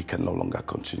he can no longer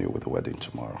continue with the wedding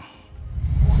tomorrow.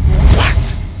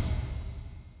 What?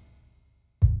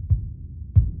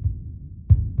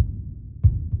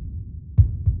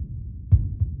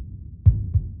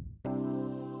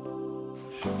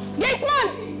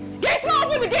 Gatesman,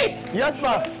 open the gates! Yes,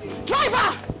 ma.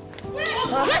 Driver!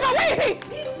 Driver, where is he?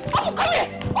 Oh, come here!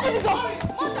 Open the door!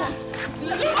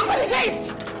 Open the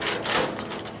gates!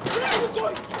 Where are you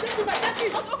going? Okay.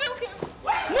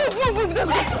 Move, let's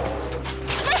go!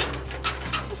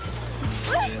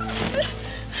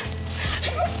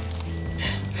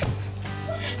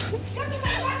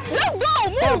 Let's go,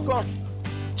 move! Oh, God.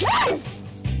 Drive!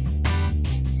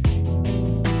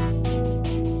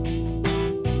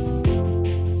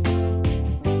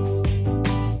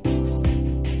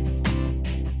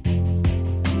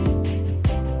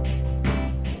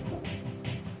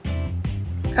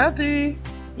 Daddy!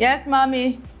 Yes,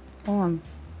 Mommy. Come on.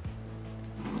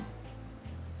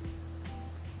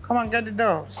 Come on, get the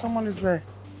door. Someone is there.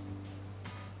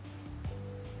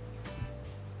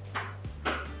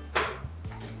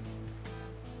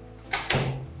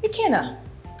 Ikenna,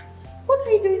 what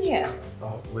are you doing here?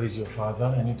 Where's your father?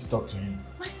 I need to talk to him.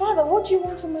 My father? What do you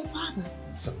want from my father?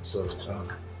 Sorry.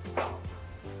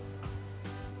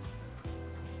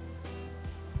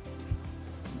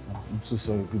 I'm so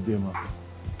sorry. Good day, Mom.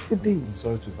 Good day. I'm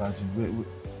sorry to barge in. Wait.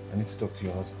 I need to talk to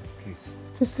your husband, please.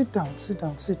 Just sit down. I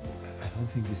don't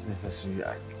think it's necessary.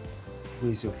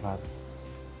 Where is your father?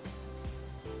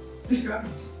 Mr.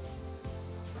 Abbott.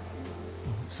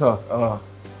 Sir,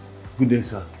 good day,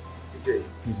 sir. Good day.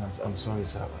 Please, I'm sorry,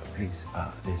 sir. Please,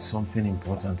 there's something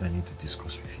important I need to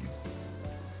discuss with you.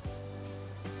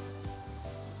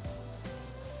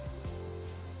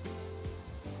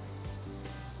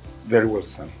 Very well,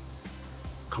 son.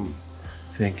 Come on.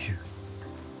 Thank you.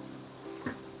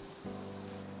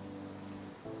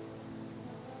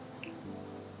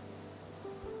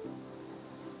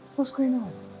 What's going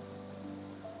on?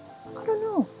 I don't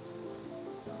know.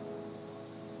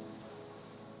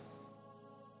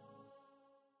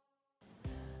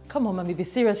 Come on, Mommy, be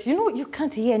serious. You know you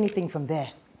can't hear anything from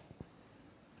there.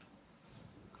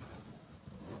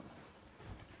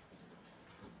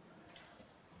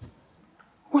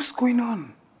 What's going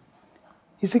on?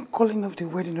 Is he calling off the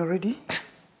wedding already?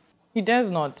 He dares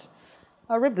not.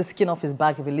 I'll rip the skin off his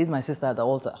back if he leaves my sister at the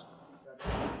altar.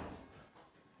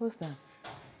 Who's that?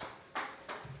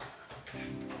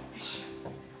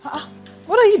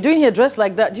 What are you doing here dressed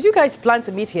like that? Did you guys plan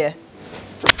to meet here?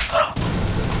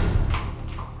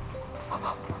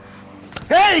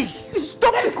 Hey!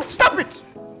 Stop it! Stop it!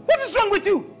 What is wrong with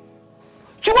you?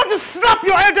 Do you want to slap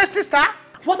your elder sister?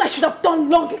 What I should have done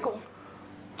long ago.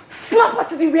 Slap her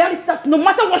to the reality that no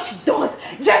matter what she does,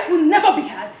 Jeff will never be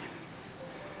hers.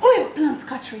 What are your plans,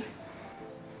 Katri?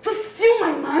 To steal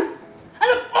my man?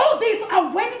 And of all days,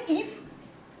 our wedding eve?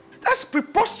 That's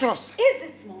preposterous. Is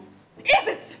it, Mom? Is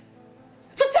it?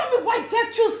 So tell me why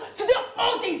Jeff chose today of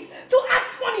all days to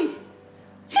act funny.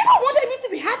 She never wanted me to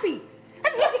be happy.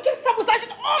 That is why she keeps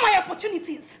sabotaging all my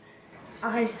opportunities.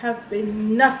 I have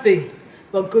been nothing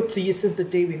but good to you since the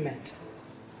day we met.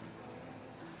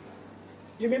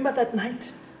 You remember that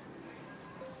night?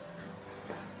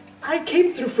 I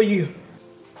came through for you.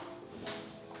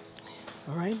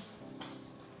 All right?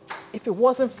 If it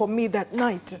wasn't for me that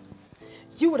night,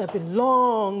 you would have been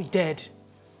long dead.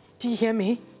 Do you hear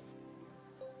me?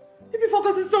 If you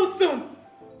forgot it so soon,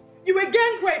 you were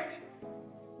gang raped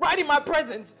right in my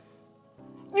presence.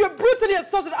 You were brutally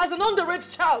assaulted as an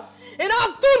underage child, and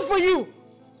I stood for you.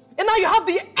 And now you have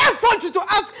the effrontery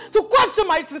to question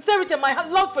my sincerity and my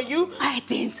love for you. I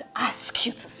didn't ask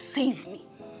you to save me.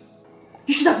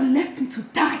 You should have left me to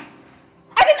die.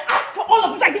 I didn't ask for all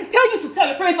of this. I didn't tell you to tell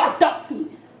your parents to adopt me.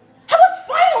 I was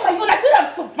fine on my own. I could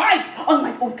have survived on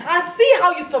my own. I see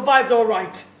how you survived all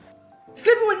right.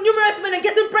 Sleeping with numerous men and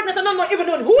getting pregnant and not even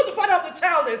knowing who the father of the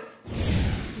child is.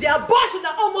 The abortion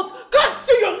that almost cost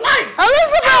you your life.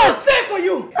 Elizabeth! I would say for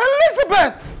you.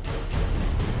 Elizabeth!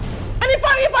 And if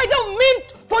I don't mean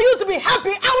for you to be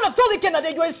happy, I would have told Ikenna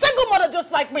that you're a single mother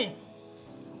just like me.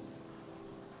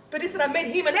 But instead I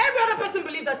made him and every other person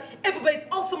believe that Ebube is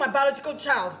also my biological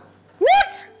child.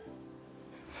 What?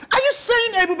 Are you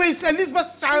saying Ebube is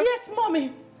Elizabeth's child? Yes,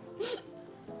 Mommy.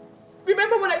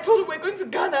 Remember when I told you we're going to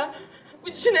Ghana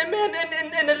with Chinenye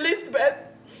and Elizabeth?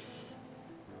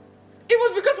 It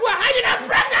was because we were hiding our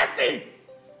pregnancy.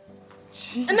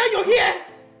 Jeez. And now you're here.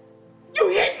 You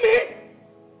hate me.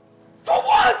 For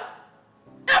what?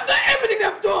 After everything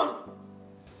I've done.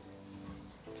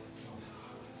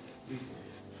 Please.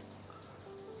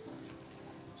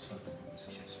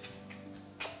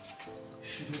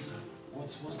 Shouldn't have.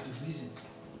 What's the reason?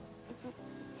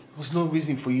 There's no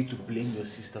reason for you to blame your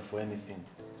sister for anything,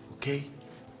 okay?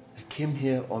 I came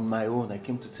here on my own. I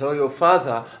came to tell your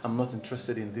father I'm not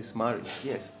interested in this marriage,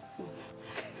 yes.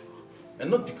 And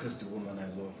not because the woman I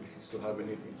love refused to have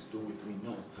anything to do with me,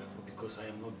 no. But because I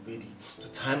am not ready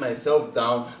to tie myself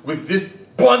down with this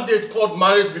bondage called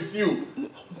marriage with you. I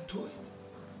won't do it.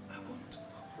 I won't.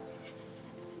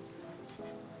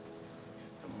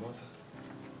 Your mother.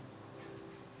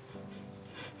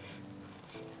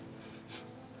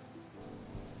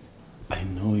 I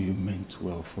know you meant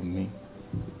well for me.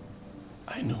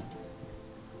 I know.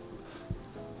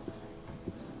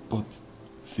 But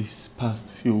these past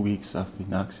few weeks I've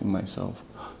been asking myself,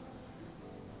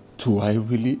 do I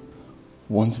really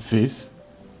want this?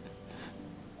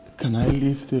 Can I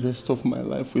live the rest of my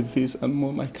life with this? And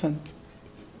Mom, I can't.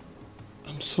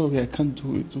 I'm sorry, I can't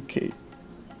do it, okay?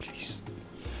 Please.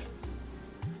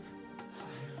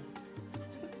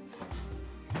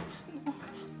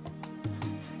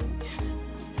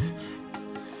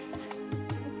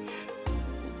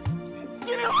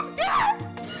 out! Get out!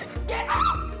 Get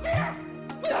out! Here!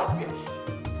 Get out here!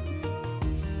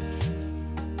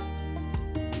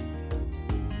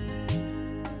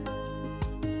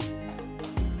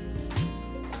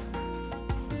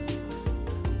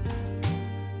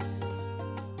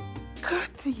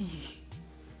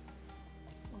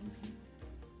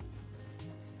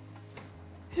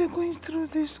 You're going through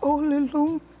this all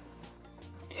alone.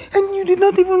 And you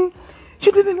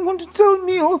didn't want to tell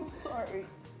me. Oh, sorry.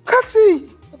 Kathy,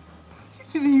 you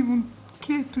didn't even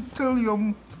care to tell your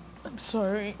mom. I'm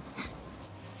sorry.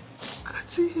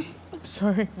 Kathy. I'm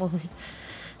sorry, Mommy.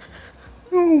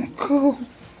 Oh, God.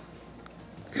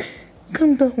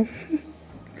 Calm down.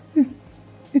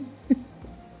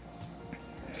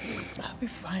 I'll be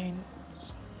fine.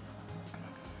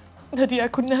 Daddy, I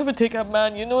could never take a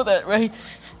man. You know that, right?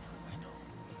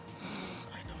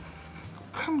 I know.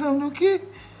 Calm down, okay?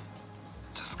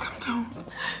 Just calm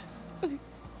down.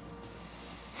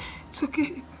 It's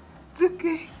okay. It's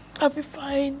okay. I'll be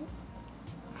fine.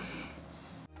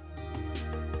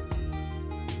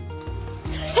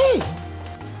 Hey!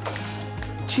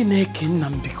 Chinenye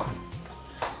Nnebe.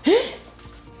 Hey!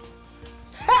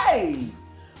 Hey!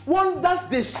 Wonders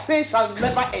they say shall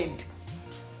never end.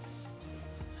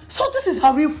 So this is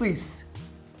her real face.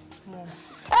 Mom.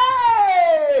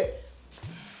 Hey!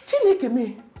 Chinenye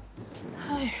me.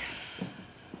 Hi.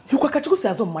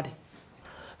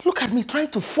 Look at me trying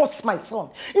to force my son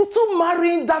into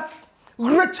marrying that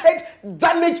wretched,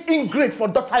 damaged ingrate for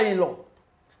daughter-in-law.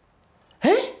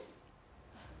 Hey?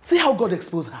 See how God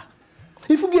exposed her.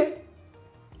 If you get,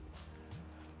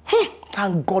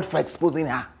 thank God for exposing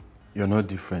her. You're not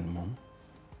different, Mom.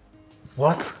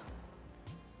 What?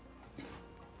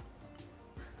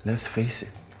 Let's face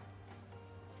it.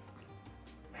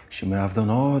 She may have done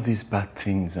all these bad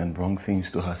things and wrong things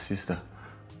to her sister,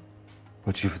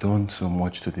 but you've done so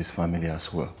much to this family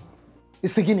as well.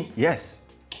 It's a guinea. Yes.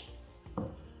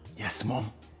 Yes,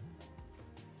 Mom.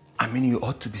 I mean, you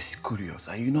ought to be curious,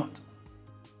 are you not?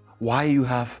 Why you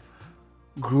have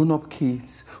grown-up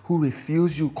kids who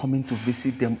refuse you coming to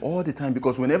visit them all the time,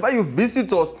 because whenever you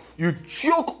visit us, you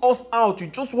choke us out. You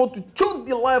just want to choke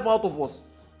the life out of us.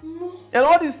 And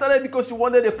all this started because you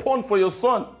wanted a pawn for your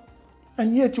son.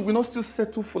 And yet you will not still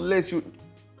settle for less. You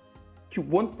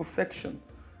want perfection.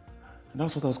 And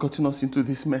that's what has gotten us into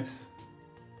this mess.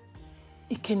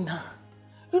 Ikenna,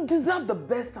 you deserve the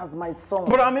best as my son.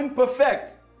 But I'm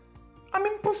imperfect. I'm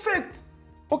imperfect.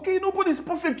 Okay, nobody's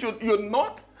perfect. You're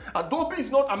not. Adobe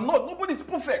is not. I'm not. Nobody's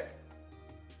perfect.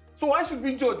 So why should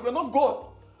we judge? We're not God.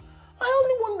 I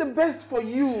only want the best for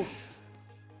you.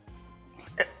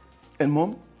 And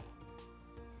Mom,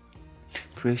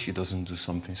 pray she doesn't do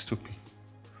something stupid.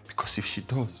 Because if she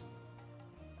does,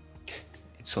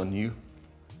 it's on you.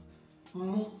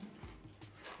 No.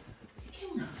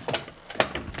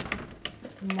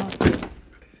 Ma,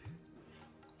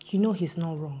 you know he's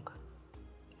not wrong.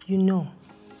 You know.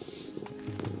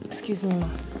 Excuse me, Ma.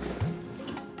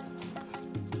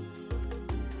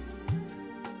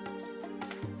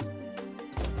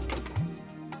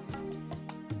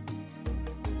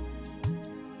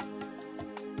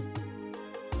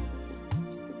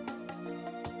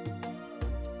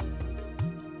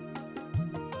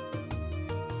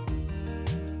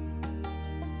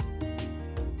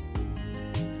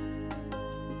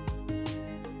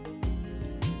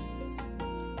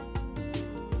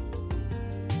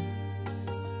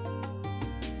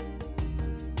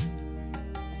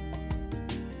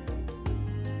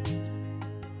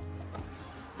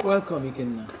 Welcome,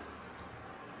 Ikenna.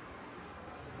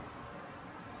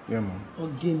 Yeah, Mom.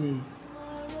 Ogini.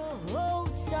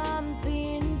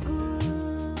 Something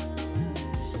good,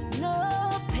 no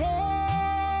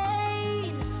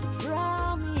pain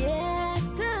from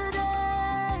yesterday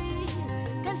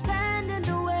can stand in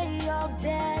the way of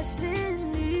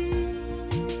destiny.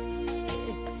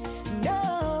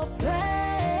 No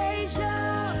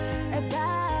pressure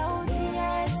about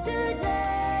yesterday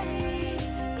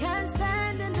can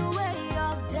stand in the way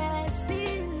of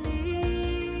destiny.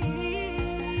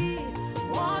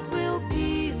 What will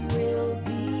be, will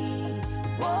be.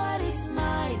 What is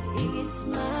mine is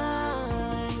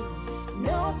mine.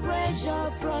 No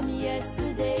pressure from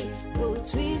yesterday will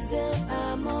twist the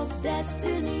arm of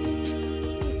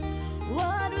destiny.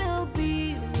 What will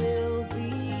be, will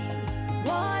be.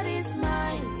 What is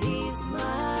mine is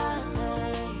mine.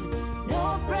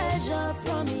 No pressure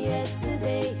from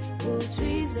yesterday will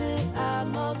twist the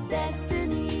arm of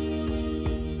destiny.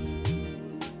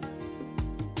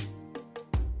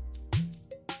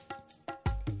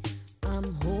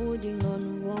 I'm holding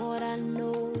on what I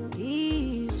know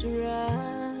is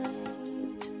right.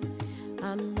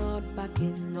 I'm not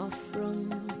backing off from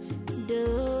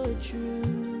the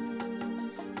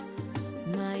truth.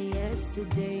 My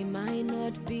yesterday might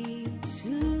not be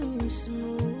too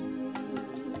smooth,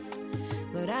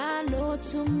 but I know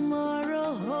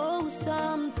tomorrow holds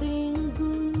something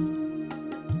good.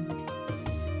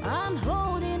 I'm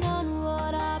holding on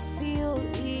what I feel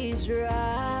is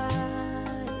right.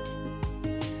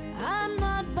 I'm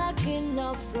not backing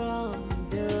up from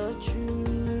the truth.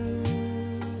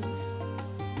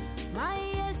 My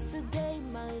yesterday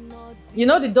might not be. You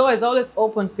know the door is always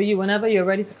open for you whenever you're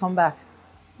ready to come back.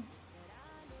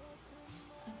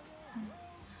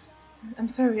 I'm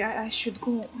sorry, I should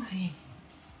go. See,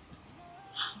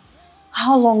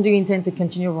 how long do you intend to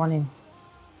continue running?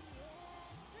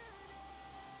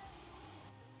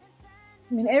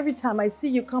 I mean, every time I see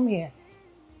you come here,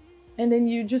 and then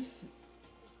you just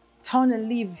turn and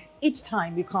leave each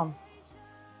time you come.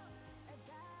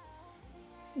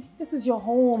 See, this is your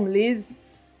home, Liz.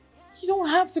 You don't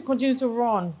have to continue to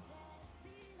run.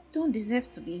 You don't deserve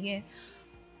to be here.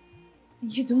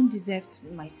 You don't deserve to be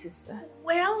my sister.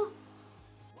 Well,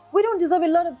 we don't deserve a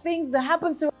lot of things that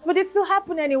happen to us, but they still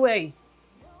happen anyway.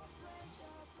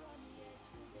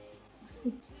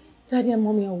 See, Daddy and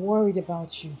Mommy are worried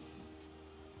about you.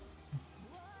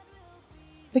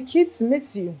 The kids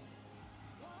miss you.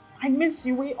 I miss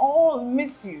you. We all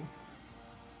miss you.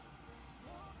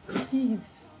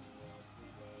 Please.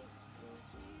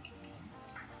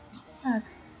 Come back.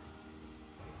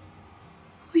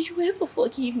 Will you ever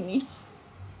forgive me?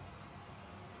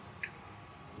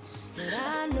 But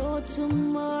I know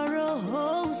tomorrow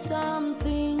holds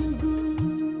something good.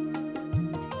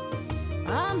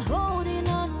 I'm holding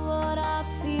on what I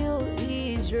feel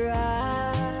is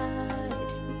right.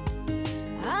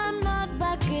 I'm not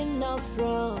backing up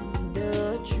from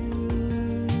the truth.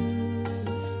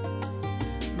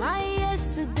 My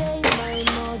yesterday might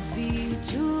not be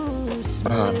too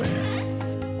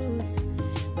smooth,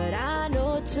 but I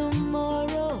know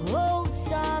tomorrow holds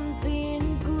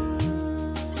something good.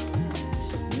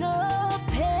 No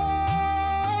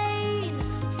pain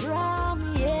from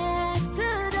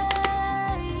yesterday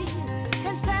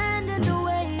can stand in the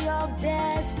way of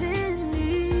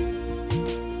destiny.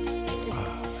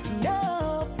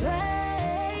 No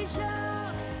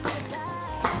pressure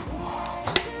about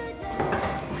yesterday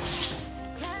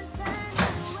can stand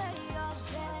in the way of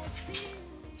destiny.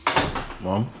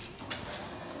 Mom,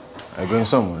 are you going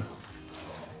somewhere?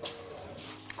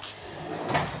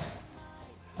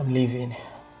 I'm leaving.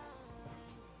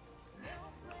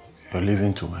 You're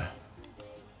leaving to where?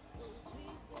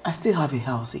 I still have a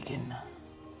house again.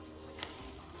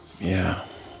 Yeah.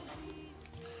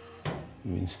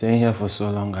 You've been staying here for so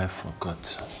long, I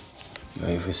forgot.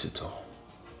 You're a visitor.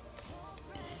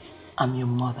 I'm your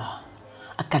mother.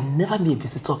 I can never be a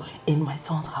visitor in my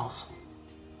son's house.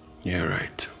 You're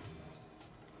right.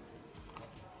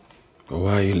 But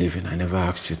why are you leaving? I never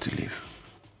asked you to leave.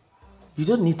 You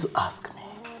don't need to ask me.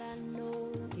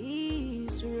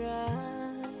 He's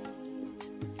right.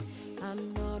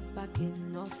 I'm not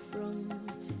backing off from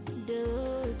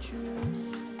the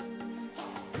truth.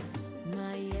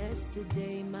 My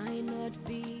yesterday might not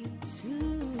be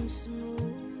too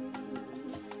smooth,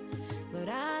 but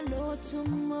I know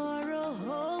tomorrow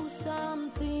holds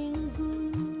something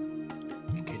good.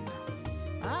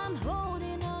 I'm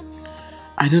holding on.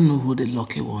 I don't know who the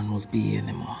lucky one will be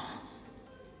anymore.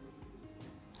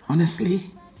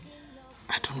 Honestly,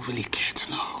 I don't really care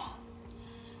to know.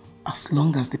 As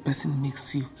long as the person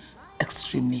makes you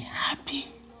extremely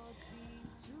happy.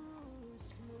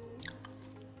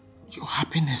 Your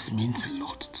happiness means a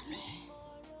lot to me.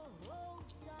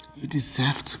 You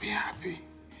deserve to be happy.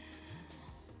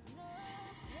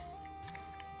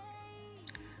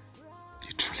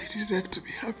 You truly deserve to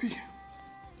be happy.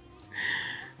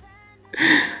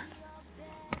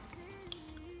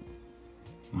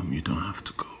 Mom, you don't have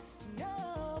to go.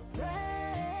 No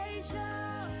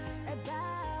pressure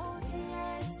about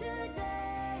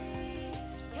yesterday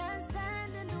can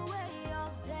stand in the way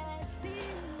of destiny.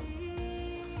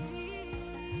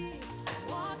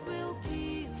 What will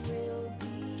be, will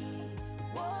be.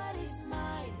 What is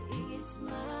mine, is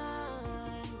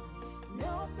mine.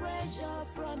 No pressure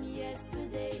from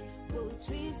yesterday will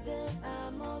twist the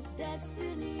arm of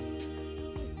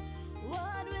destiny.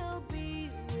 What will be,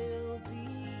 will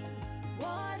be.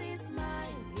 What is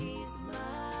mine, is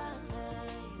mine.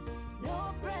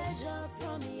 No pressure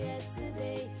from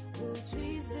yesterday will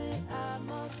twist the arm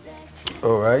of destiny.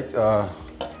 All right.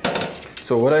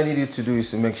 So what I need you to do is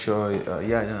to make sure,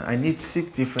 I need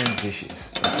 6 different dishes.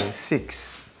 Okay,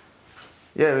 6.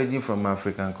 Yeah, ready from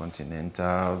African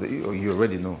continental. You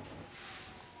already know.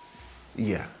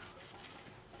 Yeah.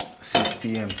 6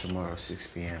 p.m. tomorrow, 6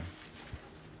 p.m.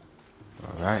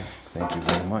 All right. Thank you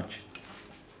very much.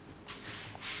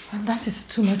 Well, that is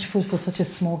too much food for such a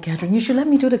small gathering. You should let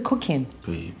me do the cooking.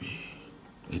 Baby,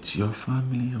 it's your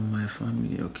family and my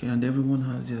family, okay? And everyone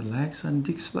has their likes and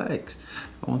dislikes.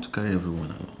 I want to carry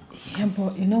everyone along. Yeah,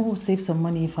 but you know we'll save some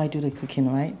money if I do the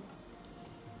cooking, right?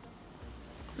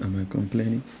 Am I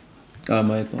complaining?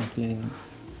 Am I complaining?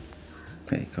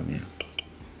 Hey, come here.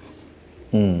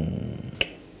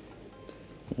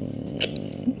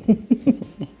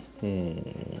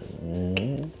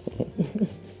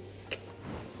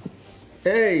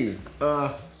 Hey,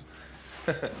 how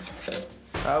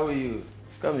are you?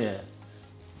 Come here.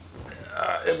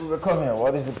 Ebube, come here.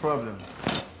 What is the problem?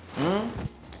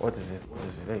 What is it? What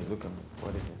is it? Hey, look at me.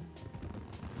 What is it?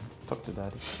 Talk to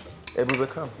daddy. Ebube,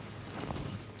 come.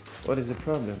 What is the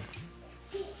problem?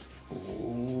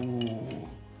 Oh,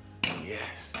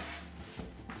 yes.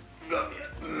 Come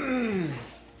here.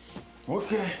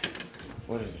 Okay.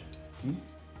 What is it?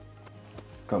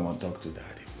 Come on, talk to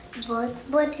daddy. But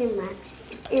body man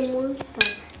is a monster.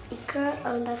 He crawled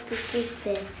under people's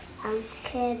bed and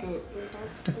scared them.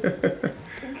 That's good.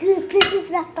 People's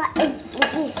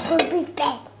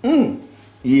bed.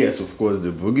 Yes, of course,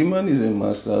 the boogeyman is a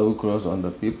master who crawls under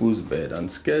people's bed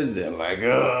and scares them like,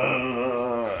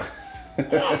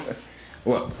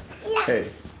 Well, hey,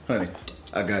 honey,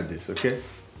 I got this, okay?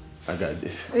 I got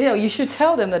this. Yeah, you should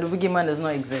tell them that the boogeyman does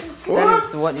not exist. What? That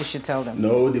is what you should tell them.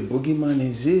 No, the boogeyman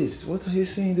exists. What are you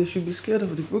saying? They should be scared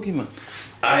of the boogeyman.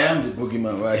 I am the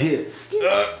boogeyman right here.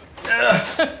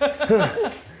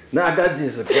 Now I got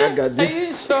this, okay? I got this. Are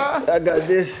you sure? I got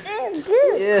this.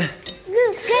 Yeah.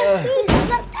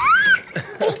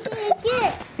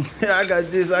 I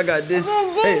got this, I got this.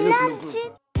 Hey, look.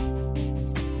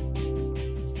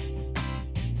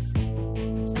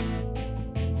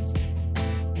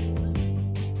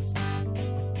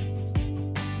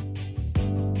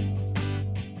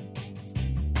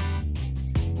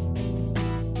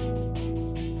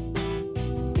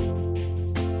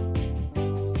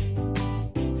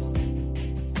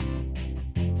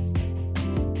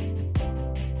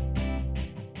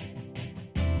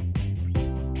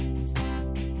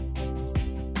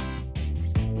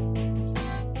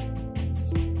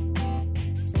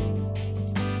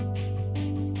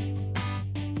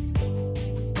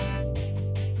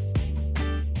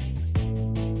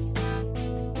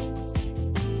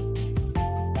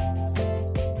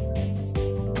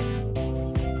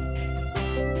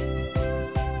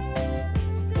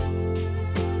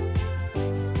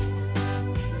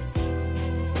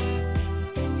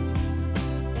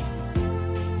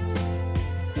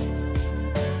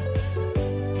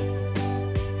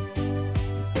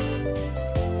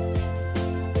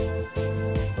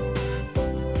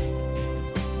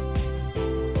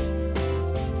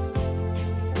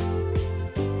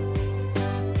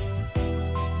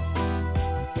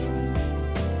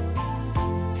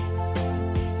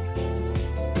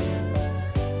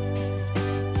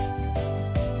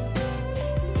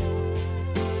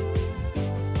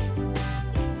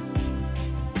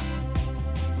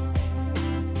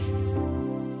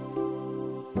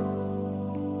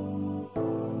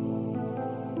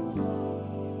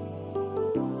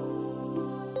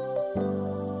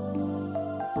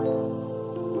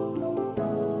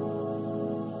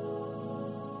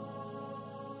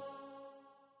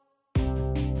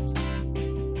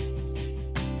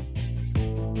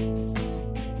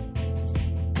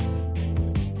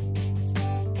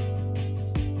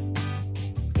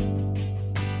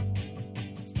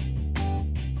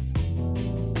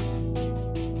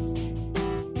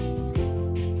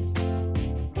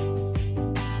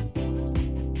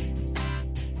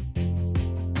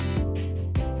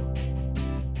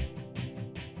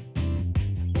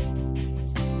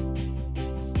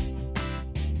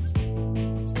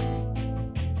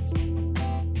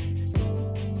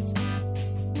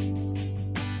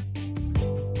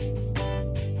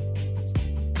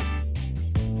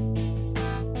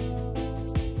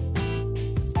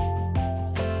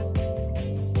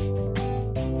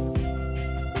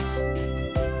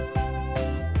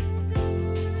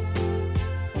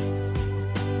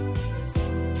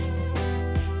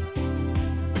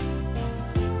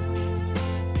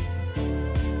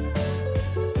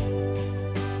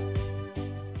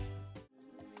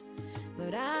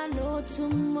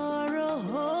 Tomorrow